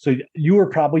 so you were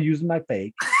probably using my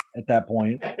fake at that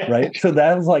point, right? So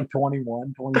that was like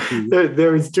 21, 22.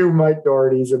 There was 2 Mike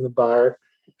Dohertys in the bar.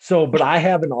 So, but I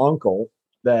have an uncle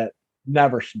that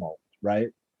never smoked, right?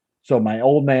 So my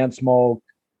old man smoked,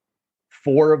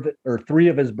 3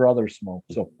 of his brothers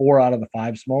smoked. So 4 out of the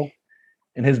 5 smoked.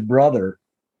 And his brother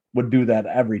would do that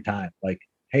every time. Like,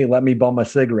 hey, let me bum a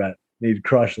cigarette. And he'd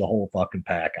crush the whole fucking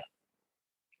pack on.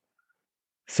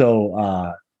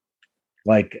 So,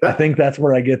 like, I think that's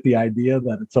where I get the idea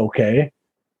that it's okay,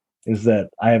 is that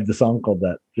I have this uncle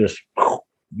that just,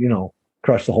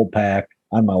 crush the whole pack,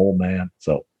 I'm my old man.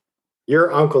 So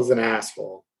Your uncle's an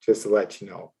asshole, just to let you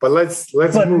know. But let's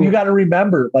but move. you got to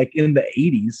remember, like in the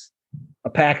 80s, a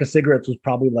pack of cigarettes was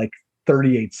probably like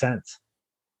 38 cents.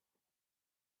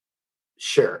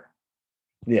 Sure.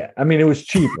 Yeah. I mean, it was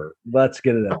cheaper. Let's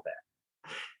get it at that.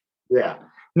 Yeah.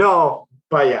 No,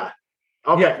 but yeah.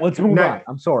 Okay. Yeah, let's move on.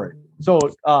 I'm sorry. So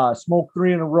smoke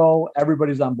 3 in a row.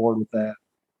 Everybody's on board with that.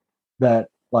 That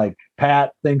like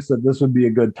Pat thinks that this would be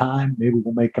a good time. Maybe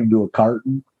we'll make him do a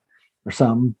carton or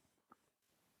something.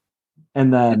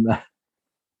 And then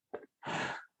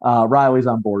Riley's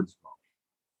on board as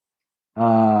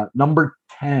well. Number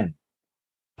 10,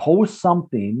 post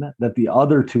something that the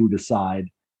other two decide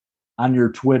on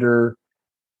your Twitter.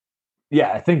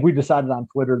 Yeah, I think we decided on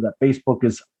Twitter that Facebook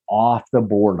is off the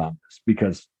board on this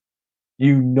because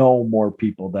you know more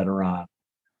people that are on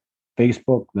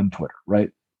Facebook than Twitter,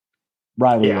 right?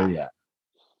 Riley, Yeah. where you at?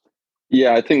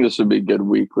 Yeah, I think this would be good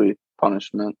weekly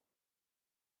punishment.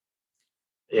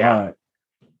 Yeah. All right.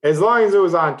 As long as it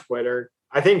was on Twitter,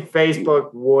 I think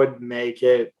Facebook would make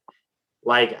it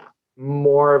like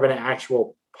more of an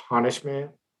actual punishment.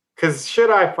 Because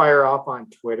should I fire off on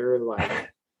Twitter,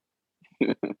 like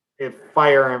if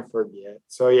fire and forget?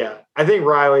 So yeah, I think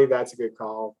Riley, that's a good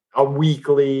call. A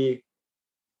weekly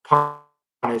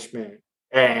punishment,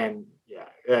 and yeah,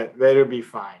 that would be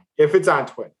fine if it's on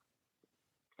Twitter.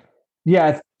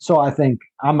 Yeah, so I think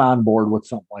I'm on board with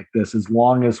something like this as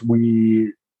long as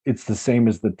it's the same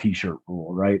as the t-shirt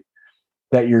rule, right?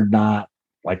 That you're not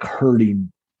like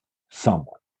hurting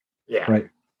someone, Yeah. right?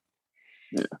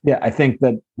 Yeah, I think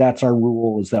that's our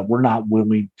rule, is that we're not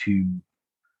willing to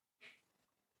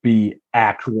be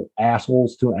actual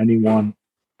assholes to anyone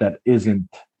that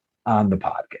isn't on the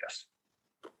podcast.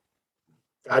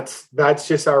 That's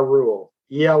just our rule.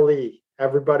 ELE.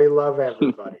 Everybody love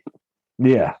everybody.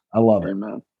 Yeah, I love it.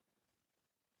 Amen.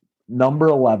 Number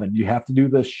 11, you have to do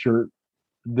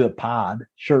the pod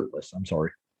shirtless. I'm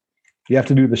sorry. You have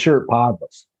to do the shirt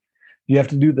podless. You have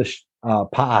to do the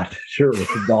pod shirtless.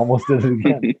 I almost did it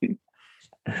again.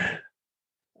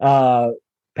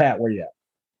 Pat, where you at?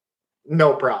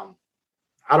 No problem.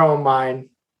 I don't mind.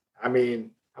 I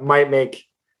mean, I might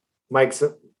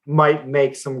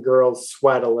make some girls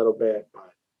sweat a little bit,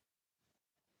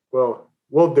 but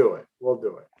we'll do it. We'll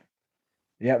do it.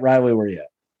 Yeah, Riley, where you at?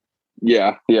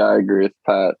 Yeah, I agree with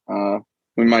Pat.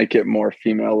 We might get more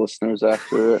female listeners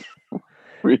after it.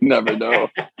 We never know.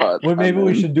 But Well, maybe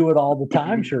we should do it all the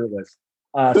time shirtless.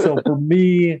 So for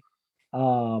me,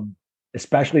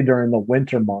 especially during the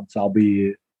winter months, I'll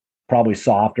be probably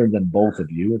softer than both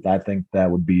of you. I think that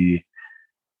would be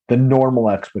the normal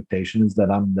expectation, is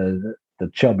that I'm the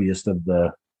chubbiest of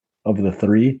the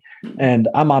three, and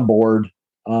I'm on board.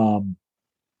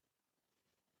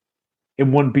 It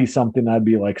wouldn't be something I'd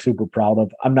be like super proud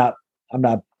of. I'm not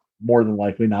more than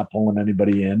likely not pulling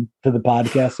anybody in to the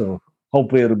podcast. So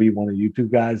hopefully it'll be one of you two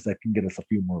guys that can get us a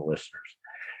few more listeners.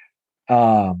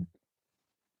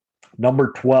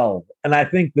 Number 12. And I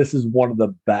think this is one of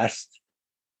the best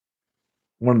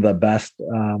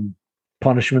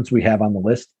punishments we have on the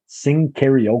list. Sing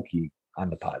karaoke on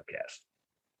the podcast.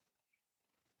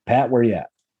 Pat, where you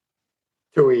at?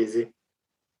 Too easy.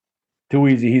 Too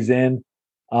easy. He's in.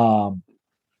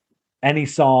 Any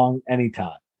song,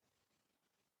 anytime.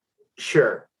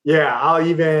 Sure. Yeah, I'll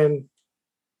even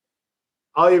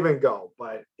go,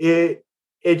 but it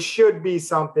should be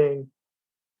something.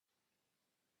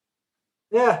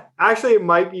 Yeah, actually it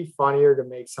might be funnier to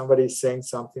make somebody sing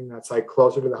something that's like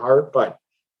closer to the heart, but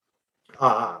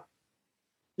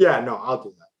yeah, no, I'll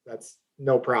do that. That's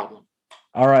no problem.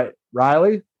 All right,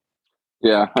 Riley.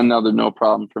 Yeah, another no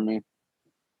problem for me.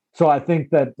 So I think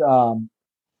that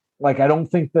I don't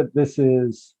think that this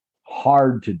is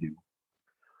hard to do.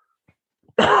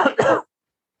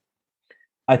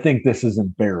 I think this is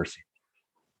embarrassing.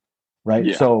 Right?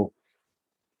 Yeah. So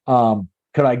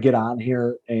could I get on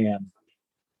here and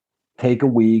take a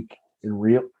week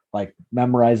and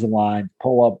memorize the line,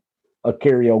 pull up a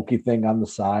karaoke thing on the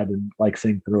side and like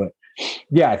sing through it?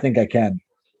 Yeah, I think I can.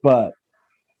 But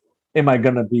am I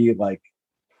gonna be like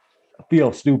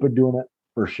feel stupid doing it?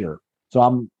 For sure. So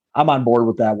I'm on board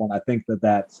with that one. I think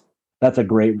that's a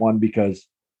great one, because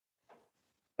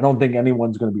I don't think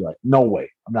anyone's going to be like, no way,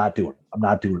 I'm not doing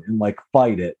it, and like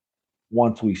fight it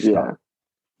once we start.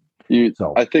 Yeah.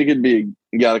 So I think you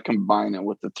got to combine it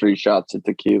with the 3 shots of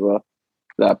tequila,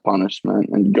 that punishment,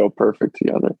 and go perfect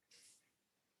together.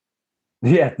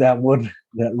 Yeah, that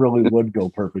really would go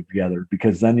perfect together,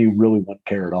 because then you really wouldn't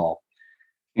care at all.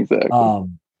 Exactly.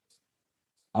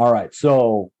 All right,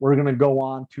 so we're going to go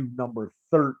on to number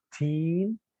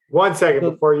 13. 1 second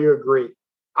before you agree.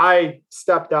 I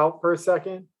stepped out for a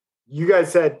second. You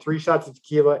guys said 3 shots of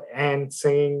tequila and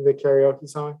singing the karaoke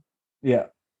song. Yeah.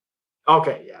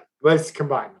 Okay, yeah. Let's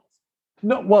combine those.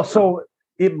 No, well, so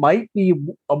it might be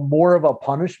a more of a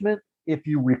punishment if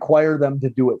you require them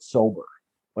to do it sober.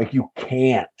 Like you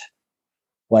can't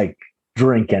like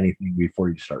drink anything before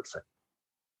you start singing.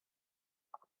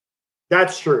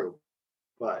 That's true.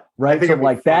 But Right. So it'd be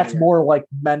like that's funnier. more like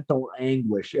mental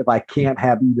anguish if I can't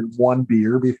have even one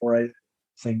beer before I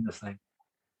sing this thing.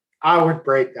 I would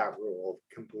break that rule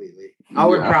completely. I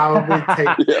would probably take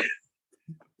Yeah.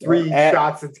 3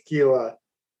 shots of tequila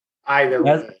either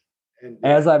way.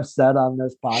 As I've said on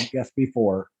this podcast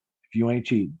before, if you ain't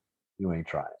cheating, you ain't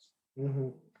trying.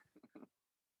 Mhm.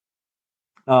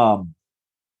 All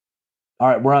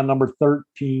right, we're on number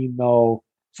 13 though.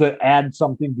 So add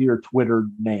something to your Twitter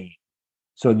name.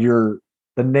 So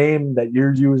the name that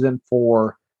you're using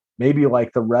for maybe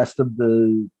like the rest of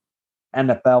the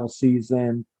NFL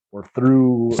season or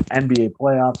through NBA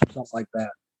playoffs or something like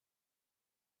that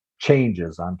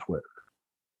changes on Twitter.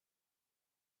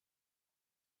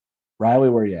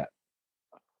 Riley, where you at?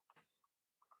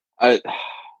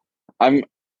 I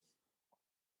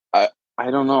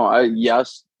don't know.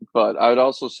 Yes, but I would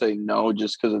also say no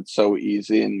just because it's so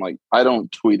easy and like I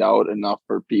don't tweet out enough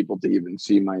for people to even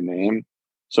see my name.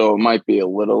 So it might be a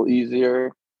little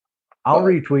easier. I'll but-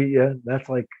 retweet you. That's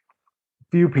like a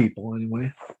few people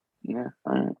anyway. Yeah.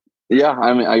 All right. Yeah,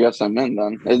 I mean I guess I'm in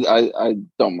then. I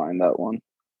don't mind that one.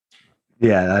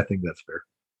 Yeah, I think that's fair.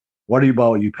 What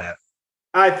about you, Pat?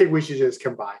 I think we should just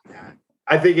combine that.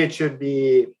 I think it should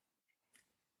be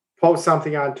post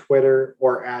something on Twitter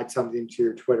or add something to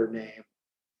your Twitter name.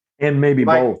 And maybe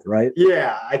Like- both, right?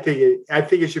 Yeah, I think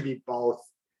it should be both.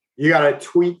 You got to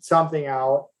tweet something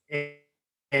out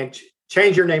and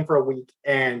change your name for a week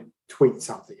and tweet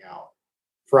something out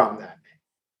from that name.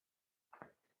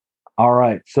 All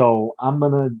right. So I'm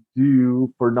going to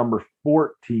do for number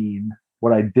 14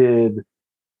 what I did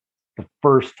the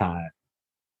first time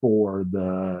for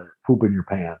the poop in your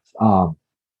pants.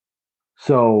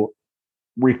 So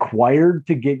required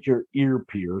to get your ear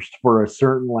pierced for a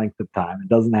certain length of time. It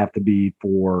doesn't have to be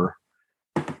for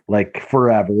like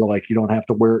forever. Like you don't have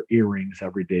to wear earrings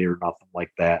every day or nothing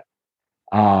like that.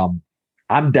 I'm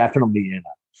definitely in it.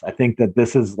 I think that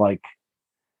this is like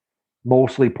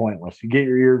mostly pointless. You get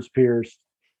your ears pierced,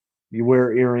 you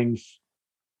wear earrings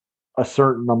a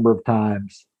certain number of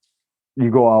times, you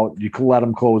go out, you can let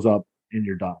them close up, and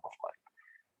you're done with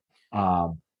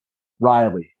life.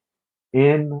 Riley,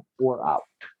 in or out?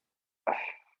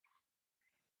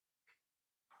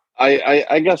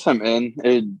 I guess I'm in.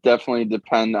 It definitely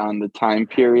depend on the time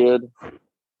period.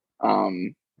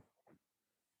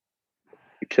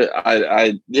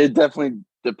 It definitely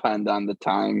depend on the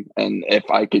time and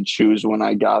if I could choose when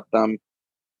I got them.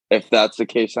 If that's the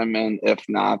case, I'm in. If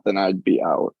not, then I'd be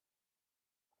out.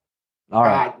 All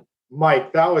right. God,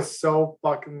 Mike, that was so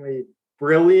fucking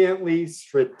brilliantly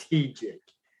strategic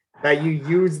that you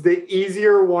used the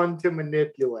easier one to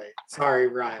manipulate. Sorry,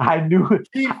 Ryan. I knew it.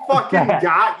 He fucking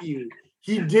got you.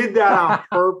 He did that on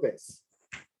purpose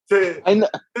to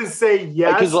say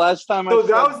yes. Because last time So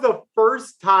that was the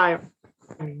first time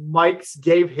Mike's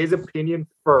gave his opinion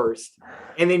first,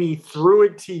 and then he threw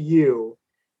it to you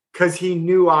because he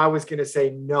knew I was going to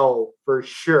say no for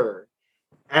sure.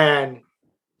 And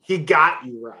he got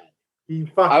you right. He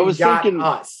fucking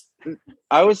got us.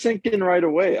 I was thinking right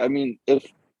away. I mean, if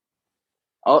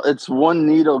it's one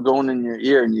needle going in your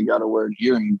ear and you got to wear an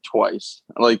earring twice,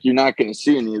 like you're not going to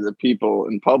see any of the people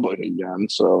in public again.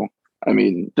 So, I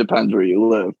mean, depends where you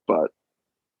live, but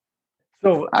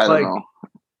So I don't know.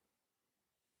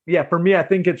 Yeah, for me, I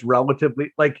think it's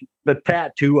relatively like the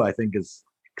tattoo, I think is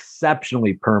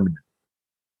exceptionally permanent.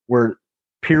 Where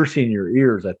piercing your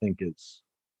ears, I think is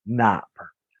not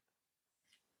permanent.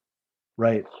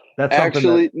 Right? That's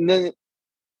Actually,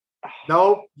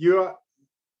 Nope, you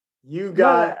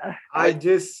got. I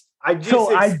just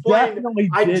so explained.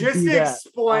 I just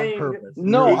explained.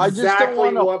 no, I just don't exactly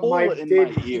want a what hole Mike in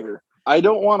did. my ear. I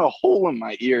don't want a hole in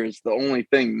my ear is the only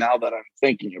thing now that I'm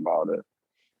thinking about it.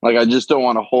 Like, I just don't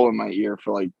want a hole in my ear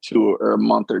for like 2 or a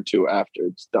month or 2 after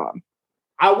it's done.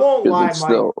 I won't lie, Mike.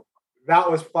 Still...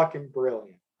 That was fucking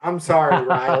brilliant. I'm sorry,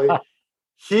 Riley.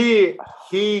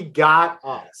 He got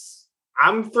us.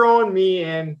 I'm throwing me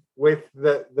in with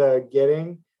the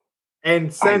getting.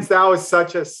 And since that was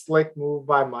such a slick move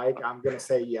by Mike, I'm gonna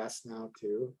say yes now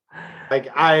too. Like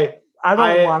I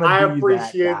don't want to. I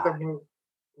appreciate the move.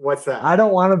 What's that? I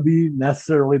don't want to be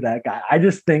necessarily that guy. I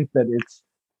just think that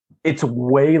it's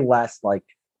way less like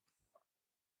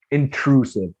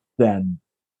intrusive than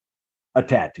a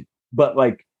tattoo. But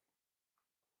like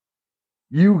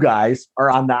You guys are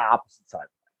on the opposite side.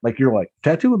 Like you're like,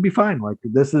 tattoo would be fine. Like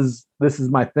this is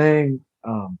my thing.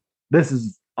 This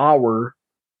is our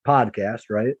podcast,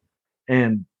 right?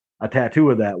 And a tattoo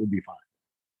of that would be fine.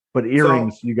 But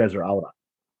earrings, you guys are out on.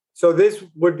 So this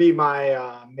would be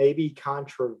my maybe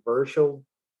controversial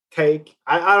take.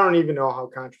 I don't even know how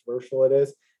controversial it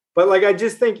is, but like I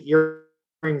just think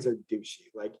earrings are douchey.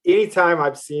 Like anytime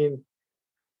I've seen,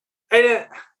 and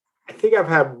I think I've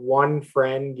had one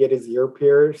friend get his ear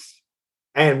pierced,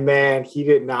 and man, he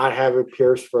did not have it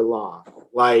pierced for long.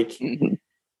 Like,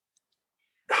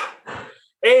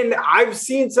 and I've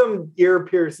seen some ear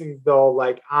piercings though,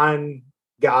 like on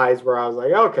guys where I was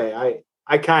like, okay,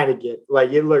 I kind of get,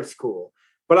 like, it looks cool,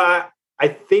 but I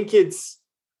think it's,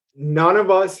 none of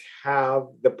us have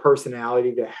the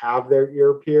personality to have their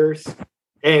ear pierced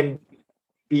and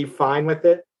be fine with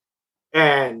it.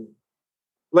 And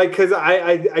like, cause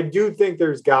I do think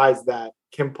there's guys that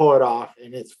can pull it off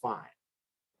and it's fine,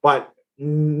 but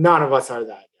none of us are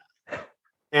that guy.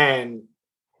 And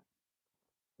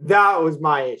that was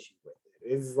my issue with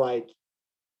it. Is like,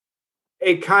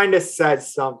 it kind of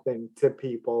says something to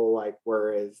people, like,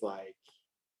 whereas like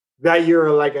that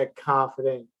you're like a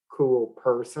confident, cool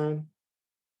person,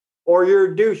 or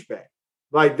you're a douchebag.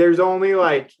 Like there's only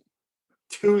like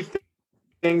two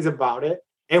things about it,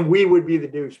 and we would be the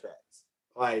douchebags.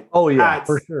 Like, oh yeah,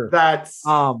 for sure. That's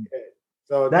so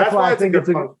that's why I think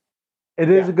it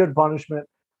is a good punishment.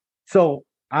 So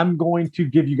I'm going to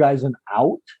give you guys an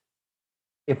out.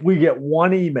 If we get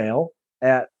one email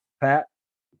at Pat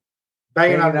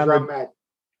banging on the drum at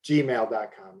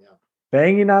gmail.com. Yeah.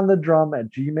 Banging on the drum at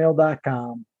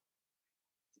gmail.com.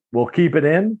 We'll keep it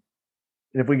in.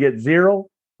 And if we get 0,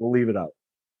 we'll leave it out.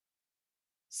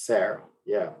 Sarah.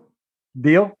 Yeah.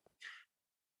 Deal?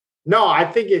 No, I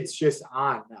think it's just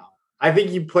on now. I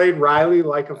think you played Riley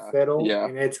like a fiddle,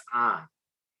 and it's on.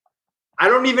 I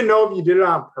don't even know if you did it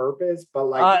on purpose, but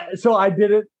like. So I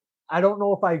did it. I don't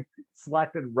know if I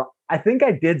selected. I think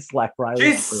I did select Riley.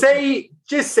 Just say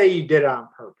you did it on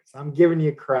purpose. I'm giving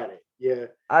you credit. Yeah.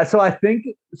 So I think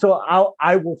so.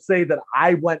 I will say that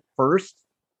I went first,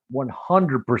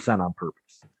 100% on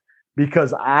purpose,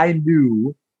 because I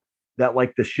knew that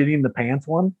like the shitting the pants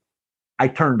one, I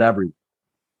turned everyone.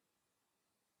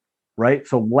 Right.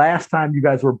 So last time you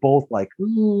guys were both like,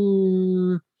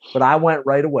 but I went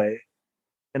right away,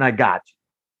 and I got you.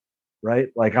 Right.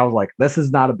 Like I was like, this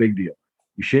is not a big deal.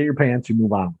 You shit your pants, you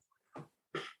move on.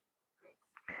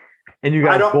 And you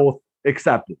guys both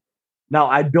accepted. Now,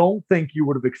 I don't think you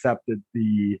would have accepted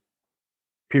the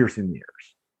piercing the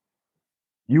ears.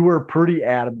 You were pretty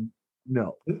adamant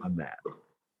no on that.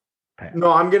 Pat.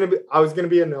 No, I was gonna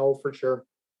be a no for sure.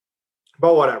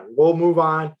 But whatever. We'll move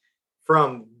on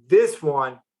from this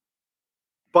one.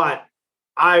 But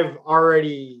I've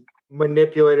already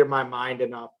manipulated my mind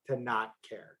enough to not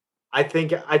care. I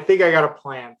think I got a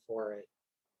plan for it.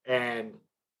 And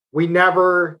we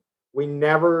never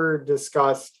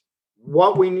discussed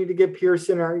what we need to get pierced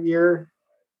in our ear.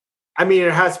 I mean,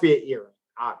 it has to be an earring,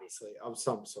 obviously, of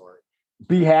some sort.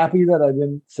 Be happy that I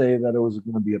didn't say that it was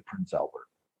going to be a Prince Albert.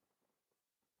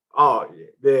 Oh,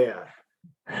 yeah.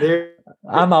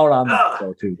 I'm out on that,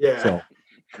 though, too. Yeah. So.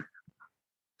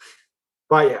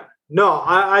 But, yeah. No,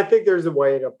 I think there's a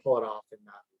way to pull it off and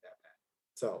not be that bad.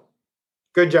 So,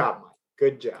 good job, Mike.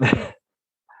 Good job.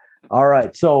 All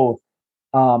right. So,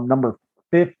 number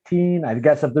 15, I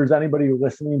guess if there's anybody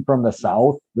listening from the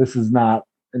South, this is not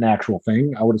an actual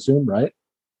thing, I would assume, right?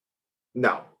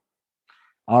 No.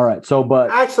 All right. So,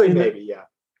 but actually, maybe, yeah.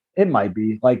 It might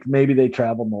be. Like, maybe they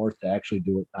travel north to actually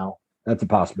do it now. That's a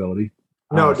possibility.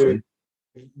 No, honestly. Dude.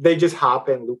 They just hop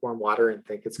in lukewarm water and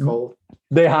think it's cold.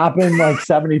 They hop in like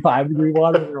 75-degree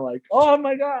water and they're like, oh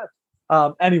my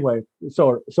God. Anyway,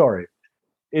 sorry.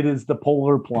 It is the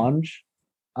polar plunge,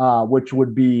 which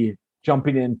would be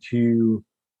jumping into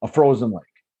a frozen lake,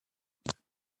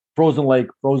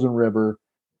 frozen river,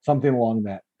 something along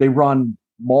that. They run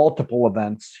multiple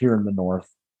events here in the north.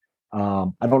 I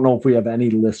don't know if we have any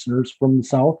listeners from the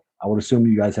South. I would assume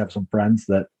you guys have some friends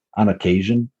that on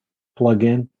occasion plug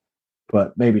in,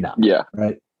 but maybe not. Yeah.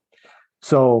 Right.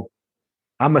 So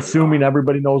I'm assuming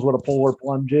everybody knows what a polar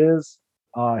plunge is.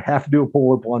 Have to do a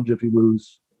polar plunge if you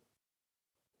lose.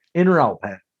 In or out,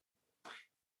 Pat?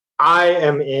 I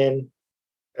am in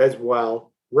as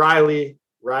well. Riley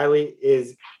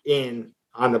is in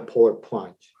on the polar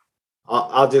plunge.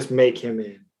 I'll just make him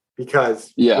in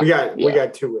because we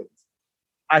got 2 wins.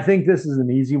 I think this is an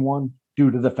easy one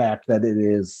due to the fact that it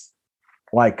is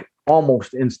like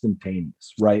almost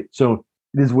instantaneous, right? So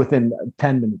it is within a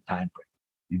 10-minute time frame.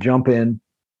 You jump in,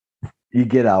 you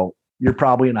get out, you're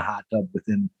probably in a hot tub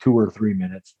within 2 or 3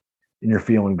 minutes and you're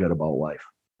feeling good about life,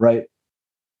 right?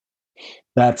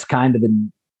 That's kind of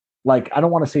I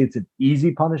don't want to say it's an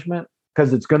easy punishment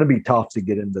because it's going to be tough to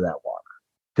get into that water,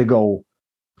 to go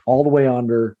all the way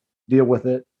under, deal with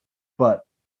it, but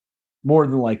more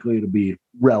than likely it'll be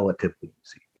relatively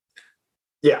easy.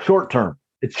 Yeah. Short term.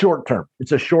 It's short term.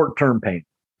 It's a short term pain.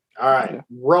 All right.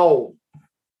 Roll.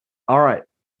 All right.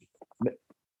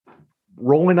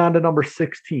 Rolling on to number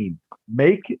 16.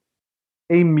 Make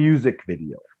a music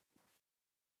video.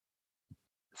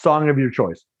 Song of your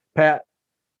choice. Pat,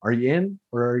 are you in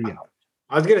or are you out?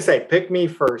 I was going to say, pick me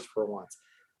first for once.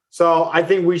 So I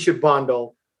think we should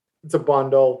bundle. It's a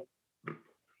bundle.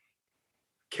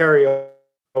 Karaoke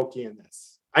in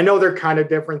this. I know they're kind of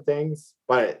different things,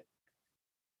 but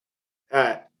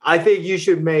I think you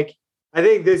should I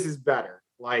think this is better.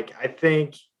 I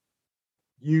think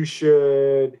you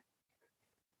should.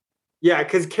 Yeah,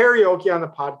 because karaoke on the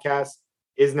podcast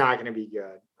is not going to be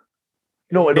good.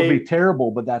 No, it'll be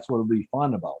terrible, but that's what'll be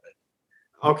fun about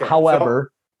it. Okay.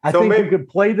 However, I think we could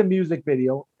play the music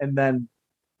video and then,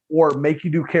 or make you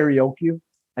do karaoke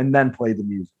and then play the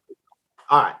music video.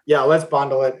 All right. Yeah, let's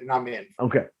bundle it and I'm in.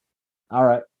 Okay. All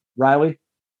right. Riley?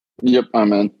 Yep,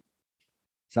 I'm in.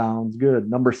 Sounds good.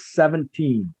 Number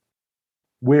 17.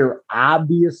 Wear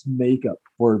obvious makeup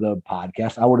for the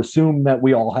podcast. I would assume that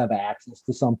we all have access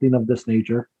to something of this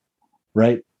nature,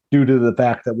 right? Due to the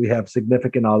fact that we have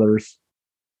significant others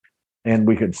and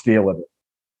we could steal it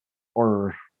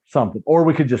or something, or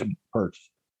we could just purchase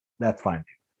it. That's fine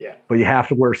too. Yeah. But you have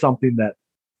to wear something that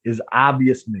is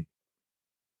obvious makeup.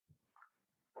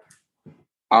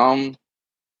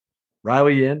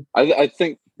 Riley, in? I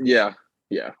think, yeah.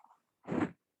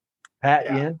 Pat,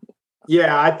 Yeah. in?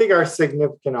 Yeah, I think our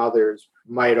significant others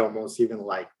might almost even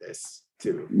like this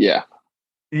too. Yeah.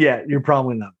 Yeah, you're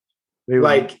probably not. It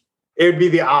would be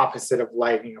the opposite of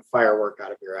lighting a firework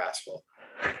out of your asshole.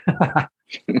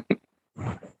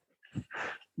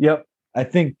 Yep. I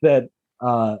think that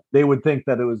they would think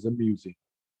that it was amusing.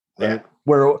 Right? Yeah.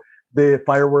 Where the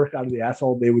firework out of the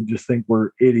asshole, they would just think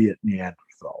we're idiot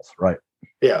Neanderthals, right?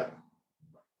 Yeah.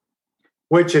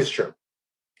 Which is true.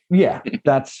 Yeah,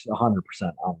 that's 100%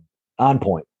 on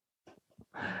point.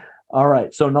 All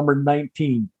right. So number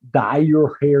 19, dye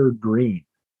your hair green.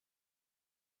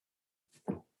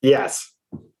 Yes.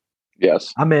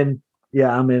 Yes. I'm in.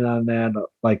 Yeah, I'm in on that.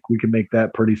 We can make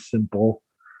that pretty simple.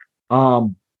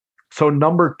 So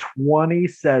number 20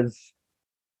 says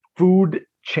food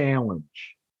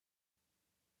challenge.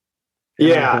 And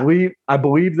Yeah. I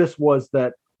believe this was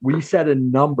that we set a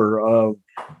number of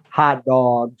hot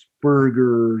dogs,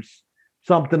 burgers,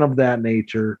 something of that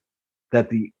nature that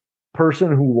the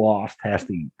person who lost has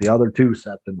to eat. The other two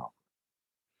set the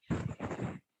number.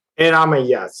 And I'm a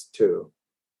yes too.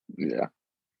 Yeah.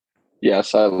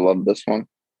 Yes, I love this one.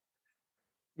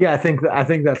 Yeah, I think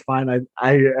that's fine.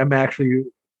 I am actually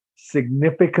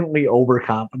significantly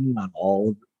overconfident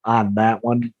on that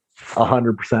one,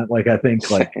 100%. I think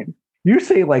Same. you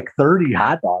say 30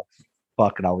 hot dogs.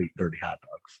 Fuck it, I'll eat 30 hot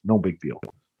dogs. No big deal.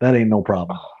 That ain't no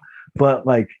problem. But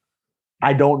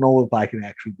I don't know if I can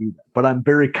actually do that. But I'm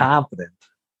very confident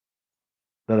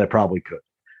that I probably could.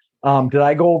 Did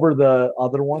I go over the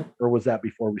other one, or was that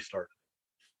before we started?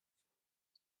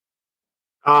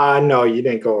 No, you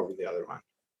didn't go over the other one.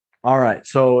 All right.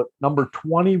 So number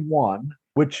 21,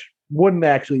 which wouldn't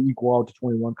actually equal out to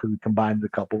 21 because we combined a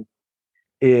couple,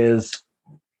 is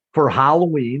for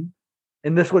Halloween.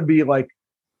 And this would be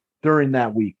during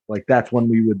that week. That's when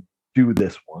we would do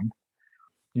this one.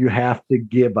 You have to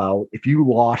give out, if you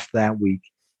lost that week,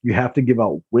 you have to give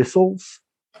out whistles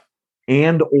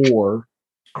and or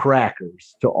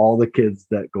crackers to all the kids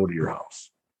that go to your house.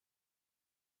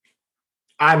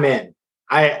 I'm in.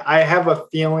 I have a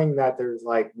feeling that there's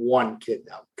one kid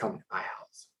that will come to my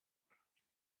house.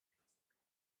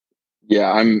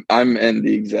 Yeah, I'm in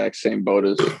the exact same boat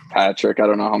as Patrick. I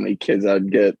don't know how many kids I'd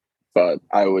get, but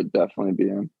I would definitely be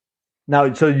in.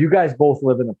 Now, so you guys both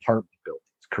live in apartment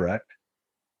buildings, correct?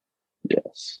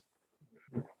 Yes.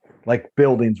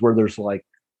 Buildings where there's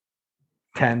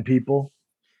 10 people.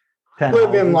 10 I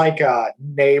live in houses? a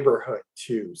neighborhood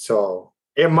too, so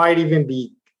it might even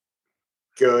be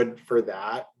good for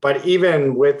that. But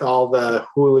even with all the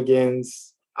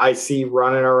hooligans I see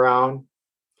running around,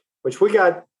 which we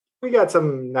got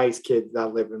some nice kids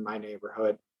that live in my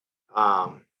neighborhood.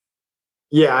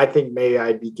 Yeah, I think maybe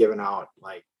I'd be giving out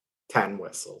 10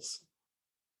 whistles.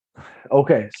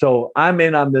 Okay, so I'm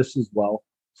in on this as well.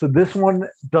 So this one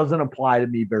doesn't apply to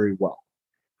me very well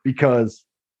because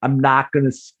I'm not going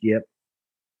to skip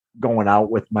going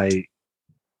out with my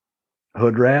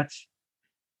hood rats.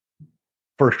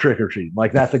 first trick or treat.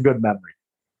 Like that's a good memory.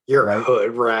 You're Right.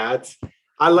 hood rats.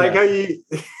 I like how you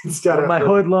instead of My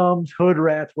hoodlums, hood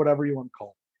rats, whatever you want to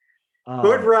call them.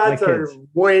 hood rats my are kids.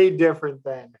 way different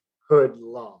than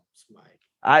hoodlums, Mike.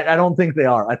 I don't think they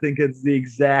are. I think it's the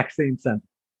exact same sentence.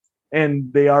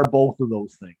 And they are both of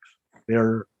those things.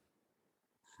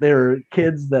 They're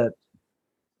kids that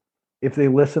if they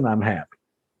listen, I'm happy.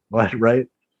 But right?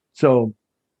 So,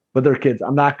 but they're kids.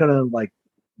 I'm not gonna like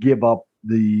give up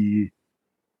the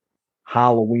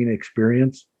Halloween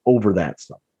experience over that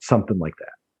stuff. Something like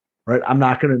that. Right? I'm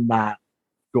not gonna not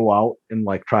go out and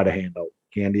like try to hand out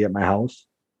candy at my house.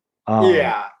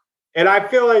 Yeah. And I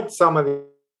feel like some of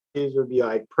these would be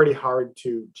like pretty hard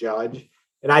to judge.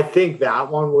 And I think that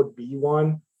one would be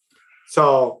one.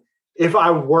 So if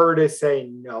I were to say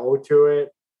no to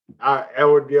it, it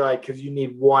would be like, because you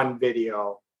need one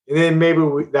video. And then maybe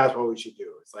that's what we should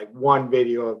do. It's like one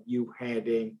video of you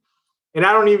handing. And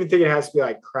I don't even think it has to be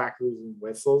like crackers and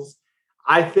whistles.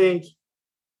 I think,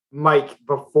 Mike,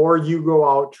 before you go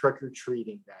out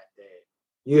trick-or-treating that day,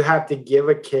 you have to give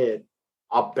a kid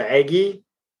a baggie,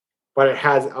 but it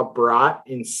has a brat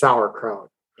and sauerkraut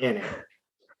in it.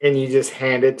 And you just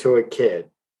hand it to a kid,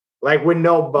 like with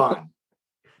no bun.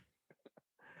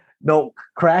 No,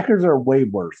 crackers are way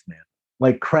worse, man.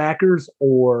 Like crackers,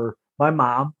 or my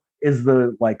mom is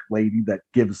the like lady that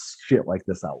gives shit like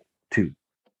this out too.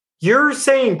 You're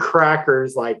saying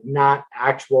crackers, like not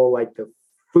actual, like the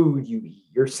food you eat.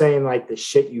 You're saying like the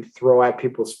shit you throw at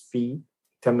people's feet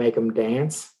to make them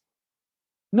dance.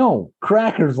 No,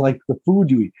 crackers like the food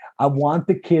you eat. I want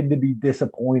the kid to be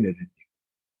disappointed in you.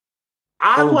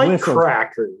 I Or like whistles.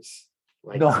 crackers.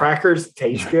 Like No. crackers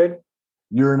taste good.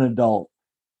 You're an adult.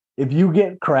 If you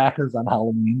get crackers on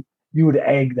Halloween, you would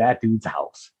egg that dude's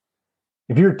house.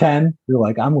 If you're 10, you're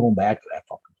like, I'm going back to that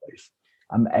fucking place.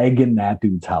 I'm egging that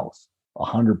dude's house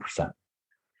 100%.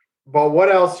 But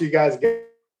what else you guys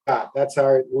got? That's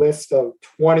our list of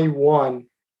 21.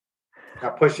 I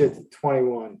push it to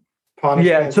 21. Punishments.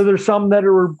 Yeah, so there's some that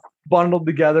are bundled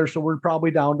together. So we're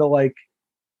probably down to like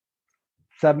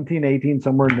 17, 18,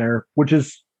 somewhere in there, which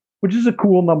is a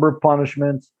cool number of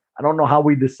punishments. I don't know how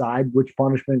we decide which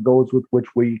punishment goes with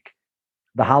which week.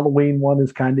 The Halloween one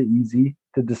is kind of easy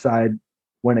to decide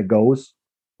when it goes,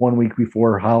 1 week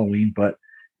before Halloween, but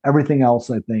everything else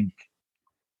I think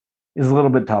is a little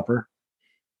bit tougher.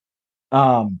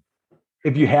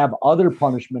 If you have other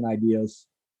punishment ideas,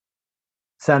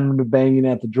 send them to Banging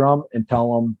at the Drum and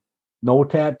tell them no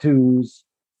tattoos,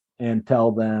 and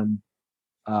tell them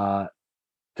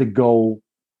to go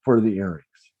for the earrings.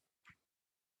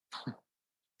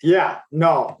 Yeah,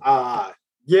 no.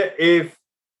 Yeah,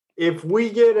 if we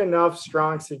get enough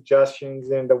strong suggestions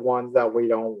into ones that we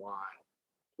don't want,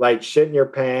 like shit in your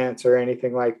pants or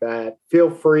anything like that,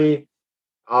 feel free.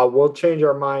 We'll change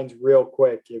our minds real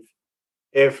quick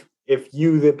if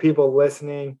you, the people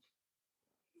listening,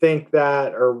 think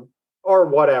that or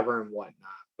whatever and whatnot.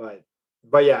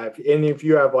 But yeah, if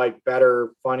you have like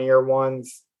better, funnier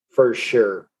ones, for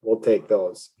sure, we'll take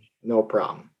those. No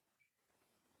problem.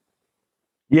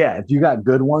 Yeah, if you got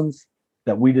good ones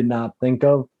that we did not think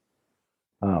of,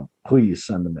 please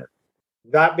send them in.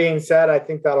 That being said, I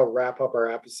think that'll wrap up our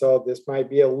episode. This might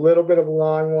be a little bit of a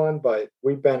long one, but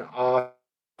we've been off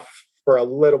for a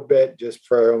little bit just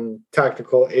from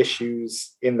technical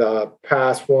issues in the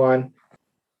past one.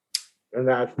 And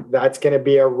that's going to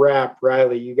be a wrap.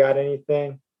 Riley, you got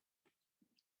anything?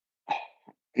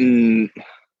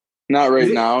 Not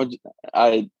right now.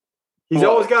 He's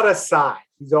always got a sigh.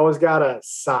 He's always got a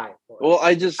sigh for it. Well,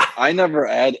 I never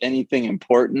add anything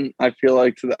important, I feel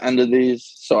like, to the end of these.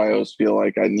 So I always feel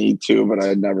like I need to, but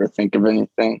I never think of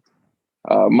anything.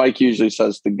 Mike usually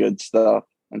says the good stuff,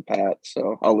 and Pat,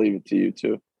 so I'll leave it to you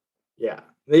two. Yeah.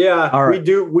 All right.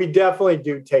 We definitely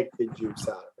do take the juice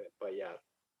out of it, but yeah,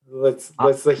 let's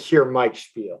hear Mike's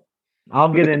spiel.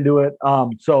 I'll get into it.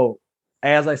 So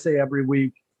as I say every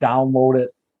week, download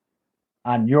it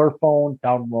on your phone,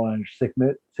 download on your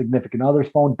significant other's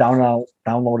phone, download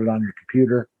it on your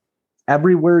computer.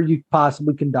 Everywhere you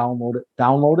possibly can download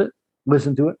it,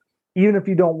 listen to it. Even if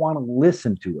you don't want to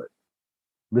listen to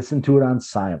it on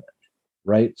silent,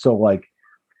 right? So like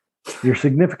your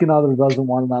significant other doesn't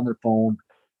want it on their phone,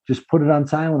 just put it on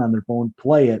silent on their phone,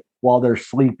 play it while they're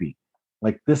sleeping.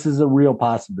 Like this is a real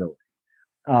possibility.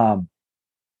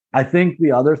 I think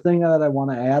the other thing that I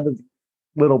want to add, a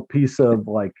little piece of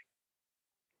like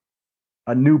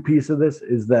a new piece of this,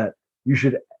 is that you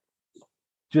should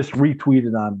just retweet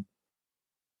it on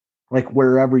like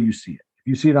wherever you see it. If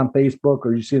you see it on Facebook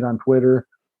or you see it on Twitter,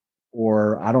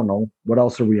 or I don't know, what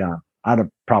else are we on?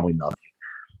 Probably nothing.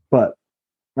 But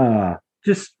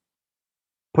just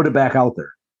put it back out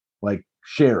there. Like,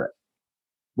 share it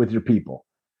with your people.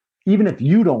 Even if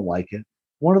you don't like it,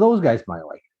 one of those guys might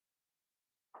like it.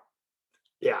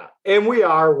 Yeah. And we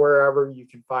are wherever you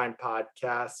can find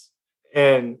podcasts.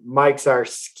 And Mike's our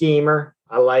schemer.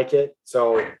 I like it.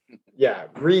 So, yeah,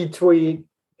 retweet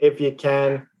if you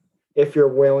can, if you're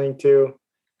willing to.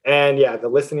 And yeah, the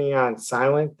listening on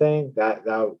silent thing,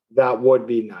 that would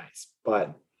be nice.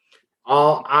 But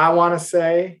all I want to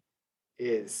say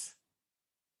is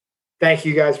thank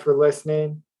you guys for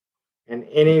listening. And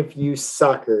any of you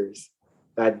suckers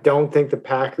that don't think the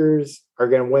Packers are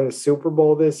going to win the Super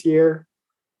Bowl this year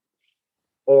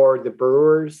or the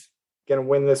Brewers going to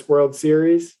win this World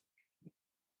Series,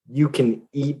 you can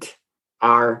eat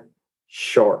our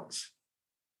shorts.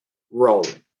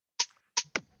 Rolling.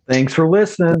 Thanks for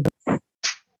listening. All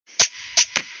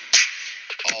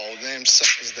them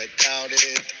suckers that doubted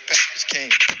the Packers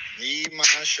can't need my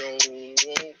shows.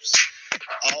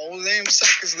 All them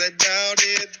suckers that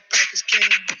doubted the Packers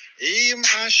can't eat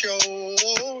my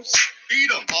shows. Eat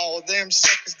them. All them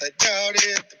suckers that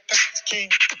doubted the Packers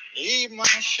can't eat my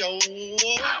shows.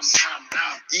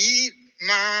 Eat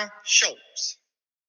my shows.